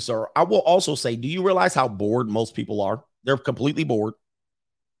thank you, sir. I will also say, do you realize how bored most people are? They're completely bored.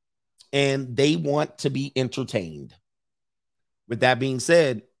 And they want to be entertained. With that being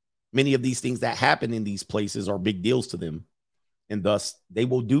said, many of these things that happen in these places are big deals to them. And thus, they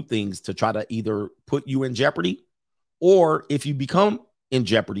will do things to try to either put you in jeopardy, or if you become in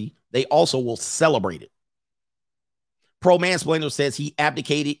jeopardy, they also will celebrate it. Pro Mansplainer says he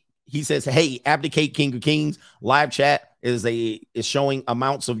abdicated. He says, hey, abdicate King of Kings. Live chat is showing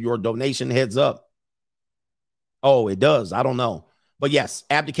amounts of your donation. Heads up. Oh, it does. I don't know. But yes,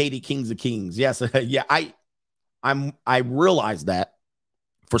 abdicated Kings of Kings. Yes. Yeah, I realize that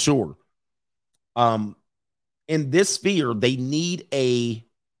for sure. In this sphere, they need I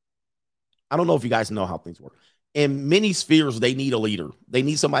don't know if you guys know how things work. In many spheres, they need a leader. They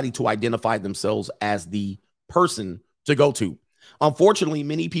need somebody to identify themselves as the person to go to. Unfortunately,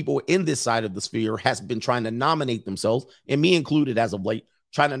 many people in this side of the sphere has been trying to nominate themselves, and me included as of late,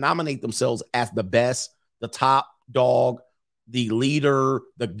 trying to nominate themselves as the best, the top dog, the leader,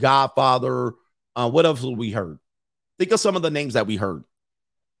 the godfather. What else have we heard? Think of some of the names that we heard.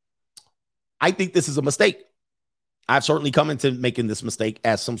 I think this is a mistake. I've certainly come into making this mistake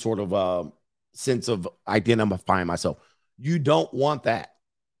as some sort of sense of identifying myself. You don't want that.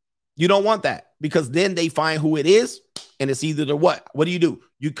 You don't want that, because then they find who it is, and it's either the what? What do?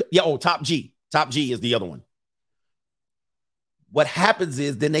 Top G. Top G is the other one. What happens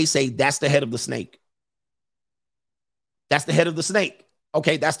is then they say that's the head of the snake. That's the head of the snake.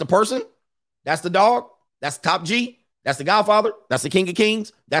 Okay, that's the person. That's the dog. That's Top G. That's the Godfather. That's the King of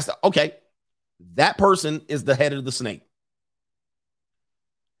Kings. Okay. That person is the head of the snake.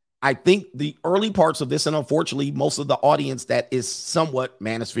 I think the early parts of this, and unfortunately, most of the audience that is somewhat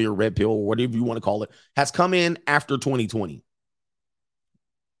Manosphere, Red Pill, or whatever you want to call it, has come in after 2020.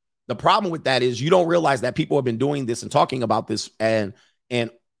 The problem with that is you don't realize that people have been doing this and talking about this and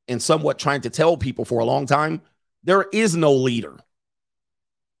somewhat trying to tell people for a long time. There is no leader.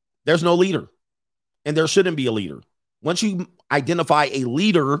 There's no leader, and there shouldn't be a leader. Once you identify a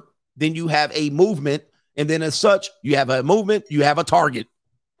leader, then you have a movement, and then as such, you have a movement, you have a target.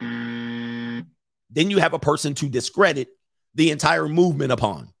 Then you have a person to discredit the entire movement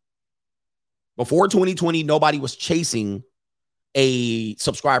upon. Before 2020, nobody was chasing a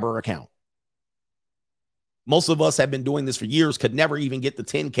subscriber account. Most of us have been doing this for years, could never even get the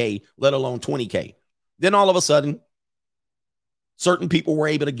 10K, let alone 20K. Then all of a sudden, certain people were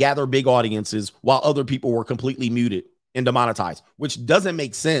able to gather big audiences while other people were completely muted and demonetized, which doesn't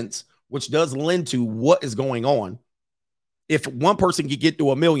make sense, which does lend to what is going on. If one person could get to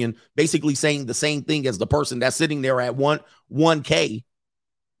 1 million, basically saying the same thing as the person that's sitting there at 1K,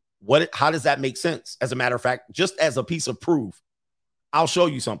 how does that make sense? As a matter of fact, just as a piece of proof, I'll show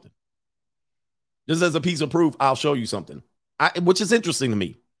you something. Just as a piece of proof, I'll show you something, which is interesting to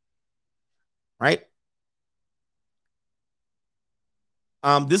me, right?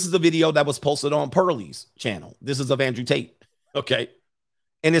 This is a video that was posted on Pearlie's channel. This is of Andrew Tate, okay?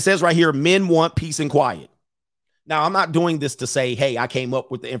 And it says right here, men want peace and quiet. Now, I'm not doing this to say, hey, I came up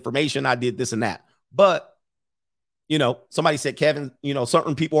with the information, I did this and that. But, somebody said, Kevin,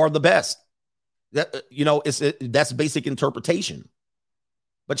 certain people are the best. That's basic interpretation.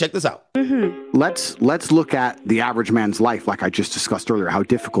 But check this out. Mm-hmm. Let's look at the average man's life, like I just discussed earlier, how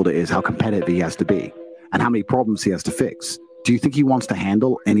difficult it is, how competitive he has to be, and how many problems he has to fix. Do you think he wants to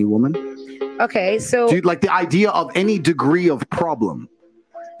handle any woman? Okay, so... Dude, like the idea of any degree of problem,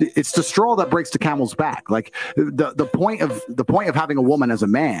 it's the straw that breaks the camel's back. Like the point of having a woman as a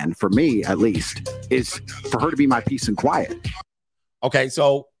man, for me at least, is for her to be my peace and quiet. Okay,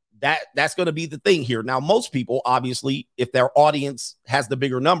 so that's going to be the thing here. Now, most people, obviously, if their audience has the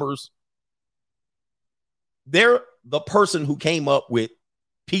bigger numbers, they're the person who came up with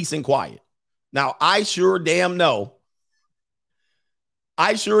peace and quiet. Now, I sure damn know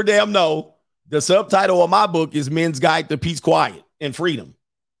the subtitle of my book is Men's Guide to Peace, Quiet, and Freedom.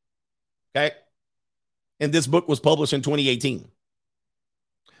 Okay. And this book was published in 2018.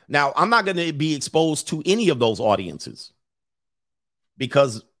 Now, I'm not going to be exposed to any of those audiences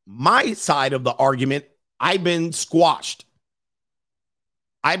because my side of the argument, I've been squashed.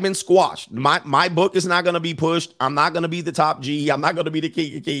 My book is not going to be pushed. I'm not going to be the Top G. I'm not going to be the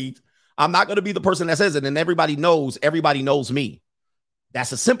King of Kings. I'm not going to be the person that says it. And everybody knows me.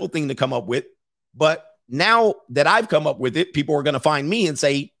 That's a simple thing to come up with. But now that I've come up with it, people are going to find me and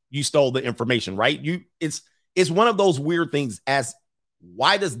say, you stole the information, right? It's one of those weird things. As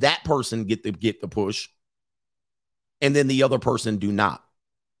Why does that person get the push and then the other person do not?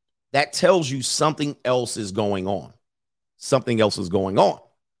 That tells you something else is going on. Something else is going on.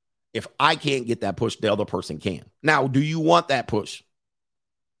 If I can't get that push, the other person can. Now, do you want that push?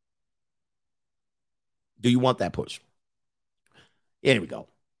 Do you want that push? Here we go.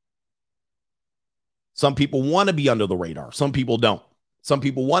 Some people want to be under the radar. Some people don't. Some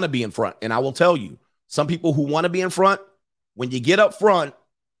people want to be in front. And I will tell you, some people who want to be in front, when you get up front,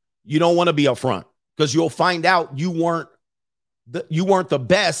 you don't want to be up front because you'll find out you weren't the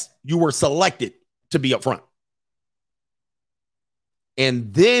best. You were selected to be up front.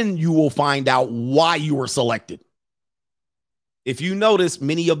 And then you will find out why you were selected. If you notice,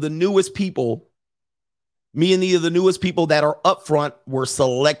 many of the newest people that are up front were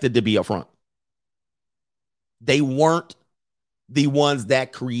selected to be up front. They weren't the ones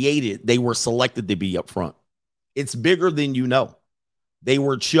that created. They were selected to be up front. It's bigger than you know. They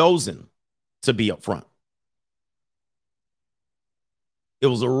were chosen to be up front. It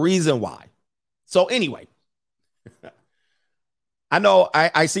was a reason why. So anyway, I know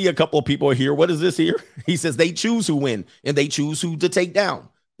I see a couple of people here. What is this here? He says they choose who win and they choose who to take down.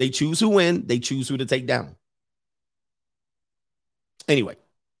 They choose who win. They choose who to take down. Anyway,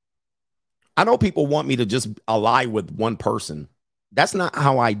 I know people want me to just ally with one person. That's not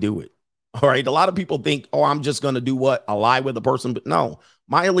how I do it. All right. A lot of people think, oh, I'm just going to do what? Ally with a person. But no,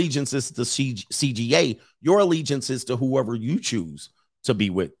 my allegiance is to CGA. Your allegiance is to whoever you choose to be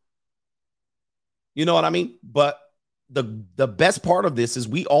with. You know what I mean? But the best part of this is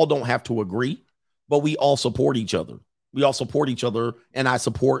we all don't have to agree, but we all support each other. We all support each other. And I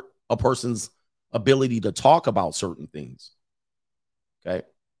support a person's ability to talk about certain things. Okay.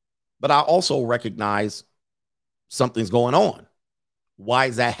 But I also recognize something's going on. Why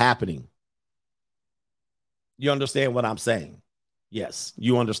is that happening? You understand what I'm saying? Yes,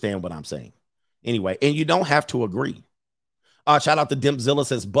 you understand what I'm saying. Anyway, and you don't have to agree. Shout out to Dimpzilla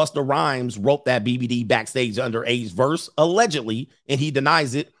says Busta Rhymes wrote that BBD backstage underage verse allegedly, and he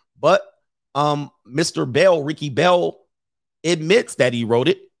denies it. But Mr. Bell, Ricky Bell, admits that he wrote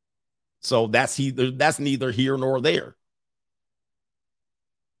it. So that's neither here nor there.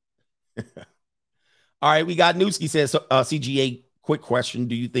 All right, we got Newski says CGA. Quick question: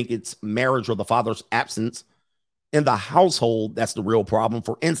 do you think it's marriage or the father's absence in the household that's the real problem?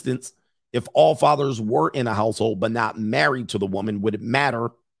 For instance, if all fathers were in a household but not married to the woman, would it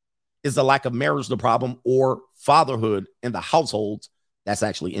matter? Is the lack of marriage the problem or fatherhood in the households? That's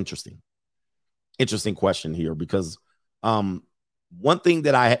actually interesting. Interesting question here because one thing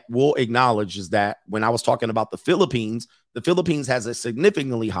that I will acknowledge is that when I was talking about the Philippines has a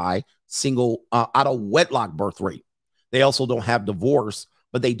significantly high single out of wedlock birth rate. They also don't have divorce,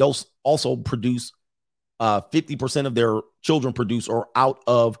 but they don't also produce 50% of their children produce or out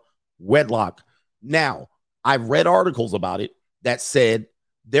of wedlock. Now, I've read articles about it that said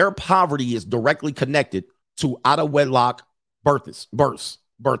their poverty is directly connected to out of wedlock births.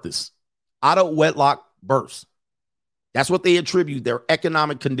 Out of wedlock births. That's what they attribute their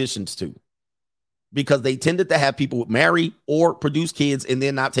economic conditions to, because they tended to have people marry or produce kids and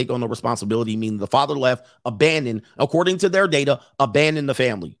then not take on the responsibility, meaning the father left, abandoned, according to their data, abandoned the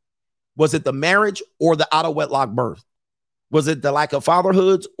family. Was it the marriage or the out of wedlock birth? Was it the lack of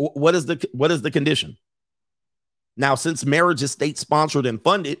fatherhoods? What is the condition? Now, since marriage is state sponsored and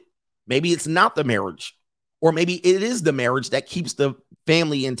funded, maybe it's not the marriage, or maybe it is the marriage that keeps the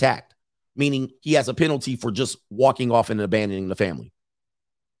family intact, meaning he has a penalty for just walking off and abandoning the family.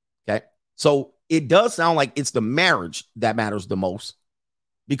 Okay. So it does sound like it's the marriage that matters the most,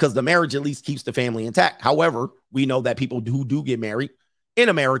 because the marriage at least keeps the family intact. However, we know that people who do get married in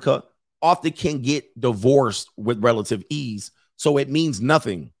America often can get divorced with relative ease. So it means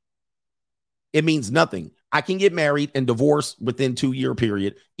nothing. It means nothing. I can get married and divorced within 2-year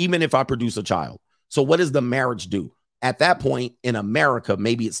period, even if I produce a child. So what does the marriage do? At that point in America,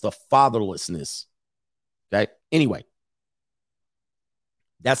 maybe it's the fatherlessness. Okay. Anyway,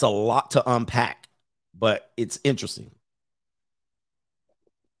 that's a lot to unpack, but it's interesting.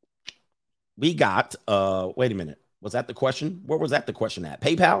 We got, wait a minute. Was that the question? Where was that the question at?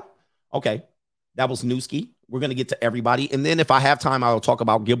 PayPal? Okay. That was Newski. We're going to get to everybody. And then if I have time, I'll talk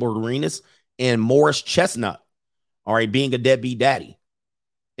about Gilbert Arenas and Morris Chestnut. All right. Being a deadbeat daddy.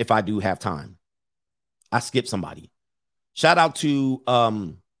 If I do have time. I skipped somebody. Shout out to,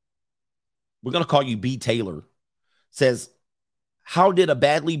 we're going to call you B. Taylor. Says, how did a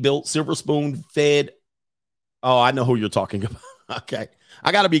badly built silver spoon fed? Oh, I know who you're talking about. Okay.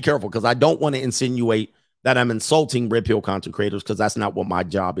 I got to be careful because I don't want to insinuate that I'm insulting Red Pill content creators, because that's not what my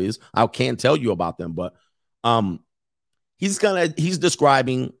job is. I can tell you about them, but He's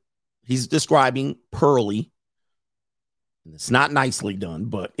describing Pearly. It's not nicely done,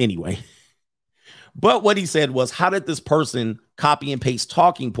 but anyway. But what he said was, how did this person copy and paste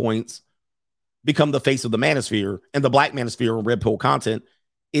talking points become the face of the manosphere and the Black manosphere and Red Pill content?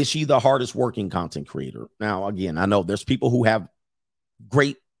 Is she the hardest working content creator? Now, again, I know there's people who have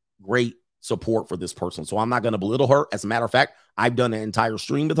great support for this person, so I'm not going to belittle her. As a matter of fact, I've done an entire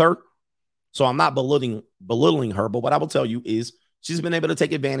stream with her, so I'm not belittling her. But what I will tell you is she's been able to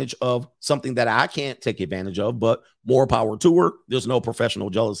take advantage of something that I can't take advantage of, but more power to her. There's no professional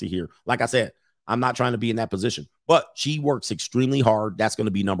jealousy here. Like I said, I'm not trying to be in that position, but she works extremely hard. That's going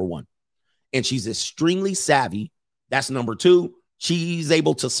to be number one. And she's extremely savvy. That's number two. She's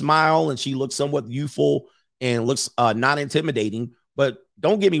able to smile and she looks somewhat youthful and looks not intimidating. But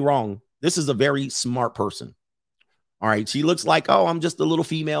don't get me wrong, this is a very smart person. All right. She looks like, oh, I'm just a little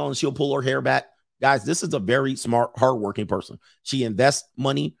female and she'll pull her hair back. Guys, this is a very smart, hardworking person. She invests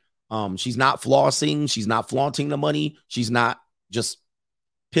money. She's not flossing. She's not flaunting the money. She's not just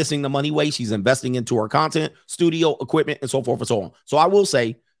pissing the money away. She's investing into her content, studio, equipment, and so forth and so on. So I will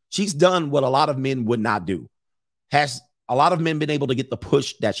say she's done what a lot of men would not do. Has a lot of men been able to get the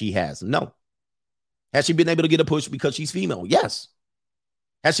push that she has? No. Has she been able to get a push because she's female? Yes.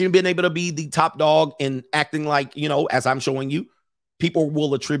 Has she been able to be the top dog and acting like, as I'm showing you, people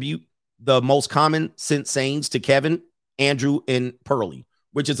will attribute the most common sense sayings to Kevin, Andrew, and Pearly,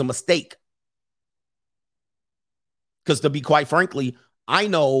 which is a mistake. Because to be quite frankly, I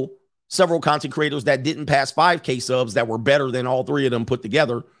know several content creators that didn't pass 5K subs that were better than all three of them put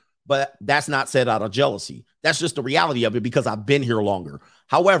together, but that's not said out of jealousy. That's just the reality of it because I've been here longer.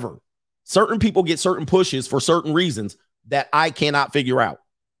 However, certain people get certain pushes for certain reasons that I cannot figure out.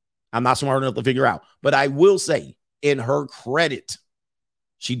 I'm not smart enough to figure out. But I will say, in her credit,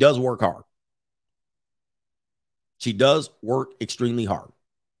 she does work hard. She does work extremely hard.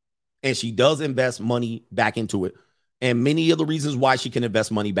 And she does invest money back into it. And many of the reasons why she can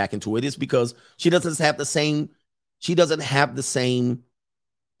invest money back into it is because she doesn't have the same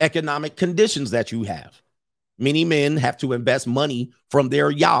economic conditions that you have. Many men have to invest money from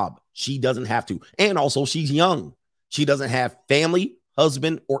their job. She doesn't have to. And also, she's young. She doesn't have family,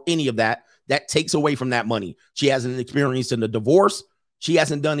 husband, or any of that. That takes away from that money. She hasn't experienced in a divorce. She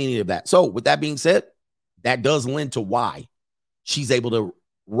hasn't done any of that. So with that being said, that does lend to why she's able to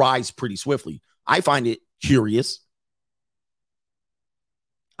rise pretty swiftly. I find it curious.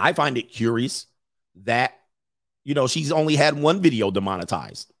 That, she's only had one video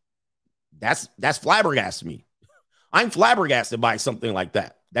demonetized. That's flabbergasted me. I'm flabbergasted by something like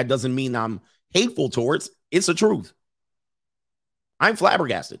that. That doesn't mean I'm hateful towards. It's the truth. I'm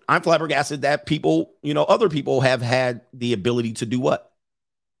flabbergasted. I'm flabbergasted that people, other people have had the ability to do what?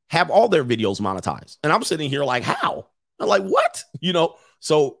 Have all their videos monetized. And I'm sitting here like, how? I'm like, what?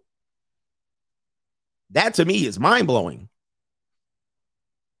 So that to me is mind-blowing.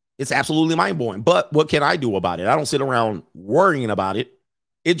 It's absolutely mind-blowing. But what can I do about it? I don't sit around worrying about it.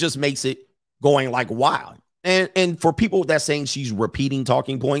 It just makes it going like wild. And for people that's saying she's repeating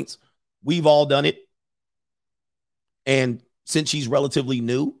talking points, we've all done it. And since she's relatively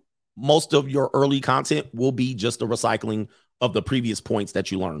new, most of your early content will be just a recycling of the previous points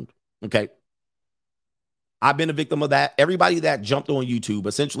that you learned. Okay. I've been a victim of that. Everybody that jumped on YouTube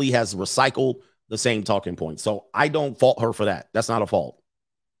essentially has recycled the same talking points. So I don't fault her for that. That's not a fault.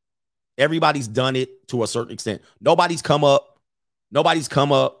 Everybody's done it to a certain extent. Nobody's come up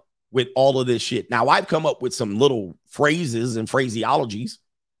with all of this shit. Now, I've come up with some little phrases and phraseologies,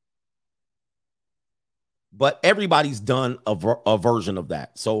 but everybody's done a version of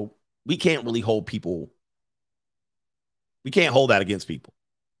that. So we can't really hold people. We can't hold that against people.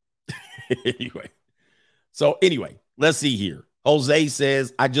 Anyway, let's see here. Jose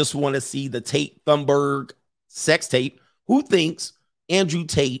says, I just want to see the Tate Thunberg sex tape. Who thinks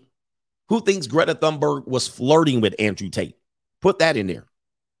Greta Thunberg was flirting with Andrew Tate? Put that in there.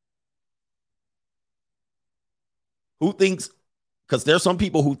 Who thinks, because there's some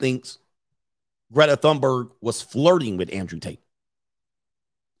people who thinks Greta Thunberg was flirting with Andrew Tate.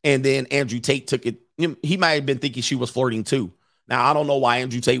 And then Andrew Tate took it. He might have been thinking she was flirting too. Now, I don't know why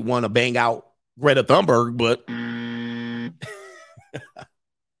Andrew Tate wanted to bang out Greta Thunberg, but I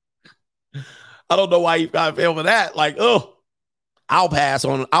don't know why he got fell for that. Like, I'll pass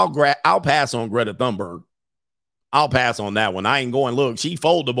on Greta Thunberg. I'll pass on that one. I ain't going, look, she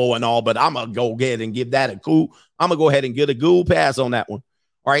foldable and all, but I'm going to go ahead and give that a cool. I'm going to go ahead and get a cool pass on that one.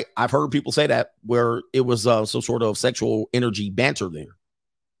 All right. I've heard people say that where it was some sort of sexual energy banter there.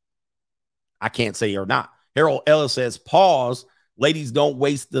 I can't say or not. Harold Ellis says, pause. Ladies, don't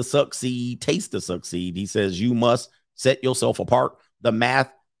waste the succeed, taste the succeed. He says, you must set yourself apart. The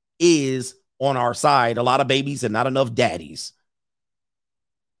math is on our side. A lot of babies and not enough daddies.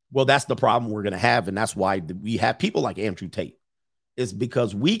 Well, that's the problem we're going to have. And that's why we have people like Andrew Tate. Is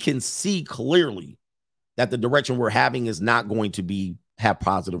because we can see clearly that the direction we're having is not going to have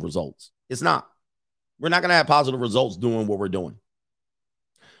positive results. It's not. We're not going to have positive results doing what we're doing.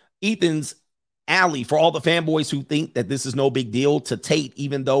 Ethan's alley for all the fanboys who think that this is no big deal to Tate,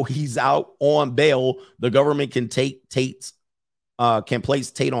 even though he's out on bail, the government can can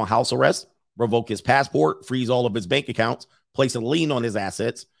place Tate on house arrest, revoke his passport, freeze all of his bank accounts, place a lien on his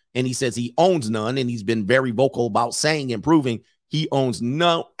assets. And he says he owns none. And he's been very vocal about saying and proving he owns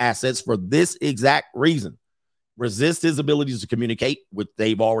no assets for this exact reason. Resist his abilities to communicate, which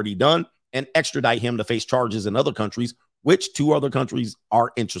they've already done, and extradite him to face charges in other countries, which 2 other countries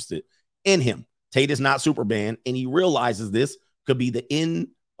are interested in him. Tate is not Superman, and he realizes this could be the end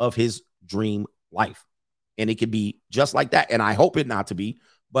of his dream life. And it could be just like that. And I hope it not to be,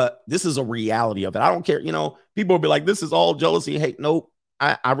 but this is a reality of it. I don't care. People will be like, this is all jealousy and hate. No,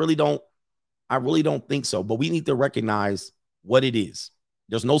 I really don't think so. But we need to recognize what it is.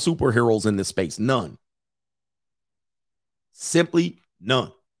 There's no superheroes in this space. None. Simply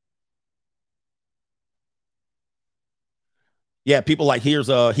none. Yeah, people like he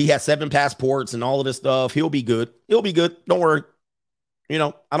has 7 passports and all of this stuff. He'll be good. He'll be good. Don't worry. I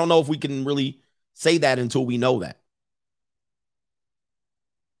don't know if we can really say that until we know that.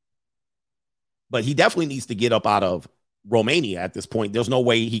 But he definitely needs to get up out of Romania at this point. There's no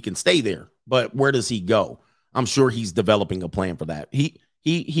way he can stay there. But where does he go? I'm sure he's developing a plan for that.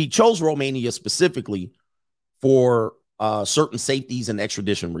 He chose Romania specifically for certain safeties and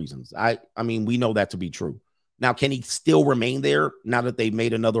extradition reasons. I mean, we know that to be true. Now, can he still remain there now that they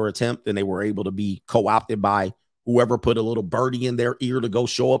made another attempt and they were able to be co-opted by whoever put a little birdie in their ear to go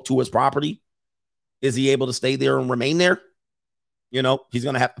show up to his property? Is he able to stay there and remain there? He's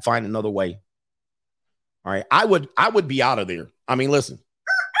going to have to find another way. All right. I would be out of there. I mean, listen.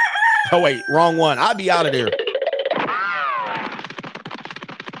 Oh, wait, wrong one. I'd be out of there.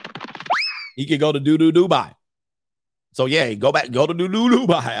 He could go to Dubai. So, yeah, go to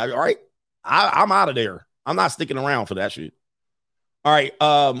Dubai. All right. I'm out of there. I'm not sticking around for that shit. All right.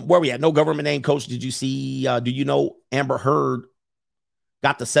 Where we at? No government name. Coach, did you see, do you know Amber Heard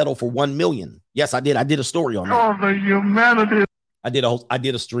got to settle for $1 million? Yes, I did. I did a story on that. Oh, the humanity. I did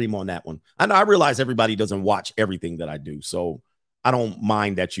a stream on that one. I know I realize everybody doesn't watch everything that I do. So I don't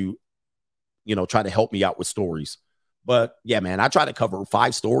mind that you try to help me out with stories. But yeah, man, I try to cover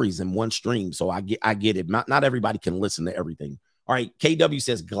 5 stories in one stream. So I get it. Not everybody can listen to everything. All right. KW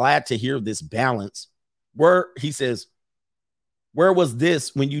says, glad to hear this balance. He says, where was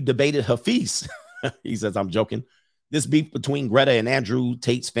this when you debated Hafiz? He says, I'm joking. This beef between Greta and Andrew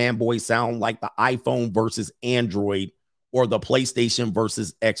Tate's fanboys sound like the iPhone versus Android or the PlayStation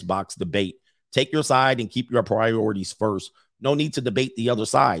versus Xbox debate. Take your side and keep your priorities first. No need to debate the other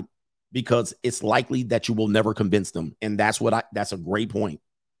side because it's likely that you will never convince them. And that's a great point.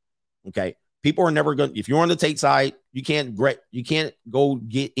 Okay. People are never going to, if you're on the Tate side, you can't go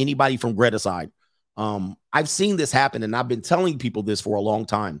get anybody from Greta's side. I've seen this happen and I've been telling people this for a long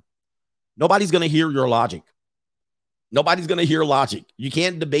time. Nobody's going to hear your logic. Nobody's going to hear logic. You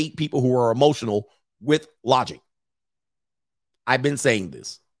can't debate people who are emotional with logic. I've been saying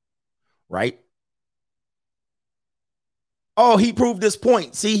this, right? Oh, he proved this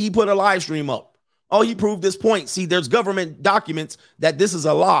point. See, he put a live stream up. Oh, he proved this point. See, there's government documents that this is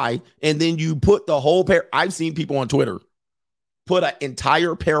a lie. And then you put the whole I've seen people on Twitter put an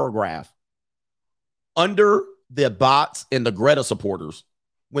entire paragraph under the bots and the Greta supporters.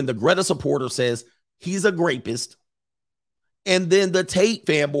 When the Greta supporter says he's a rapist, and then the Tate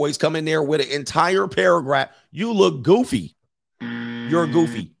fanboys come in there with an entire paragraph. You look goofy. You're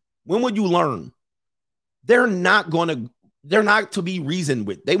goofy. When would you learn? They're not to be reasoned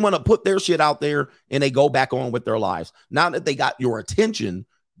with. They want to put their shit out there and they go back on with their lives. Now that they got your attention,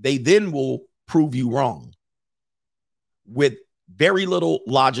 they then will prove you wrong with very little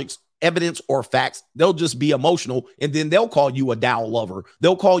logics, evidence, or facts. They'll just be emotional, and then they'll call you a Dow lover.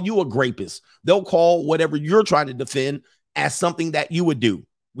 They'll call you a rapist. They'll call whatever you're trying to defend as something that you would do.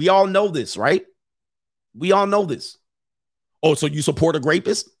 We all know this, right? We all know this. Oh, so you support a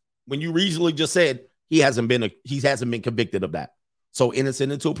rapist when you recently just said he hasn't been convicted of that. So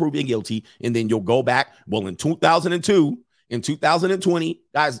innocent until proven guilty, and then you'll go back. Well, in 2002, in 2020,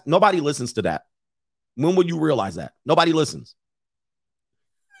 guys, nobody listens to that. When would you realize that? Nobody listens.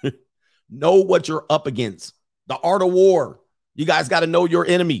 Know what you're up against. The art of war. You guys got to know your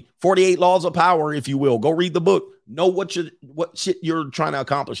enemy. 48 laws of power, if you will. Go read the book. Know what shit you're trying to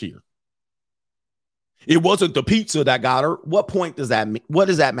accomplish here. It wasn't the pizza that got her. What point does that mean? What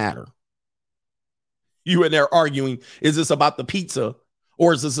does that matter? You and there arguing, is this about the pizza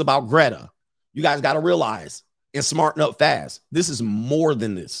or is this about Greta? You guys got to realize and smarten up fast. This is more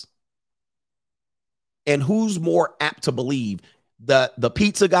than this. And who's more apt to believe that the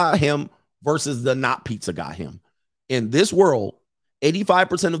pizza got him versus the not pizza got him? In this world,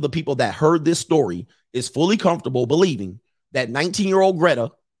 85% of the people that heard this story is fully comfortable believing that 19-year-old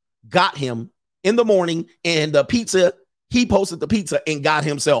Greta got him in the morning and the pizza, he posted the pizza and got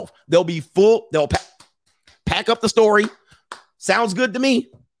himself. They'll be full. They'll pack up the story. Sounds good to me.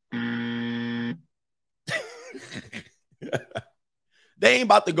 They ain't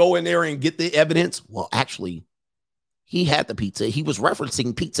about to go in there and get the evidence. Well, actually, he had the pizza. He was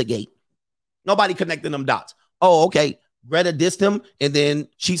referencing Pizzagate. Nobody connecting them dots. Oh, okay. Greta dissed him, and then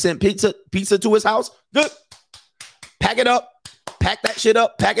she sent pizza to his house. Good. Pack it up. Pack that shit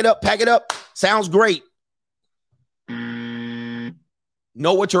up. Pack it up. Pack it up. Sounds great. Know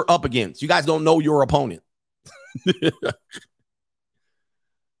what you're up against. You guys don't know your opponent.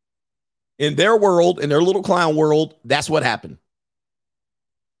 In their world, in their little clown world, that's what happened.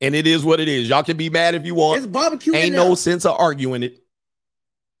 And it is what it is. Y'all can be mad if you want. It's barbecue. Ain't no sense of arguing it.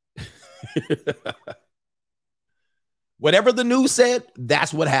 Whatever the news said,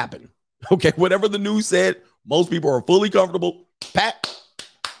 that's what happened. Okay, whatever the news said, most people are fully comfortable. Pat.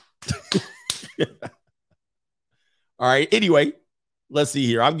 All right. Anyway, let's see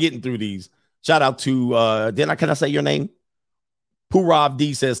here. I'm getting through these. Shout out to can I say your name? Purav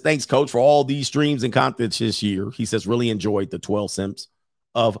D says, thanks, coach, for all these streams and content this year. He says, really enjoyed the 12 Simps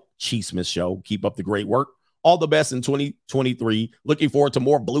of Cheesemas show. Keep up the great work. All the best in 2023. Looking forward to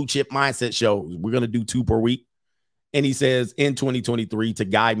more blue chip mindset shows. We're going to do 2 per week. And he says, in 2023, to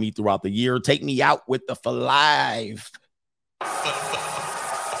guide me throughout the year, take me out with the for life.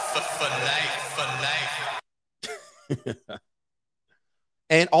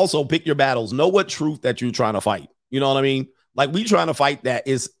 And also pick your battles. Know what truth that you're trying to fight. You know what I mean? Like, we trying to fight that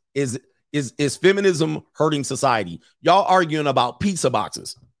is feminism hurting society. Y'all arguing about pizza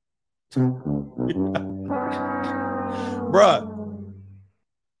boxes. Bruh.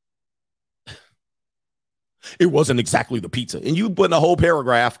 It wasn't exactly the pizza. And you put in a whole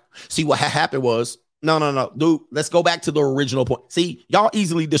paragraph. See, what happened was, no. Dude, let's go back to the original point. See, y'all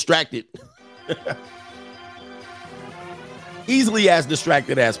easily distracted. Easily as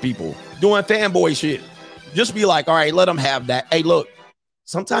distracted as people doing fanboy shit. Just be like, all right, let them have that. Hey, look,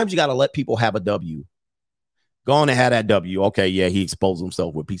 sometimes you got to let people have a W. Go on and have that W. Okay, yeah, he exposed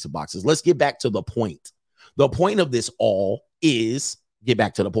himself with pizza boxes. Let's get back to the point. The point of this all is, get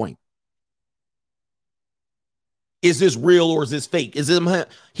back to the point. Is this real or is this fake? Is it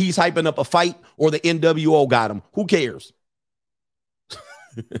he's hyping up a fight or the NWO got him? Who cares?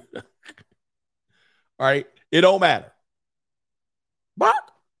 All right. It don't matter. But,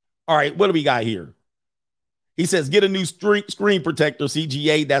 all right. What do we got here? He says, get a new screen protector,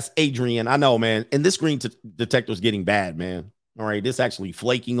 CGA. That's Adrian. I know, man. And this screen detector is getting bad, man. All right. This actually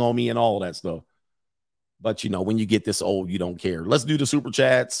flaking on me and all that stuff. But, you know, when you get this old, you don't care. Let's do the super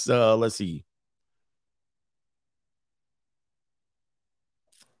chats. Let's see.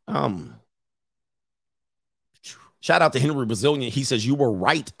 Shout out to Henry Brazilian. He says, you were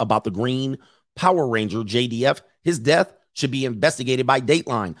right about the Green Power Ranger JDF. His death should be investigated by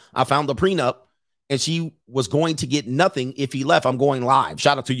Dateline. I found the prenup and she was going to get nothing if he left. I'm going live.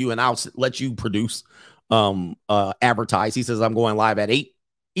 Shout out to you, and I'll let you produce advertise. He says, I'm going live at 8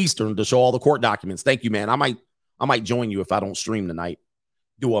 Eastern to show all the court documents. Thank you, man. I might join you if I don't stream tonight.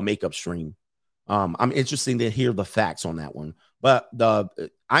 Do a makeup stream. I'm interested to hear the facts on that one. But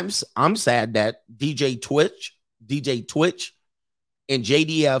I'm sad that DJ Twitch and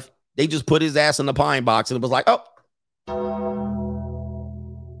JDF, they just put his ass in the pine box and it was like, oh,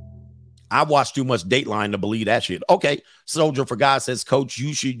 I watched too much Dateline to believe that shit. Okay. Soldier for God says, Coach,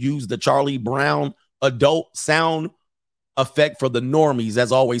 you should use the Charlie Brown adult sound effect for the normies.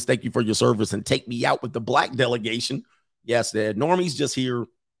 As always, thank you for your service and take me out with the black delegation. Yes, the normies just here.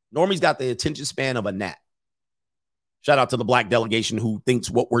 Normies got the attention span of a gnat. Shout out to the black delegation who thinks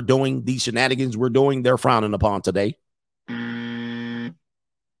what we're doing, these shenanigans we're doing, they're frowning upon today.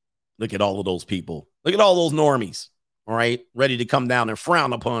 Look at all of those people. Look at all those normies. All right. Ready to come down and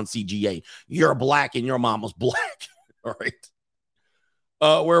frown upon CGA. You're black and your mama's black. All right.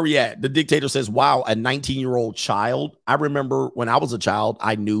 Where are we at? The dictator says, wow, a 19-year-old child. I remember when I was a child,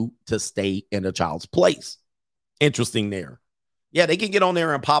 I knew to stay in a child's place. Interesting there. Yeah, they can get on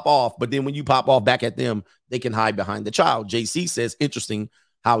there and pop off, but then when you pop off back at them, they can hide behind the child. JC says, interesting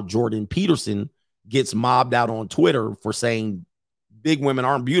how Jordan Peterson gets mobbed out on Twitter for saying big women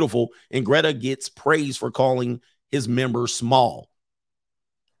aren't beautiful. And Greta gets praised for calling his members small.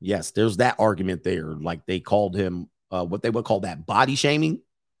 Yes, there's that argument there. Like they called him what they would call that body shaming.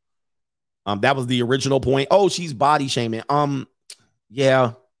 That was the original point. Oh, she's body shaming.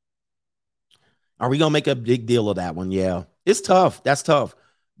 Yeah. Are we gonna make a big deal of that one? Yeah, it's tough. That's tough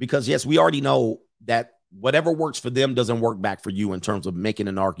because yes, we already know that whatever works for them doesn't work back for you in terms of making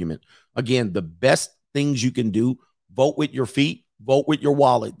an argument. Again, the best things you can do: vote with your feet, vote with your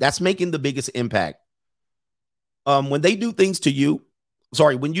wallet. That's making the biggest impact. When they do things to you,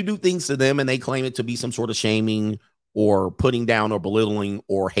 when you do things to them and they claim it to be some sort of shaming or putting down or belittling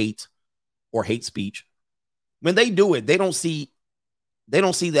or hate speech, when they do it, they don't see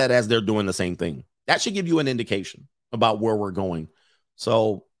that as they're doing the same thing. That should give you an indication about where we're going.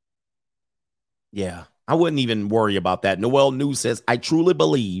 So, yeah, I wouldn't even worry about that. Noel News says, I truly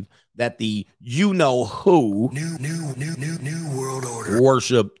believe that the you-know-who new world order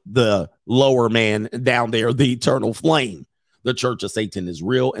worship the lower man down there, the eternal flame. The Church of Satan is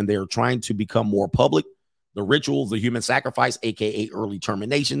real, and they're trying to become more public. The rituals, the human sacrifice, a.k.a. early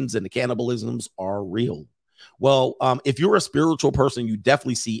terminations, and the cannibalisms are real. Well, if you're a spiritual person, you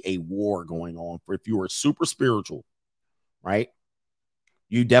definitely see a war going on. For if you are super spiritual, right,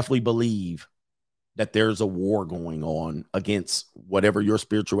 you definitely believe that there's a war going on against whatever your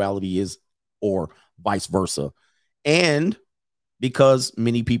spirituality is or vice versa. And because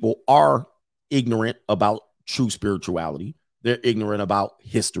many people are ignorant about true spirituality, they're ignorant about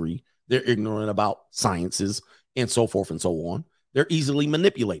history, they're ignorant about sciences and so forth and so on. They're easily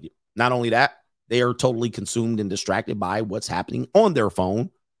manipulated. Not only that, they are totally consumed and distracted by what's happening on their phone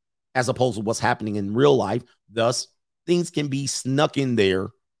as opposed to what's happening in real life. Thus, things can be snuck in there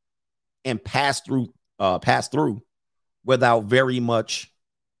and passed through without very much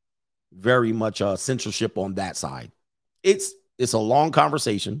censorship on that side. It's a long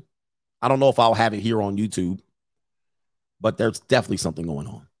conversation. I don't know if I'll have it here on YouTube, but there's definitely something going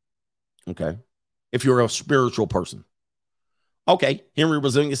on. Okay. If you're a spiritual person. Okay. Henry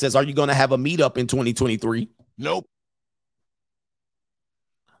Brazilian says, are you going to have a meetup in 2023? Nope.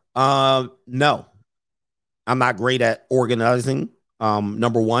 No. I'm not great at organizing.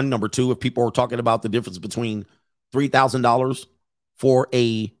 Number one. Number two, if people are talking about the difference between $3,000 for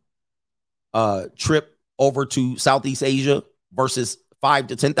a trip over to Southeast Asia versus $5,000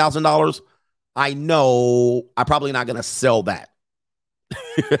 to $10,000, I know I'm probably not going to sell that.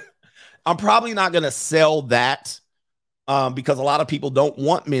 I'm probably not going to sell that because a lot of people don't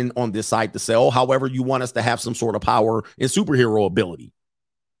want men on this side to sell. However, you want us to have some sort of power and superhero ability.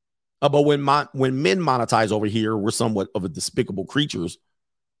 But when men monetize over here, we're somewhat of a despicable creatures,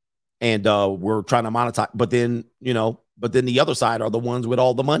 and we're trying to monetize. But then the other side are the ones with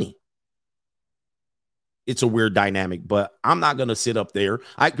all the money. It's a weird dynamic, but I'm not going to sit up there.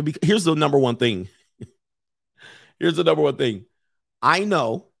 Here's the number one thing. Here's the number one thing. I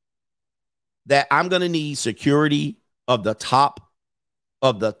know that I'm going to need security of the top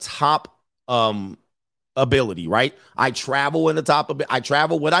ability, right? I travel in the top of it.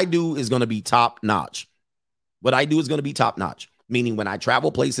 What I do is going to be top notch. What I do is going to be top notch. Meaning when I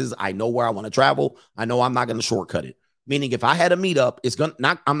travel places, I know where I want to travel. I know I'm not going to shortcut it. Meaning if I had a meetup,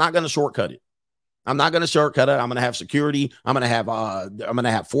 I'm not going to shortcut it. I'm not going to shortcut it. I'm going to have security. I'm going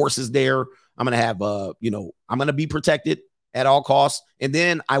to have forces there. I'm going to have, I'm going to be protected at all costs. And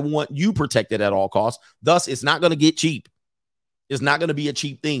then I want you protected at all costs. Thus, it's not going to get cheap. It's not going to be a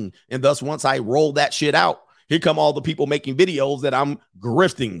cheap thing. And thus, once I roll that shit out, here come all the people making videos that I'm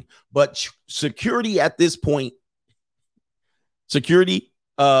grifting. But security at this point,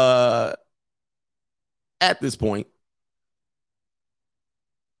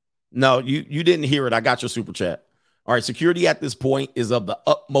 no, you didn't hear it. I got your super chat. All right, security at this point is of the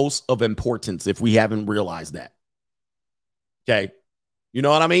utmost of importance if we haven't realized that. Okay. You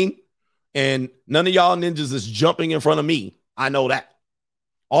know what I mean? And none of y'all ninjas is jumping in front of me. I know that.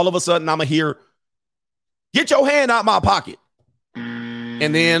 All of a sudden, I'm going to hear, get your hand out my pocket.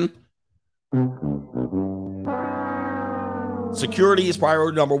 And then security is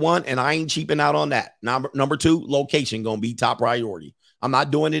priority number one, and I ain't cheaping out on that. Number two, location going to be top priority. I'm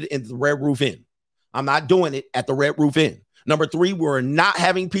not doing it in the Red Roof Inn. I'm not doing it at the Red Roof Inn. Number three, we're not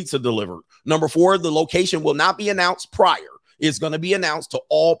having pizza delivered. Number four, the location will not be announced prior. It's going to be announced to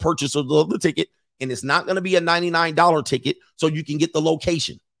all purchasers of the ticket, and it's not going to be a $99 ticket so you can get the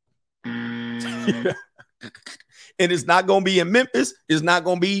location. And it's not going to be in Memphis. It's not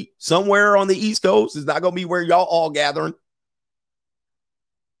going to be somewhere on the East Coast. It's not going to be where y'all all gathering.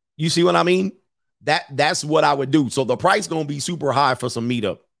 You see what I mean? That's what I would do. So the price going to be super high for some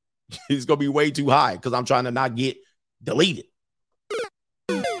meetup. It's going to be way too high because I'm trying to not get deleted.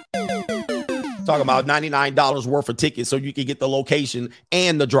 Talking about $99 worth of tickets so you can get the location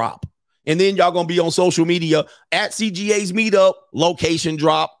and the drop. And then y'all going to be on social media at CGA's meetup, location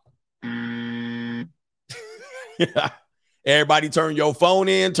drop. Everybody turn your phone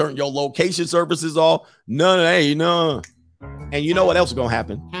in, turn your location services off. None of that, none. And you know what else is going to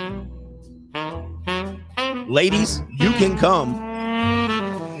happen? Ladies, you can come.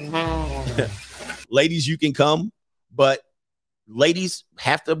 Ladies, you can come, but ladies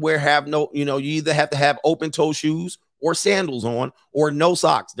have to you either have to have open toe shoes or sandals on or no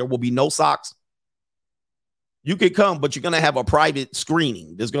socks. There will be no socks. You can come, but you're going to have a private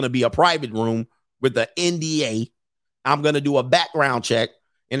screening. There's going to be a private room with the NDA. I'm going to do a background check,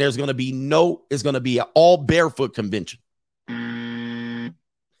 and it's going to be an all barefoot convention.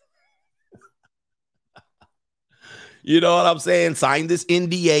 You know what I'm saying? Sign this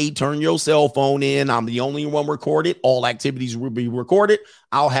NDA, turn your cell phone in. I'm the only one recorded. All activities will be recorded.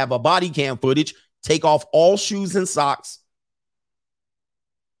 I'll have a body cam footage. Take off all shoes and socks.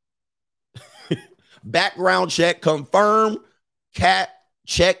 Background check, confirm,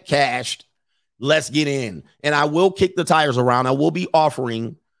 check cashed. Let's get in. And I will kick the tires around. I will be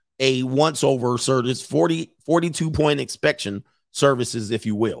offering a once-over service, 42-point inspection services, if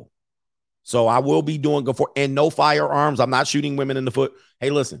you will. So I will be doing and no firearms. I'm not shooting women in the foot.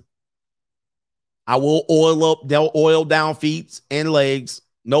 Hey, listen, I will oil down feet and legs.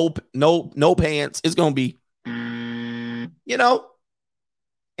 No pants. It's going to be, and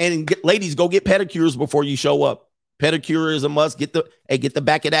ladies, go get pedicures before you show up. Pedicure is a must. Get the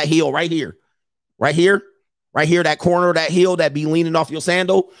back of that heel right here. That corner of that heel that be leaning off your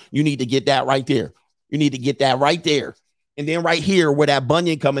sandal. You need to get that right there. And then right here where that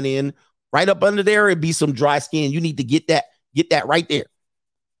bunion coming in, right up under there, it'd be some dry skin. You need to get that right there.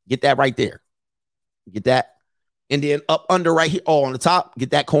 Get that right there. Get that. And then up under right here, on the top,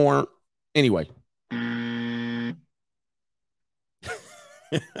 get that corner. Anyway.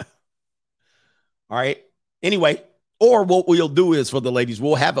 All right. Anyway, or what we'll do is for the ladies,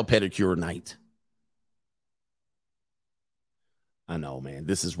 we'll have a pedicure night. I know, man,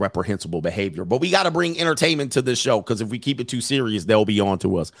 this is reprehensible behavior, but we got to bring entertainment to this show because if we keep it too serious, they'll be on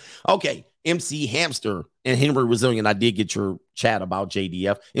to us. Okay, MC Hamster and Henry Resilient, I did get your chat about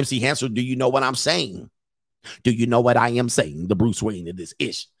JDF. MC Hamster, do you know what I'm saying? Do you know what I am saying? The Bruce Wayne of this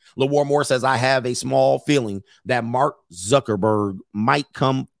ish. LaWar Moore says, I have a small feeling that Mark Zuckerberg might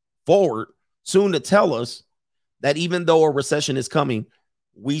come forward soon to tell us that even though a recession is coming,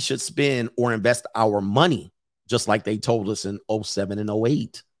 we should spend or invest our money just like they told us in 07 and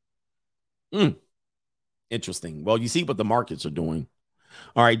 08. Interesting. Well, you see what the markets are doing.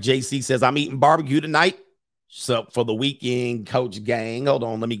 All right, JC says, I'm eating barbecue tonight. So for the weekend, Coach Gang. Hold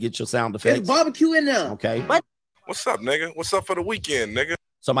on, let me get your sound effects. There's barbecue in there. Okay. What's up, nigga? What's up for the weekend, nigga?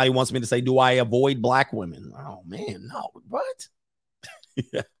 Somebody wants me to say, do I avoid black women? Oh, man, no. What?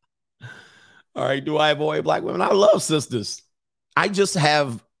 Yeah. All right, do I avoid black women? I love sisters. I just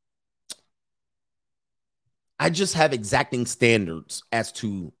have exacting standards as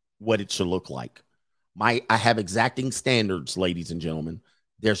to what it should look like. I have exacting standards, ladies and gentlemen.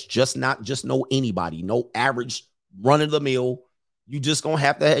 There's just not no anybody, no average run of the mill. You just gonna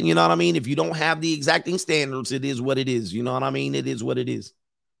have to, you know what I mean? If you don't have the exacting standards, it is what it is. You know what I mean? It is what it is.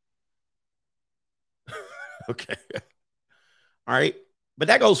 Okay. All right. But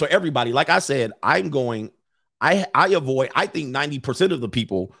that goes for everybody. Like I said, I avoid, I think 90% of the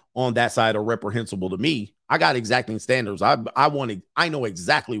people on that side are reprehensible to me. I got exacting standards. I know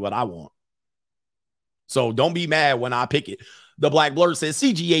exactly what I want. So don't be mad when I pick it. The Black Blur says,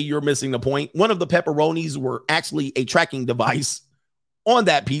 CGA, you're missing the point. One of the pepperonis were actually a tracking device on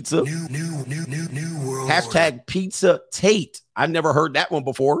that pizza. New world. Hashtag Pizza Tate. I've never heard that one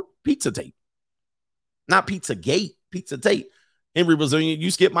before. Pizza Tate. Not Pizza Gate. Pizza Tate. Henry Brazilian,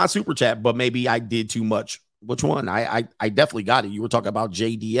 you skipped my super chat, but maybe I did too much. Which one? I definitely got it. You were talking about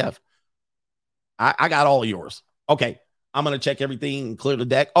JDF. I got all of yours. Okay. I'm going to check everything and clear the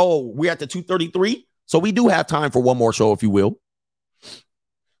deck. Oh, we're at the 2:33. So we do have time for one more show, if you will.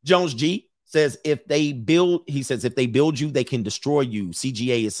 Jones G says, if they build you, they can destroy you.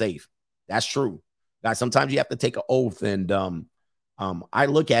 CGA is safe. That's true. Guys, sometimes you have to take an oath. And I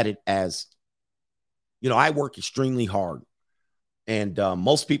look at it as, I work extremely hard. And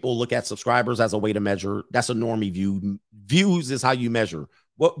most people look at subscribers as a way to measure. That's a normie view. Views is how you measure.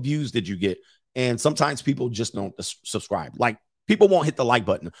 What views did you get? And sometimes people just don't subscribe. Like, people won't hit the like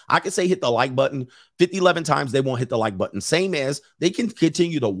button. I can say hit the like button 11 times. They won't hit the like button. Same as they can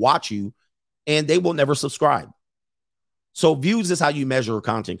continue to watch you and they will never subscribe. So views is how you measure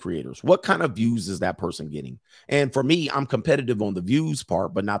content creators. What kind of views is that person getting? And for me, I'm competitive on the views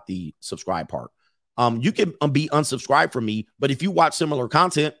part, but not the subscribe part. You can be unsubscribed from me, but if you watch similar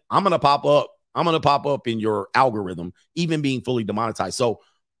content, I'm going to pop up. I'm going to pop up in your algorithm, even being fully demonetized. So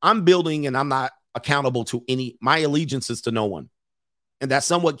I'm building and I'm not accountable to my allegiances to no one. And that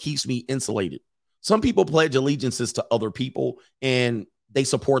somewhat keeps me insulated. Some people pledge allegiances to other people and they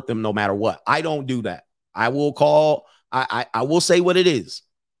support them no matter what. I don't do that. I will call, I will say what it is.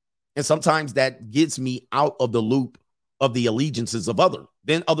 And sometimes that gets me out of the loop of the allegiances of others.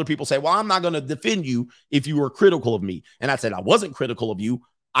 Then other people say, well, I'm not going to defend you if you were critical of me. And I said, I wasn't critical of you.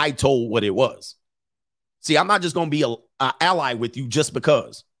 I told what it was. See, I'm not just going to be an ally with you just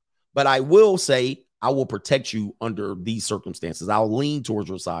because. But I will say I will protect you under these circumstances. I'll lean towards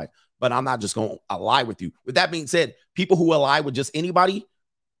your side, but I'm not just going to ally with you. With that being said, people who ally with just anybody,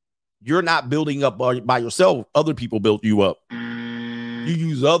 you're not building up by yourself. Other people build you up. You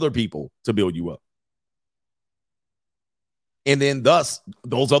use other people to build you up. And then thus,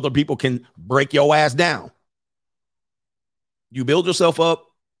 those other people can break your ass down. You build yourself up,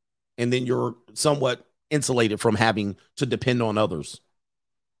 and then you're somewhat insulated from having to depend on others.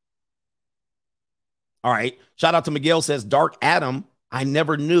 All right. Shout out to Miguel says, Dark Adam, I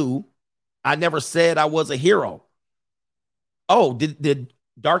never knew. I never said I was a hero. Oh, did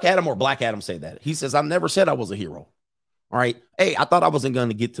Dark Adam or Black Adam say that? He says, I never said I was a hero. All right. Hey, I thought I wasn't going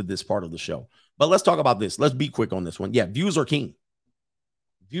to get to this part of the show, but let's talk about this. Let's be quick on this one. Yeah. Views are king.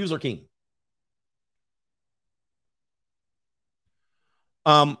 Views are king.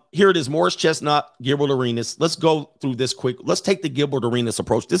 Here it is. Morris Chestnut, Gilbert Arenas. Let's go through this quick. Let's take the Gilbert Arenas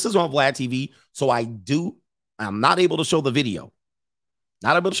approach. This is on Vlad TV. So I'm not able to show the video.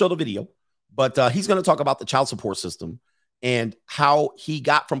 Not able to show the video, but he's going to talk about the child support system and how he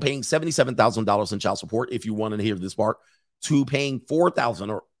got from paying $77,000 in child support, if you want to hear this part, to paying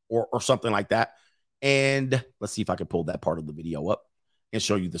 $4,000 or something like that. And let's see if I can pull that part of the video up and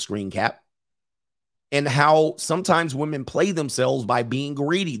show you the screen cap. And how sometimes women play themselves by being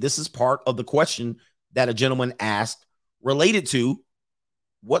greedy. This is part of the question that a gentleman asked related to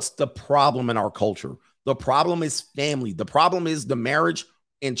what's the problem in our culture? The problem is family. The problem is the marriage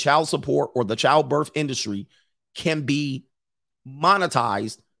and child support or the childbirth industry can be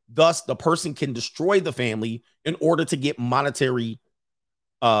monetized. Thus, the person can destroy the family in order to get monetary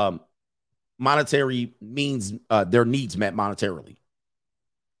means, their needs met monetarily.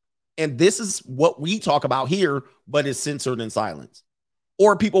 And this is what we talk about here, but it's censored in silence.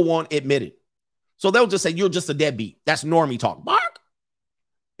 Or people won't admit it. So they'll just say, you're just a deadbeat. That's normie talk. Bark.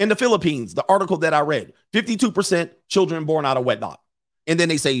 In the Philippines, the article that I read, 52% children born out of wedlock. And then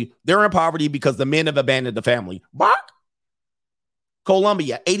they say they're in poverty because the men have abandoned the family. Bark.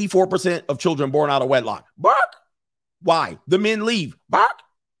 Colombia, 84% of children born out of wedlock. Bark. Why? The men leave. Bark.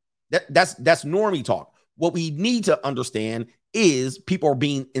 That's normie talk. What we need to understand is people are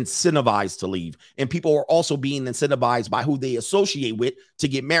being incentivized to leave, and people are also being incentivized by who they associate with to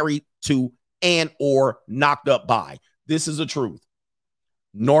get married to and or knocked up by. This is the truth.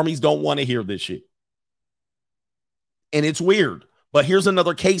 Normies don't want to hear this shit. And it's weird. But here's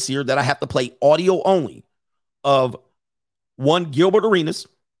another case here that I have to play audio only of one Gilbert Arenas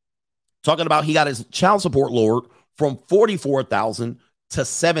talking about he got his child support lowered from $44,000 to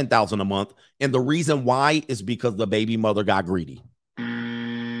 $7,000 a month. And the reason why is because the baby mother got greedy.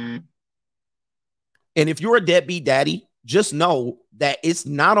 And if you're a deadbeat daddy, just know that it's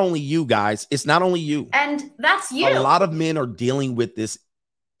not only you guys. It's not only you. And that's you. A lot of men are dealing with this,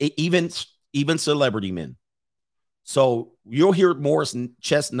 even celebrity men. So you'll hear Morris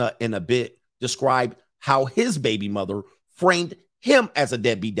Chestnut in a bit describe how his baby mother framed him as a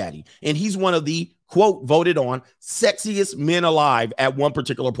deadbeat daddy. And he's one of the, quote, voted on sexiest men alive at one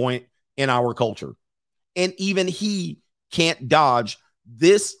particular point in our culture. And even he can't dodge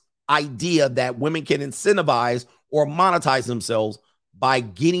this idea that women can incentivize or monetize themselves by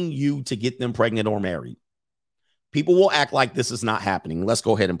getting you to get them pregnant or married. People will act like this is not happening. Let's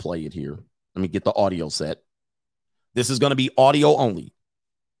go ahead and play it here. Let me get the audio set. This is going to be audio only.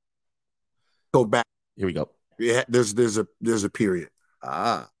 Go back. Here we go. Yeah, there's a period.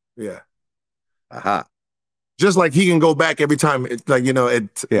 Yeah. Just like he can go back every time.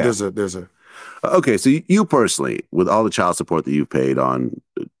 There's a. Okay, so you personally, with all the child support that you've paid on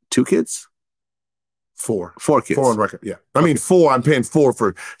 2 kids, 4 kids, 4 on record. Yeah, I mean 4. I'm paying 4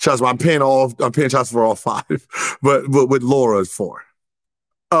 for child support. I'm paying child support for all 5, but with Laura it's 4.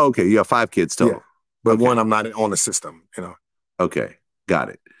 Oh, okay, you have 5 kids total. Yeah. But one I'm not on the system. Okay, got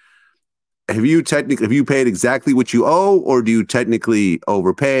it. have you paid exactly what you owe, or do you technically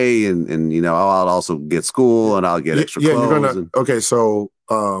overpay and you know, I'll also get school and I'll get extra clothes? Okay, so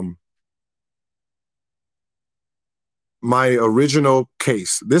my original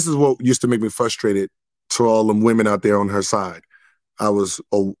case, this is what used to make me frustrated to all them women out there on her side.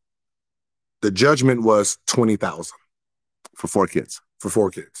 The judgment was $20,000 for 4 kids. For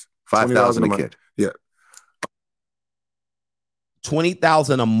 4 kids, $5,000 a kid. Yeah,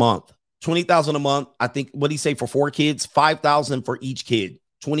 $20,000 a month. $20,000 a month. I think what did he say for 4 kids? $5,000 for each kid.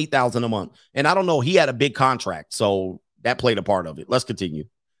 $20,000 a month. And I don't know. He had a big contract, so that played a part of it. Let's continue.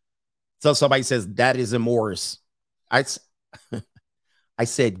 So somebody says that is in Morris. I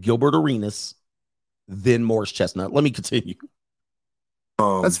said Gilbert Arenas, then Morris Chestnut. Let me continue.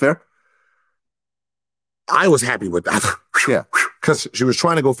 That's fair. I was happy with that. Yeah, because she was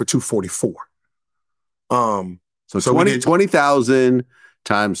trying to go for $244. So 20,000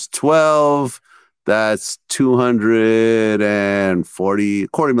 times 12, that's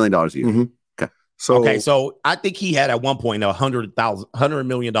 $240 million a year. Mm-hmm. Okay. So I think he had at one point $100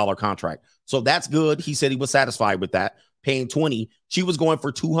 million contract. So that's good. He said he was satisfied with that, paying 20. She was going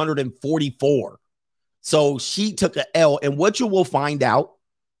for 244. So she took a L. And what you will find out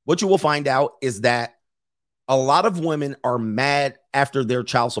is that a lot of women are mad after their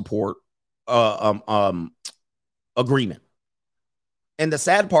child support agreement. And the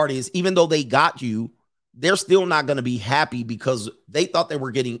sad part is, even though they got you, they're still not going to be happy because they thought they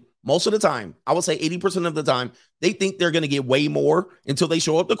were getting, most of the time, I would say 80% of the time, they think they're going to get way more until they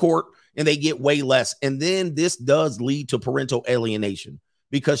show up to court and they get way less. And then this does lead to parental alienation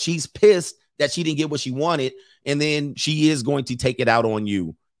because she's pissed that she didn't get what she wanted. And then she is going to take it out on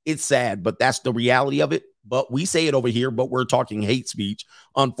you. It's sad, but that's the reality of it. But we say it over here, but we're talking hate speech.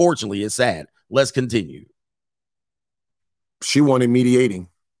 Unfortunately, it's sad. Let's continue. She wanted mediating.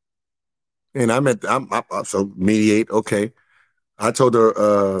 And I'm so mediate. Okay. I told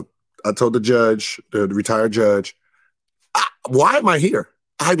her, I told the judge, the retired judge, why am I here?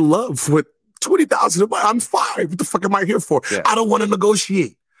 I love with $20,000. I'm fine. What the fuck am I here for? Yeah. I don't want to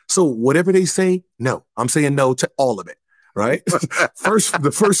negotiate. So whatever they say, no. I'm saying no to all of it. Right?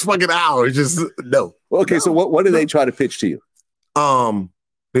 the first fucking hour, just no. Okay, so what did they try to pitch to you?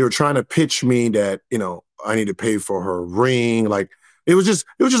 They were trying to pitch me that, you know, I need to pay for her ring. Like it was just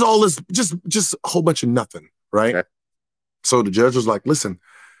all this, just a whole bunch of nothing, right? Okay. So the judge was like, listen,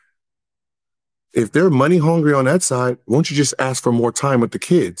 if they're money hungry on that side, won't you just ask for more time with the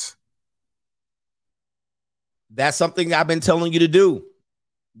kids? That's something I've been telling you to do.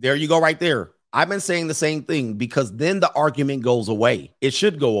 There you go right there. I've been saying the same thing because then the argument goes away. It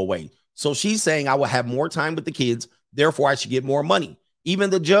should go away. So she's saying I will have more time with the kids. Therefore, I should get more money. Even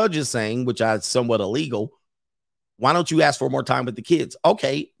the judge is saying, which is somewhat illegal, why don't you ask for more time with the kids?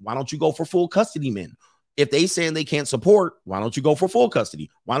 Okay, why don't you go for full custody men? If they saying they can't support, why don't you go for full custody?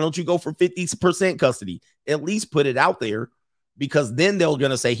 Why don't you go for 50% custody? At least put it out there because then they're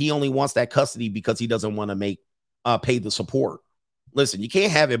going to say he only wants that custody because he doesn't want to pay the support. Listen, you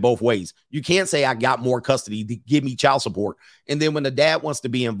can't have it both ways. You can't say I got more custody to give me child support. And then when the dad wants to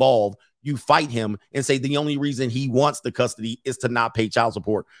be involved, you fight him and say the only reason he wants the custody is to not pay child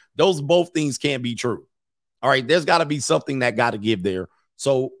support. Those both things can't be true. All right, there's got to be something that got to give there.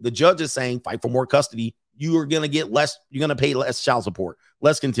 So the judge is saying fight for more custody. You are going to get less. You're going to pay less child support.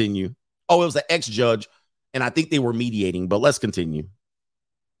 Let's continue. Oh, it was the ex-judge, and I think they were mediating, but let's continue.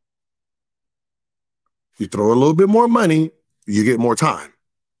 You throw a little bit more money, you get more time.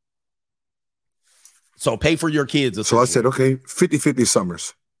 So pay for your kids. So I said, okay, 50-50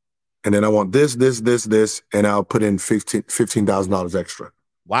 summers. And then I want this, and I'll put in $15,000 extra.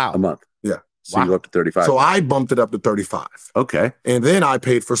 Wow. A month. Yeah. So you go up to 35. So I bumped it up to 35. Okay. And then I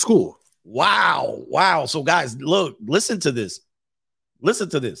paid for school. Wow. So guys, look, listen to this.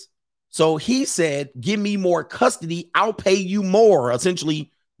 So he said, give me more custody. I'll pay you more,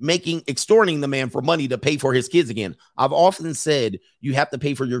 essentially extorting the man for money to pay for his kids again. I've often said you have to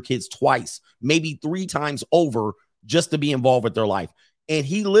pay for your kids twice, maybe 3 times over just to be involved with their life. And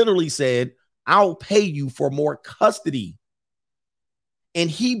he literally said, I'll pay you for more custody.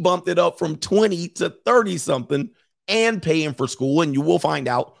 And he bumped it up from 20 to 30 something and paying for school. And you will find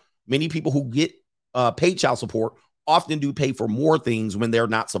out many people who get paid child support often do pay for more things when they're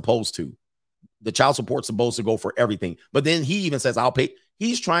not supposed to. The child support's supposed to go for everything. But then he even says, I'll pay.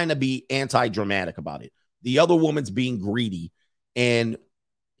 He's trying to be anti-dramatic about it. The other woman's being greedy, and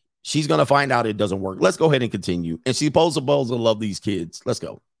she's going to find out it doesn't work. Let's go ahead and continue. And she's supposed to love these kids. Let's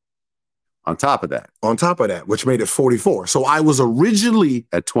go. On top of that, which made it 44. So I was originally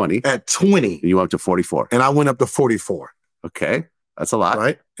at 20. At 20. And you went up to 44. And I went up to 44. Okay. That's a lot.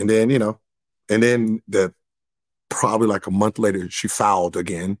 Right. And then, And then probably like a month later, she fouled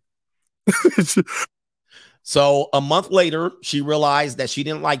again. So a month later, she realized that she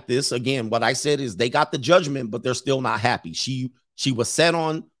didn't like this. Again, what I said is they got the judgment, but they're still not happy. She was set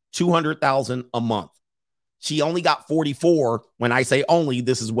on $200,000 a month. She only got 44. When I say only,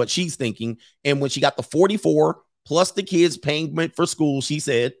 this is what she's thinking. And when she got the 44 plus the kids payment for school, she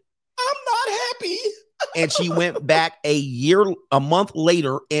said, I'm not happy. And she went back a month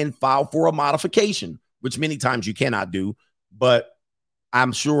later and filed for a modification, which many times you cannot do. But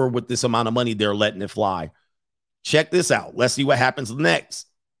I'm sure with this amount of money, they're letting it fly. Check this out. Let's see what happens next.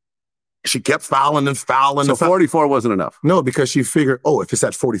 She kept fouling and fouling. So 44 wasn't enough. No, because she figured, if it's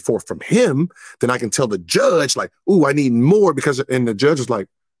at 44 from him, then I can tell the judge, like, ooh, I need more and the judge was like.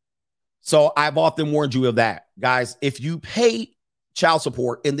 So I've often warned you of that. Guys, if you pay child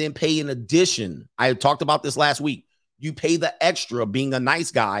support and then pay in addition, I talked about this last week, you pay the extra being a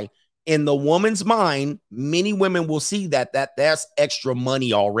nice guy. In the woman's mind, many women will see that's extra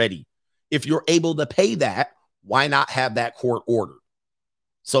money already. If you're able to pay that, why not have that court ordered?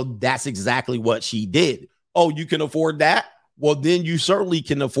 So that's exactly what she did. Oh, you can afford that? Well, then you certainly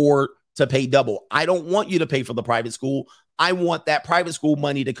can afford to pay double. I don't want you to pay for the private school. I want that private school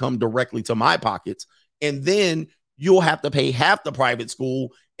money to come directly to my pockets. And then you'll have to pay half the private school,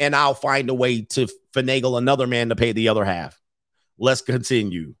 and I'll find a way to finagle another man to pay the other half. Let's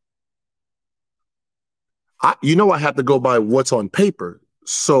continue. I have to go by what's on paper.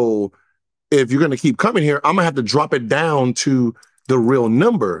 So if you're going to keep coming here, I'm going to have to drop it down to the real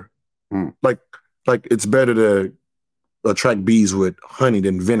number. Like it's better to attract bees with honey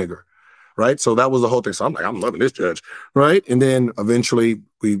than vinegar, right? So that was the whole thing. So I'm like, I'm loving this judge, right? And then eventually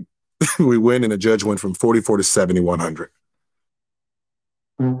we win, and the judge went from 44 to 7,100.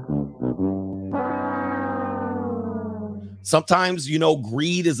 Sometimes,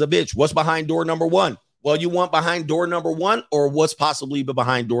 greed is a bitch. What's behind door number one? Well, you want behind door number one, or what's possibly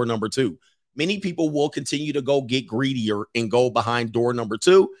behind door number two? Many people will continue to go get greedier and go behind door number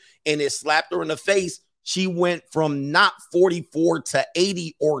two, and it slapped her in the face. She went from not 44 to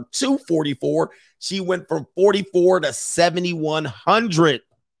 80 or to 44. She went from 44 to 7,100.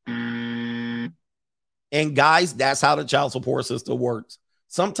 And guys, that's how the child support system works.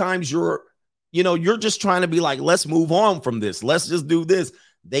 Sometimes you're just trying to be like, let's move on from this. Let's just do this.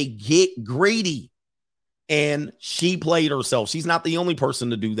 They get greedy, and she played herself. She's not the only person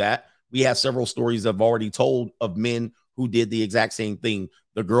to do that. We have several stories I've already told of men who did the exact same thing.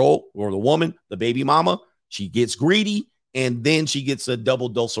 The girl or the woman, the baby mama, she gets greedy, and then she gets a double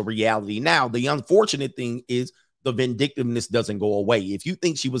dose of reality. Now, the unfortunate thing is the vindictiveness doesn't go away. If you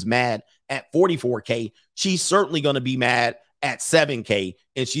think she was mad at 44K, she's certainly going to be mad at 7K,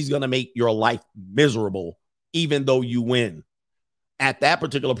 and she's going to make your life miserable, even though you win. At that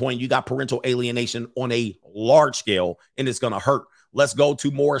particular point, you got parental alienation on a large scale, and it's going to hurt. Let's go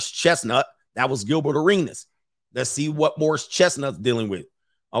to Morris Chestnut. That was Gilbert Arenas. Let's see what Morris Chestnut's dealing with.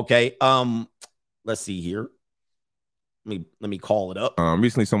 Okay. Let's see here. Let me call it up.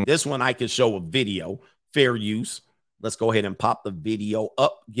 Recently, this one I could show a video, fair use. Let's go ahead and pop the video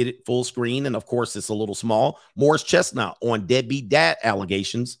up, get it full screen. And of course, it's a little small. Morris Chestnut on deadbeat dad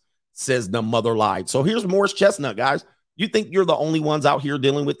allegations says the mother lied. So here's Morris Chestnut, guys. You think you're the only ones out here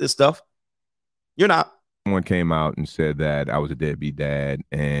dealing with this stuff? You're not. Someone came out and said that I was a deadbeat dad,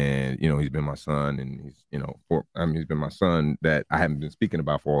 and he's been my son, and he's been my son that I haven't been speaking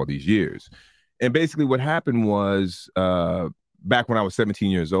about for all these years. And basically, what happened was back when I was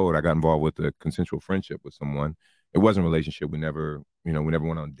 17 years old, I got involved with a consensual friendship with someone. It wasn't a relationship. We never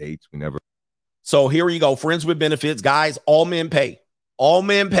went on dates. We never. So here you go, friends with benefits, guys. All men pay. All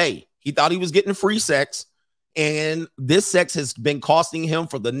men pay. He thought he was getting free sex, and this sex has been costing him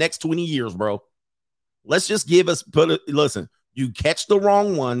for the next 20 years, bro. Let's just listen, you catch the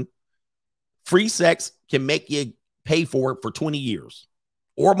wrong one. Free sex can make you pay for it for 20 years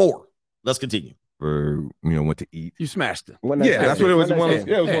or more. Let's continue. Went to eat. You smashed it. Yeah, that's what it was. It was one of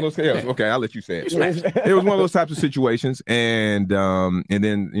those. Yeah, okay, I'll let you say it. It was one of those types of situations. And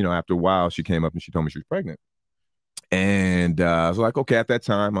then, after a while, she came up and she told me she was pregnant. And I was like, okay, at that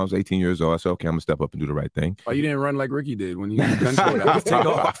time, I was 18 years old. I said, okay, I'm gonna step up and do the right thing. Oh, you didn't run like Ricky did when he was gun short. Take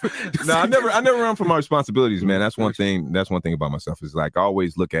off. No, I never run from my responsibilities, man. That's one thing about myself is like I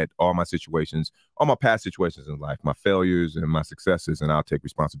always look at all my situations, all my past situations in life, my failures and my successes, and I'll take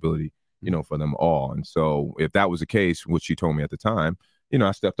responsibility, for them all. And so if that was the case, which she told me at the time,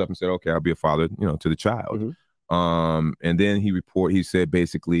 I stepped up and said, okay, I'll be a father, to the child. Mm-hmm. And then he said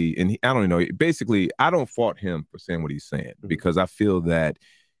basically, and I don't fault him for saying what he's saying, because I feel that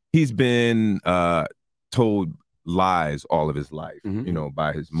he's been told lies all of his life,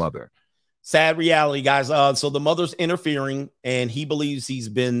 by his mother. Sad reality, guys. So the mother's interfering, and he believes he's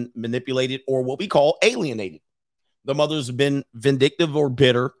been manipulated or what we call alienated. The mother's been vindictive or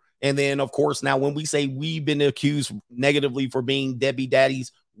bitter. And then, of course, now when we say we've been accused negatively for being deadbeat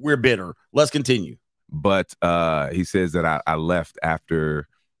daddies, we're bitter. Let's continue. But he says that I left after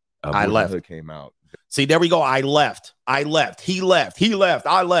I left. Hood came out. See, there we go. I left. He left.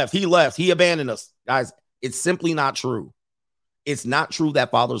 I left. He left. He abandoned us. Guys, it's simply not true. It's not true that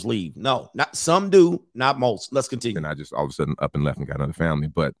fathers leave. No, not some do, not most. Let's continue. And I just all of a sudden up and left and got another family.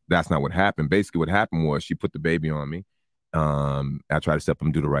 But that's not what happened. Basically, what happened was she put the baby on me. I tried to step up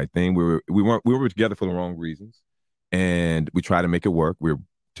and do the right thing. We were together for the wrong reasons, and we tried to make it work. We were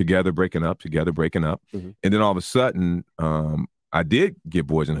together breaking up. Mm-hmm. And then all of a sudden, I did get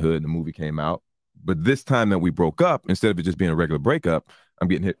Boys in the Hood, and the movie came out. But this time that we broke up, instead of it just being a regular breakup, I'm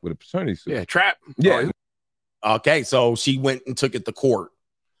getting hit with a paternity suit. Yeah, trap. Yeah. Okay, so she went and took it to court.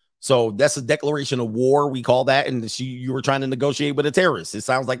 So that's a declaration of war, we call that. And you were trying to negotiate with a terrorist. It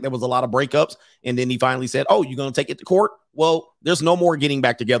sounds like there was a lot of breakups. And then he finally said, oh, you're going to take it to court? Well, there's no more getting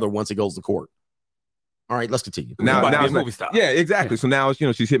back together once it goes to court. All right, let's continue. Now it's movie style. Yeah, exactly. So now,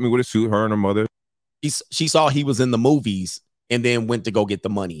 she's hit me with a suit, her and her mother. She saw he was in the movies and then went to go get the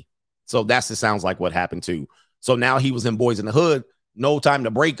money. So it sounds like what happened too. So now he was in Boys in the Hood. No time to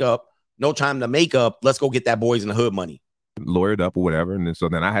break up. No time to make up. Let's go get that Boys in the Hood money. Lawyered up or whatever. And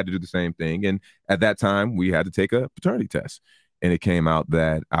then I had to do the same thing. And at that time, we had to take a paternity test. And it came out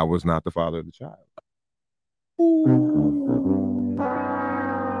that I was not the father of the child.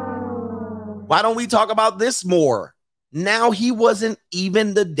 Why don't we talk about this more? Now he wasn't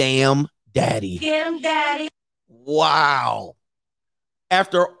even the damn daddy. Damn daddy. Wow.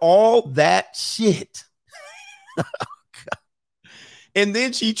 After all that shit. And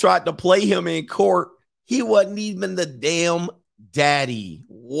then she tried to play him in court. He wasn't even the damn daddy.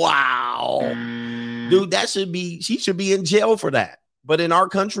 Wow. Dude, she should be in jail for that. But in our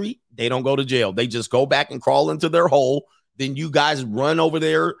country, they don't go to jail. They just go back and crawl into their hole. Then you guys run over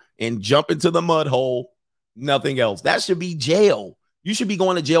there and jump into the mud hole. Nothing else. That should be jail. You should be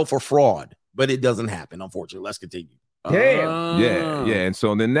going to jail for fraud, but it doesn't happen, unfortunately. Let's continue. Damn. Yeah. And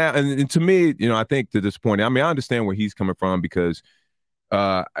so then now, and to me, I think to this point, I understand where he's coming from because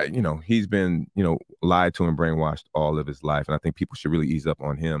he's been, lied to and brainwashed all of his life. And I think people should really ease up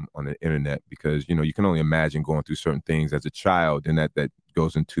on him on the internet because, you can only imagine going through certain things as a child and that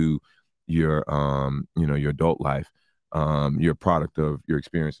goes into your, your adult life. You're a product of your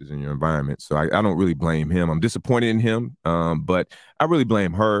experiences and your environment. So I don't really blame him. I'm disappointed in him. But I really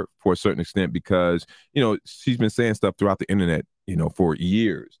blame her for a certain extent because, she's been saying stuff throughout the internet, for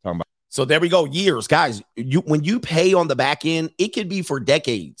years. Talking about. So there we go. Years, guys. When you pay on the back end, it could be for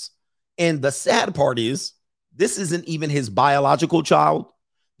decades. And the sad part is this isn't even his biological child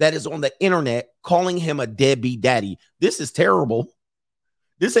that is on the internet calling him a deadbeat daddy. This is terrible.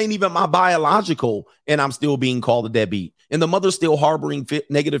 This ain't even my biological, and I'm still being called a deadbeat. And the mother's still harboring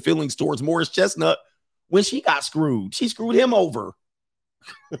negative feelings towards Morris Chestnut when she got screwed. She screwed him over.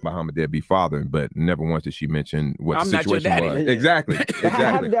 About I'm a deadbeat father, but never once did she mention what I'm the situation not your was. daddy. Exactly.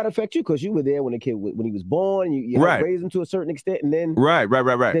 How did that affect you? Because you were there when he was born. You right. had to raise him to a certain extent, and then right.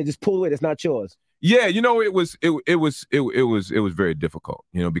 They just pull away. That's not yours. Yeah, it was very difficult.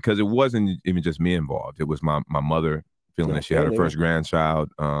 Because it wasn't even just me involved. It was my mother feeling that she had her first grandchild.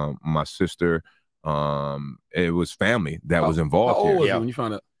 My sister. It was family that was involved. How old was here. he when you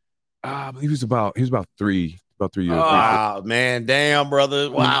found out? He was about 3 years. Wow, man. Damn,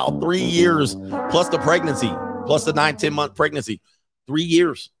 brother. Wow. 3 years plus the pregnancy, plus the 9-10 month pregnancy. 3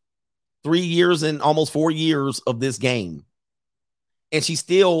 years. 3 years and almost 4 years of this game. And she's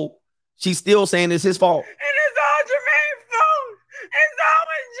still saying it's his fault. And it's all Jermaine's fault. It's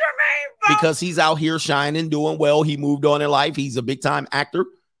always Jermaine's fault. Because he's out here shining, doing well. He moved on in life. He's a big time actor.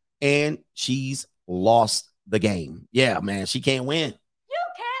 And she's lost the game. Yeah, man. She can't win.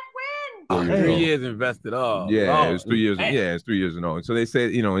 3 years invested. It was 3 years. Yeah, it's 3 years and all. And so they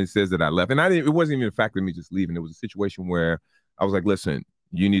said, it says that I left. And it wasn't even the fact of me just leaving. It was a situation where I was like, listen,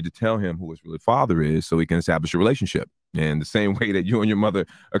 you need to tell him who his real father is so he can establish a relationship. And the same way that you and your mother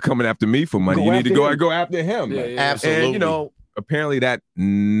are coming after me for money, you need to go after him. Yeah. Absolutely. And, apparently that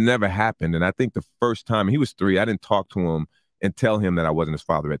never happened. And I think the first time he was 3, I didn't talk to him and tell him that I wasn't his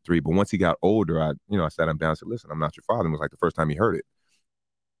father at 3. But once he got older, I sat him down and said, listen, I'm not your father. And it was like the first time he heard it.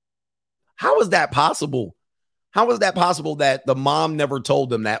 How is that possible? How is that possible that the mom never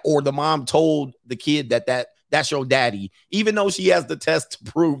told them that, or the mom told the kid that's your daddy, even though she has the test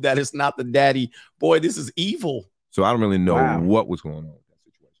to prove that it's not the daddy? Boy, this is evil. So I don't really know what was going on with that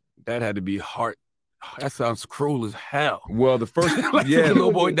situation. That had to be heart That sounds cruel as hell. Well, the first, like, yeah, the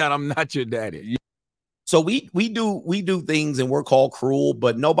little boy down. I'm not your daddy. So we do things and we're called cruel,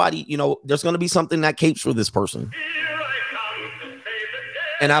 but nobody, there's going to be something that capes for this person.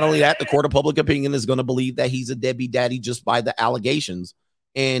 And not only that, the court of public opinion is going to believe that he's a deadbeat daddy just by the allegations.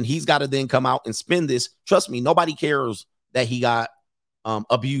 And he's got to then come out and spin this. Trust me, nobody cares that he got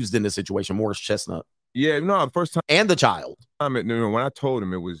abused in this situation. Morris Chestnut. Yeah, no, the first time. And the child. When I told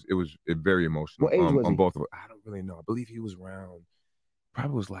him, it was very emotional. What age was on he? both of us. I don't really know. I believe he was around,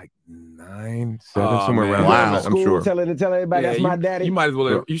 probably was like 9, 7, somewhere around wow. there. I'm sure. Tell everybody that's my daddy. You might as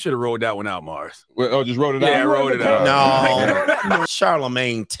well. You should have rolled that one out, Mars. Well, just wrote it out. Yeah, wrote it out. No,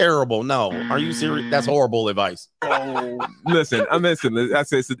 Charlemagne, terrible. No, are you serious? That's horrible advice. Listen, I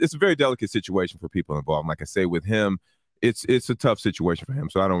say it's a very delicate situation for people involved. Like I say, with him, it's a tough situation for him.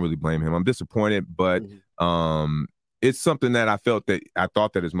 So I don't really blame him. I'm disappointed, but it's something that I thought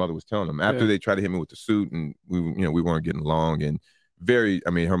that his mother was telling him after they tried to hit me with the suit, and we weren't getting along, and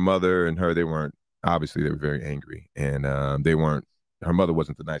her mother and her, they were very angry, and her mother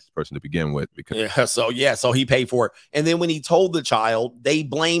wasn't the nicest person to begin with because so he paid for it. And then when he told the child, they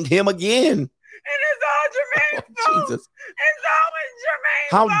blamed him again. And it's all Jermaine's fault. Jesus. It's always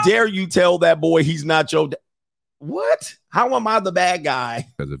Jermaine's How fault. dare you tell that boy he's not your what? How am I the bad guy?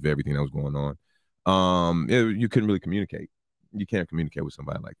 Because of everything that was going on. You couldn't really communicate. You can't communicate with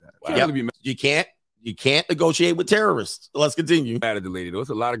somebody like that. Wow. Yep. You can't negotiate with terrorists. Let's continue. Mad at the lady. There's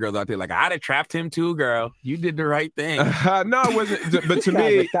a lot of girls out there like, I'd have trapped him too, girl. You did the right thing. No, it wasn't. But to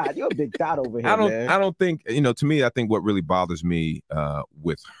me, you're a big thought over here. I don't think, to me, I think what really bothers me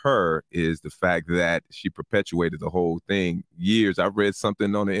with her is the fact that she perpetuated the whole thing years. I read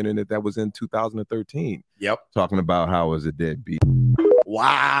something on the internet that was in 2013. Yep. Talking about how it was a deadbeat.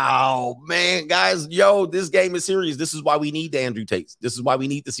 Wow, man, guys, this game is serious. This is why we need the Andrew Tates. This is why we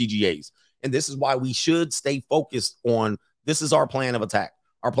need the CGAs. And this is why we should stay focused on, this is our plan of attack.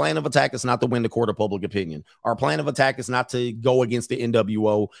 Our plan of attack is not to win the court of public opinion. Our plan of attack is not to go against the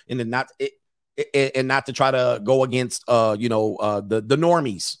NWO and not to try to go against, the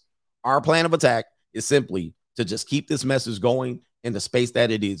normies. Our plan of attack is simply to just keep this message going in the space that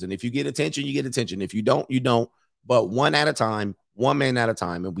it is. And if you get attention, you get attention. If you don't, you don't. But one at a time, one man at a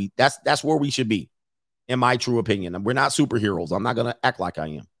time. And that's where we should be, in my true opinion. And we're not superheroes. I'm not going to act like I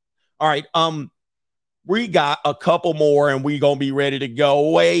am. All right. We got a couple more and we going to be ready to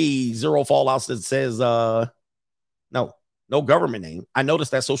go. Zero Fallouts that says, no government name. I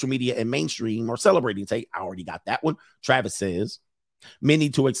noticed that social media and mainstream are celebrating. Say, I already got that one. Travis says, many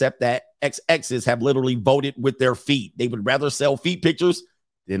to accept that ex-exes have literally voted with their feet. They would rather sell feet pictures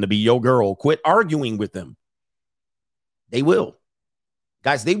than to be your girl. Quit arguing with them. They will.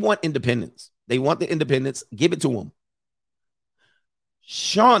 Guys, they want independence. They want the independence. Give it to them.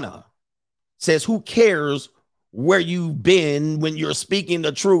 Shauna says, who cares where you've been when you're speaking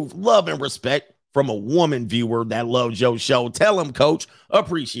the truth? Love and respect from a woman viewer that loves your show. Tell him, coach,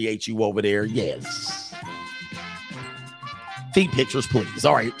 appreciate you over there. Yes. Feet pictures, please.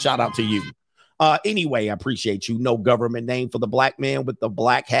 All right, shout out to you. Anyway, I appreciate you. No government name for the black man with the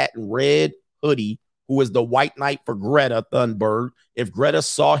black hat and red hoodie, who is the white knight for Greta Thunberg. If Greta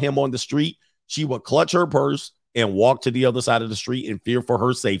saw him on the street, she would clutch her purse and walk to the other side of the street in fear for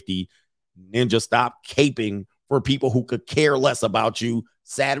her safety. Ninja, stop caping for people who could care less about you.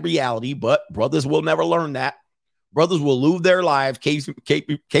 Sad reality, but brothers will never learn that. Brothers will lose their lives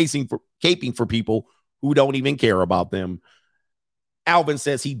caping for people who don't even care about them. Alvin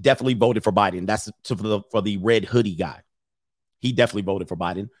says he definitely voted for Biden. That's for the red hoodie guy. He definitely voted for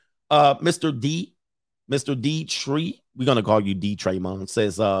Biden. Mr. D Tree, we're going to call you D Traymon,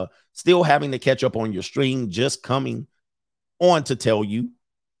 says, still having to catch up on your stream, just coming on to tell you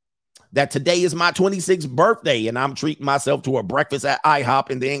that today is my 26th birthday and I'm treating myself to a breakfast at IHOP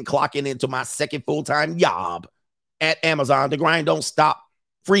and then clocking into my second full-time job at Amazon. The grind don't stop.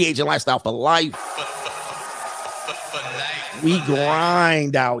 Free agent lifestyle for life. We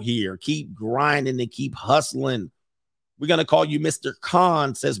grind out here. Keep grinding and keep hustling. We're going to call you Mr.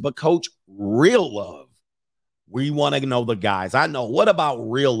 Khan, says, but coach, real love. We want to know the guys. I know. What about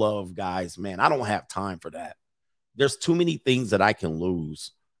real love, guys? Man, I don't have time for that. There's too many things that I can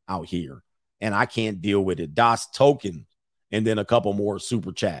lose out here, and I can't deal with it. Das Token, and then a couple more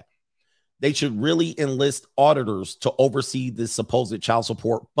super chat. They should really enlist auditors to oversee the supposed child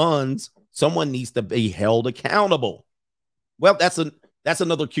support funds. Someone needs to be held accountable. Well, that's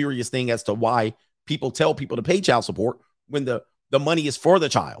another curious thing as to why people tell people to pay child support when the money is for the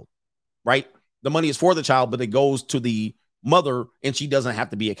child, right? The money is for the child, but it goes to the mother and she doesn't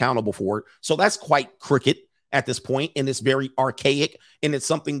have to be accountable for it. So that's quite crooked. at this point, and it's very archaic, and it's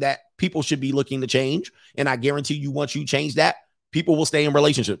something that people should be looking to change. And I guarantee you, once you change that, people will stay in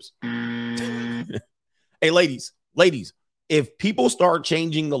relationships. Hey, ladies, if people start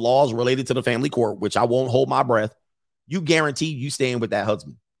changing the laws related to the family court, which I won't hold my breath, you guarantee you staying with that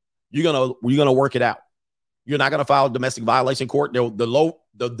husband. You're gonna work it out. You're not gonna file domestic violation court.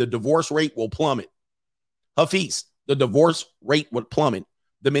 The divorce rate will plummet. Hafiz, the divorce rate would plummet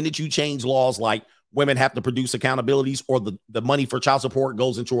the minute you change laws like women have to produce accountabilities, or the money for child support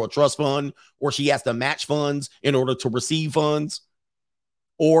goes into a trust fund, or she has to match funds in order to receive funds,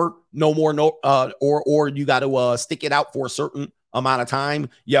 or or you got to stick it out for a certain amount of time.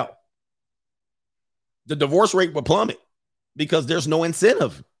 Yo, the divorce rate would plummet because there's no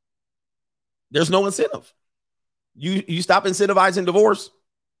incentive. There's no incentive. You stop incentivizing divorce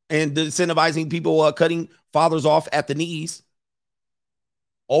and incentivizing people cutting fathers off at the knees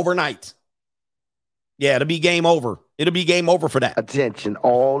overnight. Yeah, it'll be game over. It'll be game over for that. Attention,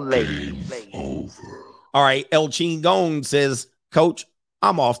 all ladies. Over. All right, El Chingon says, Coach,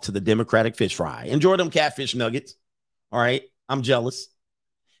 I'm off to the Democratic fish fry. Enjoy them catfish nuggets. All right, I'm jealous.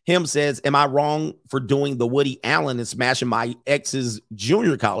 Him says, am I wrong for doing the Woody Allen and smashing my ex's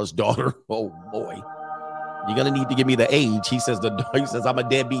junior college daughter? Oh, boy. You're going to need to give me the age. He says, I'm a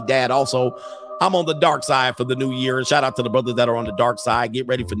deadbeat dad. Also, I'm on the dark side for the new year. And shout out to the brothers that are on the dark side. Get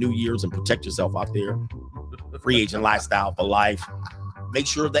ready for New Year's and protect yourself out there. Free agent lifestyle for life. Make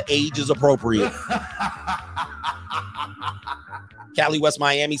sure the age is appropriate. Cali West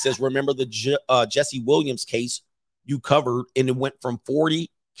Miami says, remember the Jesse Williams case you covered, and it went from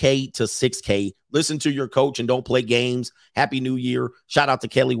 40K to 6K. Listen to your coach and don't play games. Happy New Year. Shout out to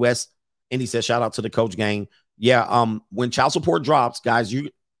Kelly West. And he says, shout out to the coach gang. Yeah, when child support drops, guys,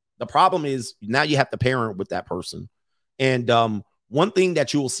 the problem is now you have to parent with that person. And one thing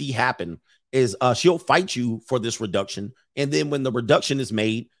that you will see happen is she'll fight you for this reduction. And then when the reduction is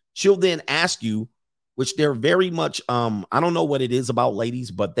made, she'll then ask you, which they're very much, I don't know what it is about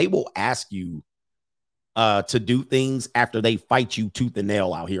ladies, but they will ask you to do things after they fight you tooth and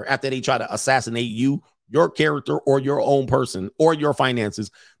nail out here, after they try to assassinate you, your character, or your own person, or your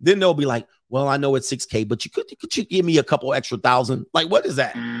finances. Then they'll be like, well, I know it's 6K, but could you give me a couple extra thousand? Like, what is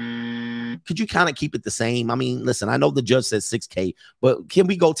that? Could you kind of keep it the same? I mean, listen, I know the judge says 6K, but can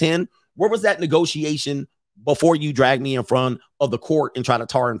we go 10? Where was that negotiation before you dragged me in front of the court and try to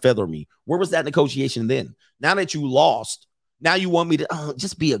tar and feather me? Where was that negotiation then? Now that you lost, now you want me to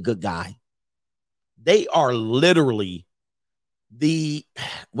just be a good guy. They are literally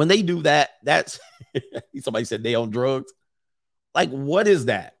when they do that, that's somebody said they on drugs. Like, what is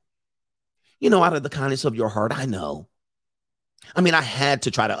that? Out of the kindness of your heart, I know. I mean, I had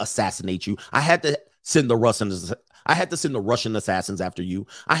to try to assassinate you. I had to send the Russian assassins after you.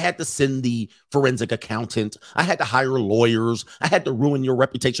 I had to send the forensic accountant. I had to hire lawyers. I had to ruin your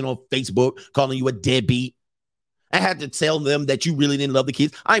reputation on Facebook, calling you a deadbeat. I had to tell them that you really didn't love the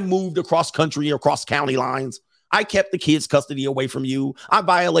kids. I moved across country, across county lines. I kept the kids' custody away from you. I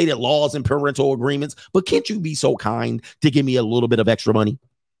violated laws and parental agreements. But can't you be so kind to give me a little bit of extra money?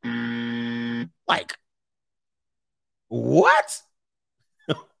 Like, what?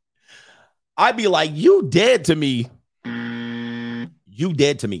 I'd be like, you dead to me. You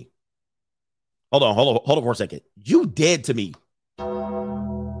dead to me. Hold on for a second. You dead to me.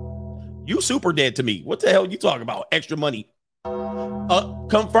 You super dead to me. What the hell are you talking about? Extra money.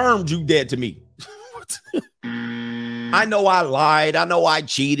 Confirmed you dead to me. I know I lied. I know I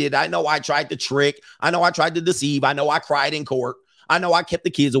cheated. I know I tried to trick. I know I tried to deceive. I know I cried in court. I know I kept the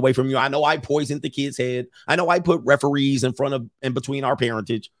kids away from you. I know I poisoned the kid's head. I know I put referees in between our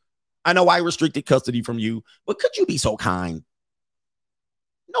parentage. I know I restricted custody from you. But could you be so kind?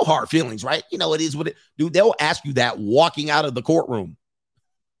 No hard feelings, right? It is what it. Dude, they'll ask you that walking out of the courtroom.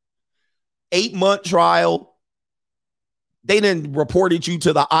 8-month trial. They didn't reported you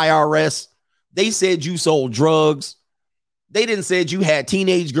to the IRS. They said you sold drugs. They didn't said you had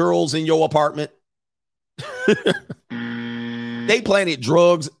teenage girls in your apartment. They planted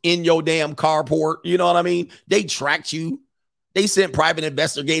drugs in your damn carport. You know what I mean? They tracked you. They sent private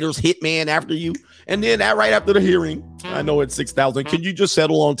investigators, hitman after you. And then right after the hearing, I know it's 6,000. Can you just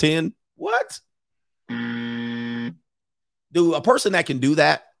settle on 10? What? Dude, a person that can do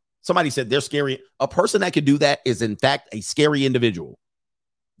that, somebody said they're scary. A person that can do that is, in fact, a scary individual.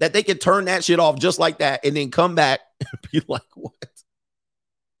 That they can turn that shit off just like that and then come back and be like, what?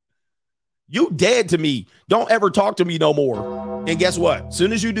 You dead to me. Don't ever talk to me no more. And guess what? As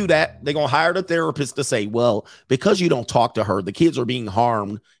soon as you do that, they're going to hire the therapist to say, well, because you don't talk to her, the kids are being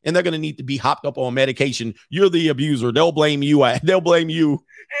harmed and they're going to need to be hopped up on medication. You're the abuser. They'll blame you. They'll blame you. It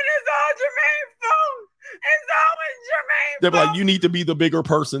is all Jermaine's fault. It's They're like, you need to be the bigger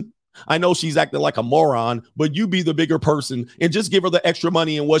person. I know she's acting like a moron, but you be the bigger person and just give her the extra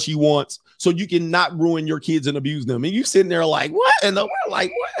money and what she wants so you can not ruin your kids and abuse them. And you sitting there like, what in the world?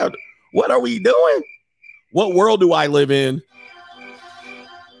 Like, what are we doing? What world do I live in?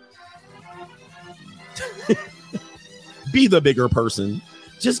 Be the bigger person.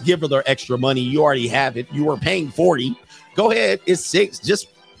 Just give her the extra money. You already have it. You were paying 40. Go ahead. It's 6. Just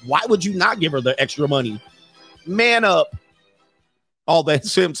why would you not give her the extra money? Man up. All that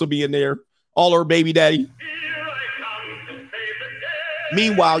simps will be in there. All her baby daddy.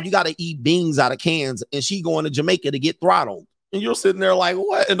 Meanwhile, you got to eat beans out of cans, and she going to Jamaica to get throttled. And you're sitting there like,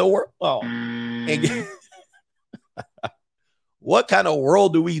 what in the world? Oh. And what kind of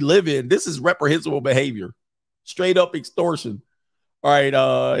world do we live in? This is reprehensible behavior. Straight up extortion. All right.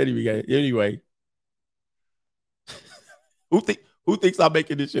 Anyway. Who thinks I'm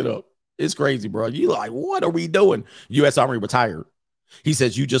making this shit up? It's crazy, bro. You like, what are we doing? U.S. Army retired. He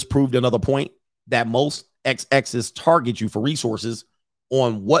says you just proved another point that most ex-exes target you for resources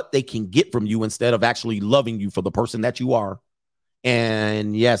on what they can get from you instead of actually loving you for the person that you are.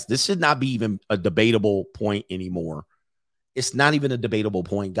 And yes, this should not be even a debatable point anymore. It's not even a debatable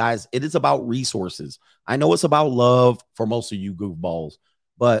point, guys. It is about resources. I know it's about love for most of you goofballs,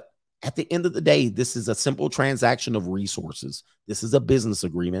 but at the end of the day, this is a simple transaction of resources. This is a business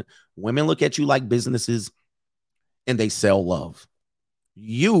agreement. Women look at you like businesses and they sell love.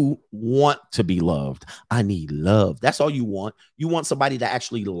 You want to be loved. I need love. That's all you want. You want somebody to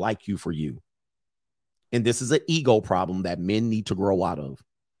actually like you for you. And this is an ego problem that men need to grow out of.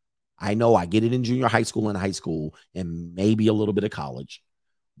 I know I get it in junior high school and high school and maybe a little bit of college,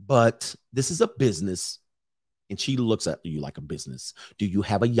 but this is a business and she looks at you like a business. Do you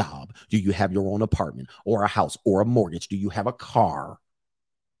have a job? Do you have your own apartment or a house or a mortgage? Do you have a car?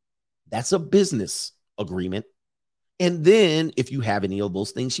 That's a business agreement. And then if you have any of those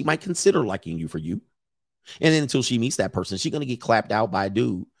things, she might consider liking you for you. And then until she meets that person, she's going to get clapped out by a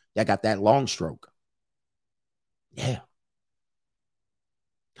dude that got that long stroke. Yeah.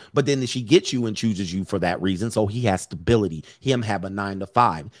 But then she gets you and chooses you for that reason. So he has stability. Him have a 9 to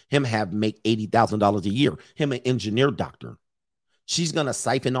 5. Him have make $80,000 a year. Him an engineer doctor. She's going to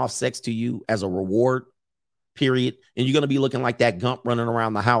siphon off sex to you as a reward, period. And you're going to be looking like that Gump running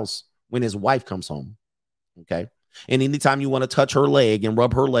around the house when his wife comes home. Okay. And anytime you want to touch her leg and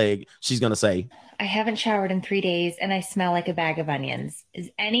rub her leg, she's going to say, I haven't showered in 3 days and I smell like a bag of onions. Is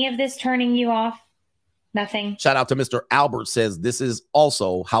any of this turning you off? Nothing. Shout out to Mr. Albert says this is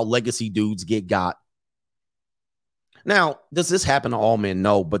also how legacy dudes get got. Now, does this happen to all men?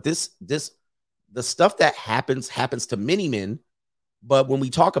 No, but the stuff that happens to many men. But when we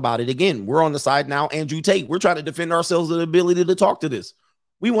talk about it again, we're on the side now. Andrew Tate, we're trying to defend ourselves the ability to talk to this.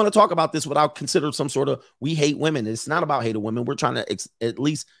 We want to talk about this without considering some sort of we hate women. It's not about hating women. We're trying to at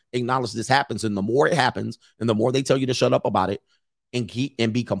least acknowledge this happens. And the more it happens and the more they tell you to shut up about it and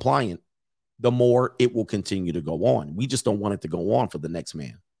be compliant, the more it will continue to go on. We just don't want it to go on for the next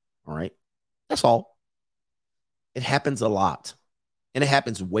man. All right. That's all. It happens a lot and it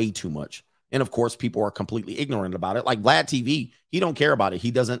happens way too much. And of course, people are completely ignorant about it. Like Vlad TV, he don't care about it. He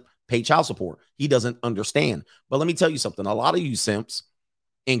doesn't pay child support. He doesn't understand. But let me tell you something. A lot of you simps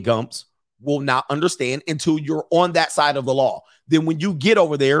and Gumps will not understand until you're on that side of the law. Then when you get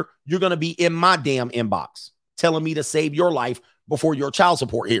over there, you're going to be in my damn inbox telling me to save your life before your child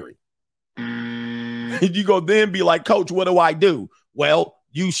support hearing. You go then be like, Coach, what do I do? Well,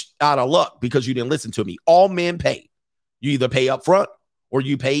 you out of luck because you didn't listen to me. All men pay. You either pay up front or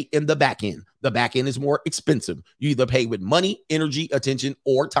you pay in the back end. The back end is more expensive. You either pay with money, energy, attention,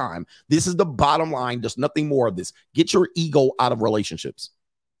 or time. This is the bottom line. There's nothing more of this. Get your ego out of relationships.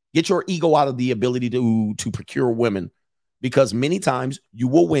 Get your ego out of the ability to procure women, because many times you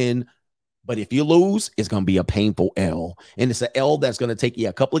will win, but if you lose, it's going to be a painful L. And it's an L that's going to take you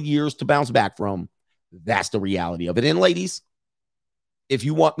a couple of years to bounce back from. That's the reality of it. And ladies, if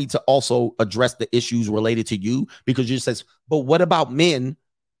you want me to also address the issues related to you, because you says, but what about men?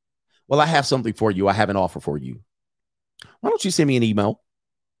 Well, I have something for you. I have an offer for you. Why don't you send me an email?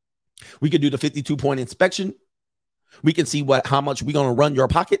 We could do the 52-point inspection. We can see how much we're going to run your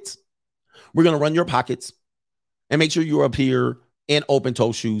pockets. We're going to run your pockets and make sure you appear in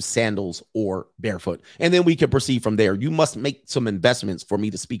open-toe shoes, sandals, or barefoot. And then we can proceed from there. You must make some investments for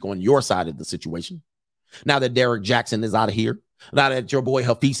me to speak on your side of the situation. Now that Derek Jackson is out of here, now that your boy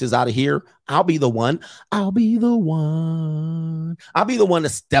Hafiz is out of here, I'll be the one to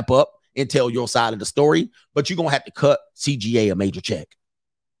step up and tell your side of the story. But you're going to have to cut CGA a major check.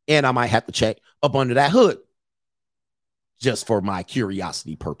 And I might have to check up under that hood. Just for my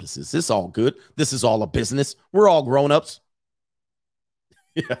curiosity purposes. It's all good. This is all a business. We're all grown-ups.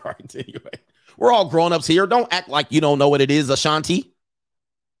 Yeah, all right. Anyway, we're all grown-ups here. Don't act like you don't know what it is, Ashanti.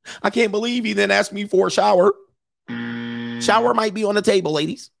 I can't believe he then asked me for a shower. Shower might be on the table,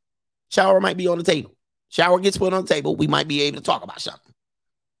 ladies. Shower might be on the table. Shower gets put on the table. We might be able to talk about something.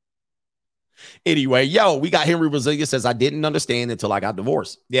 Anyway, we got Henry Brasilia says, I didn't understand until I got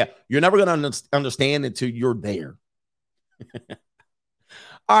divorced. Yeah, you're never going to understand until you're there.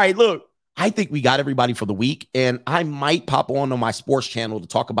 All right, look, I think we got everybody for the week, and I might pop on my sports channel to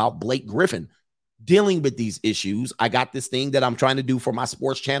talk about Blake Griffin dealing with these issues. I got this thing that I'm trying to do for my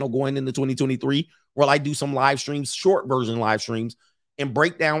sports channel going into 2023, where I do some live streams, short version live streams, and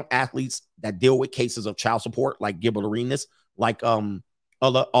break down athletes that deal with cases of child support, like Gilbert Arenas, like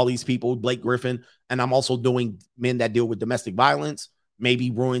all these people, Blake Griffin. And I'm also doing men that deal with domestic violence,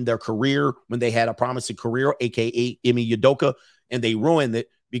 maybe ruined their career when they had a promising career, aka Emi Udoka, and they ruined it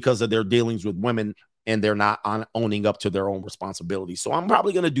because of their dealings with women, and they're not owning up to their own responsibility. So I'm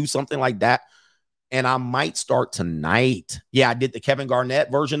probably going to do something like that. And I might start tonight. Yeah, I did the Kevin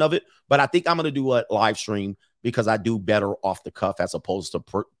Garnett version of it, but I think I'm going to do a live stream because I do better off the cuff as opposed to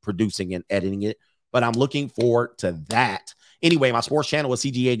producing and editing it. But I'm looking forward to that. Anyway, my sports channel is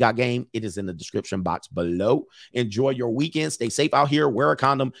CGA Got Game. It is in the description box below. Enjoy your weekend. Stay safe out here. Wear a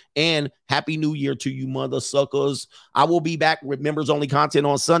condom. And Happy New Year to you mother suckers. I will be back with members-only content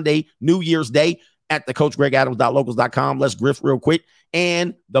on Sunday, New Year's Day, at the CoachGregAdams.locals.com. Let's grift real quick.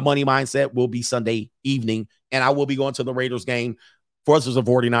 And the Money Mindset will be Sunday evening. And I will be going to the Raiders game versus the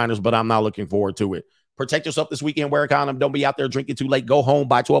 49ers, but I'm not looking forward to it. Protect yourself this weekend. Wear a condom. Don't be out there drinking too late. Go home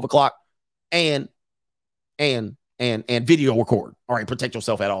by 12 o'clock. And video record. All right, protect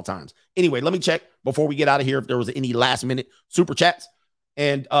yourself at all times. Anyway, let me check before we get out of here if there was any last-minute super chats.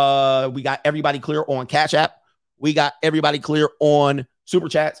 And we got everybody clear on Cash App. We got everybody clear on super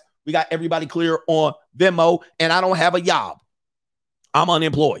chats. We got everybody clear on Venmo. And I don't have a job. I'm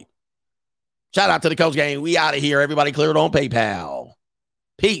unemployed. Shout out to the Coach Gang. We out of here. Everybody cleared on PayPal.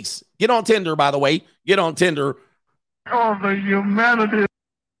 Peace. Get on Tinder, by the way. Get on Tinder. Oh, the humanity.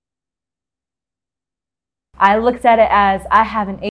 I looked at it as I have an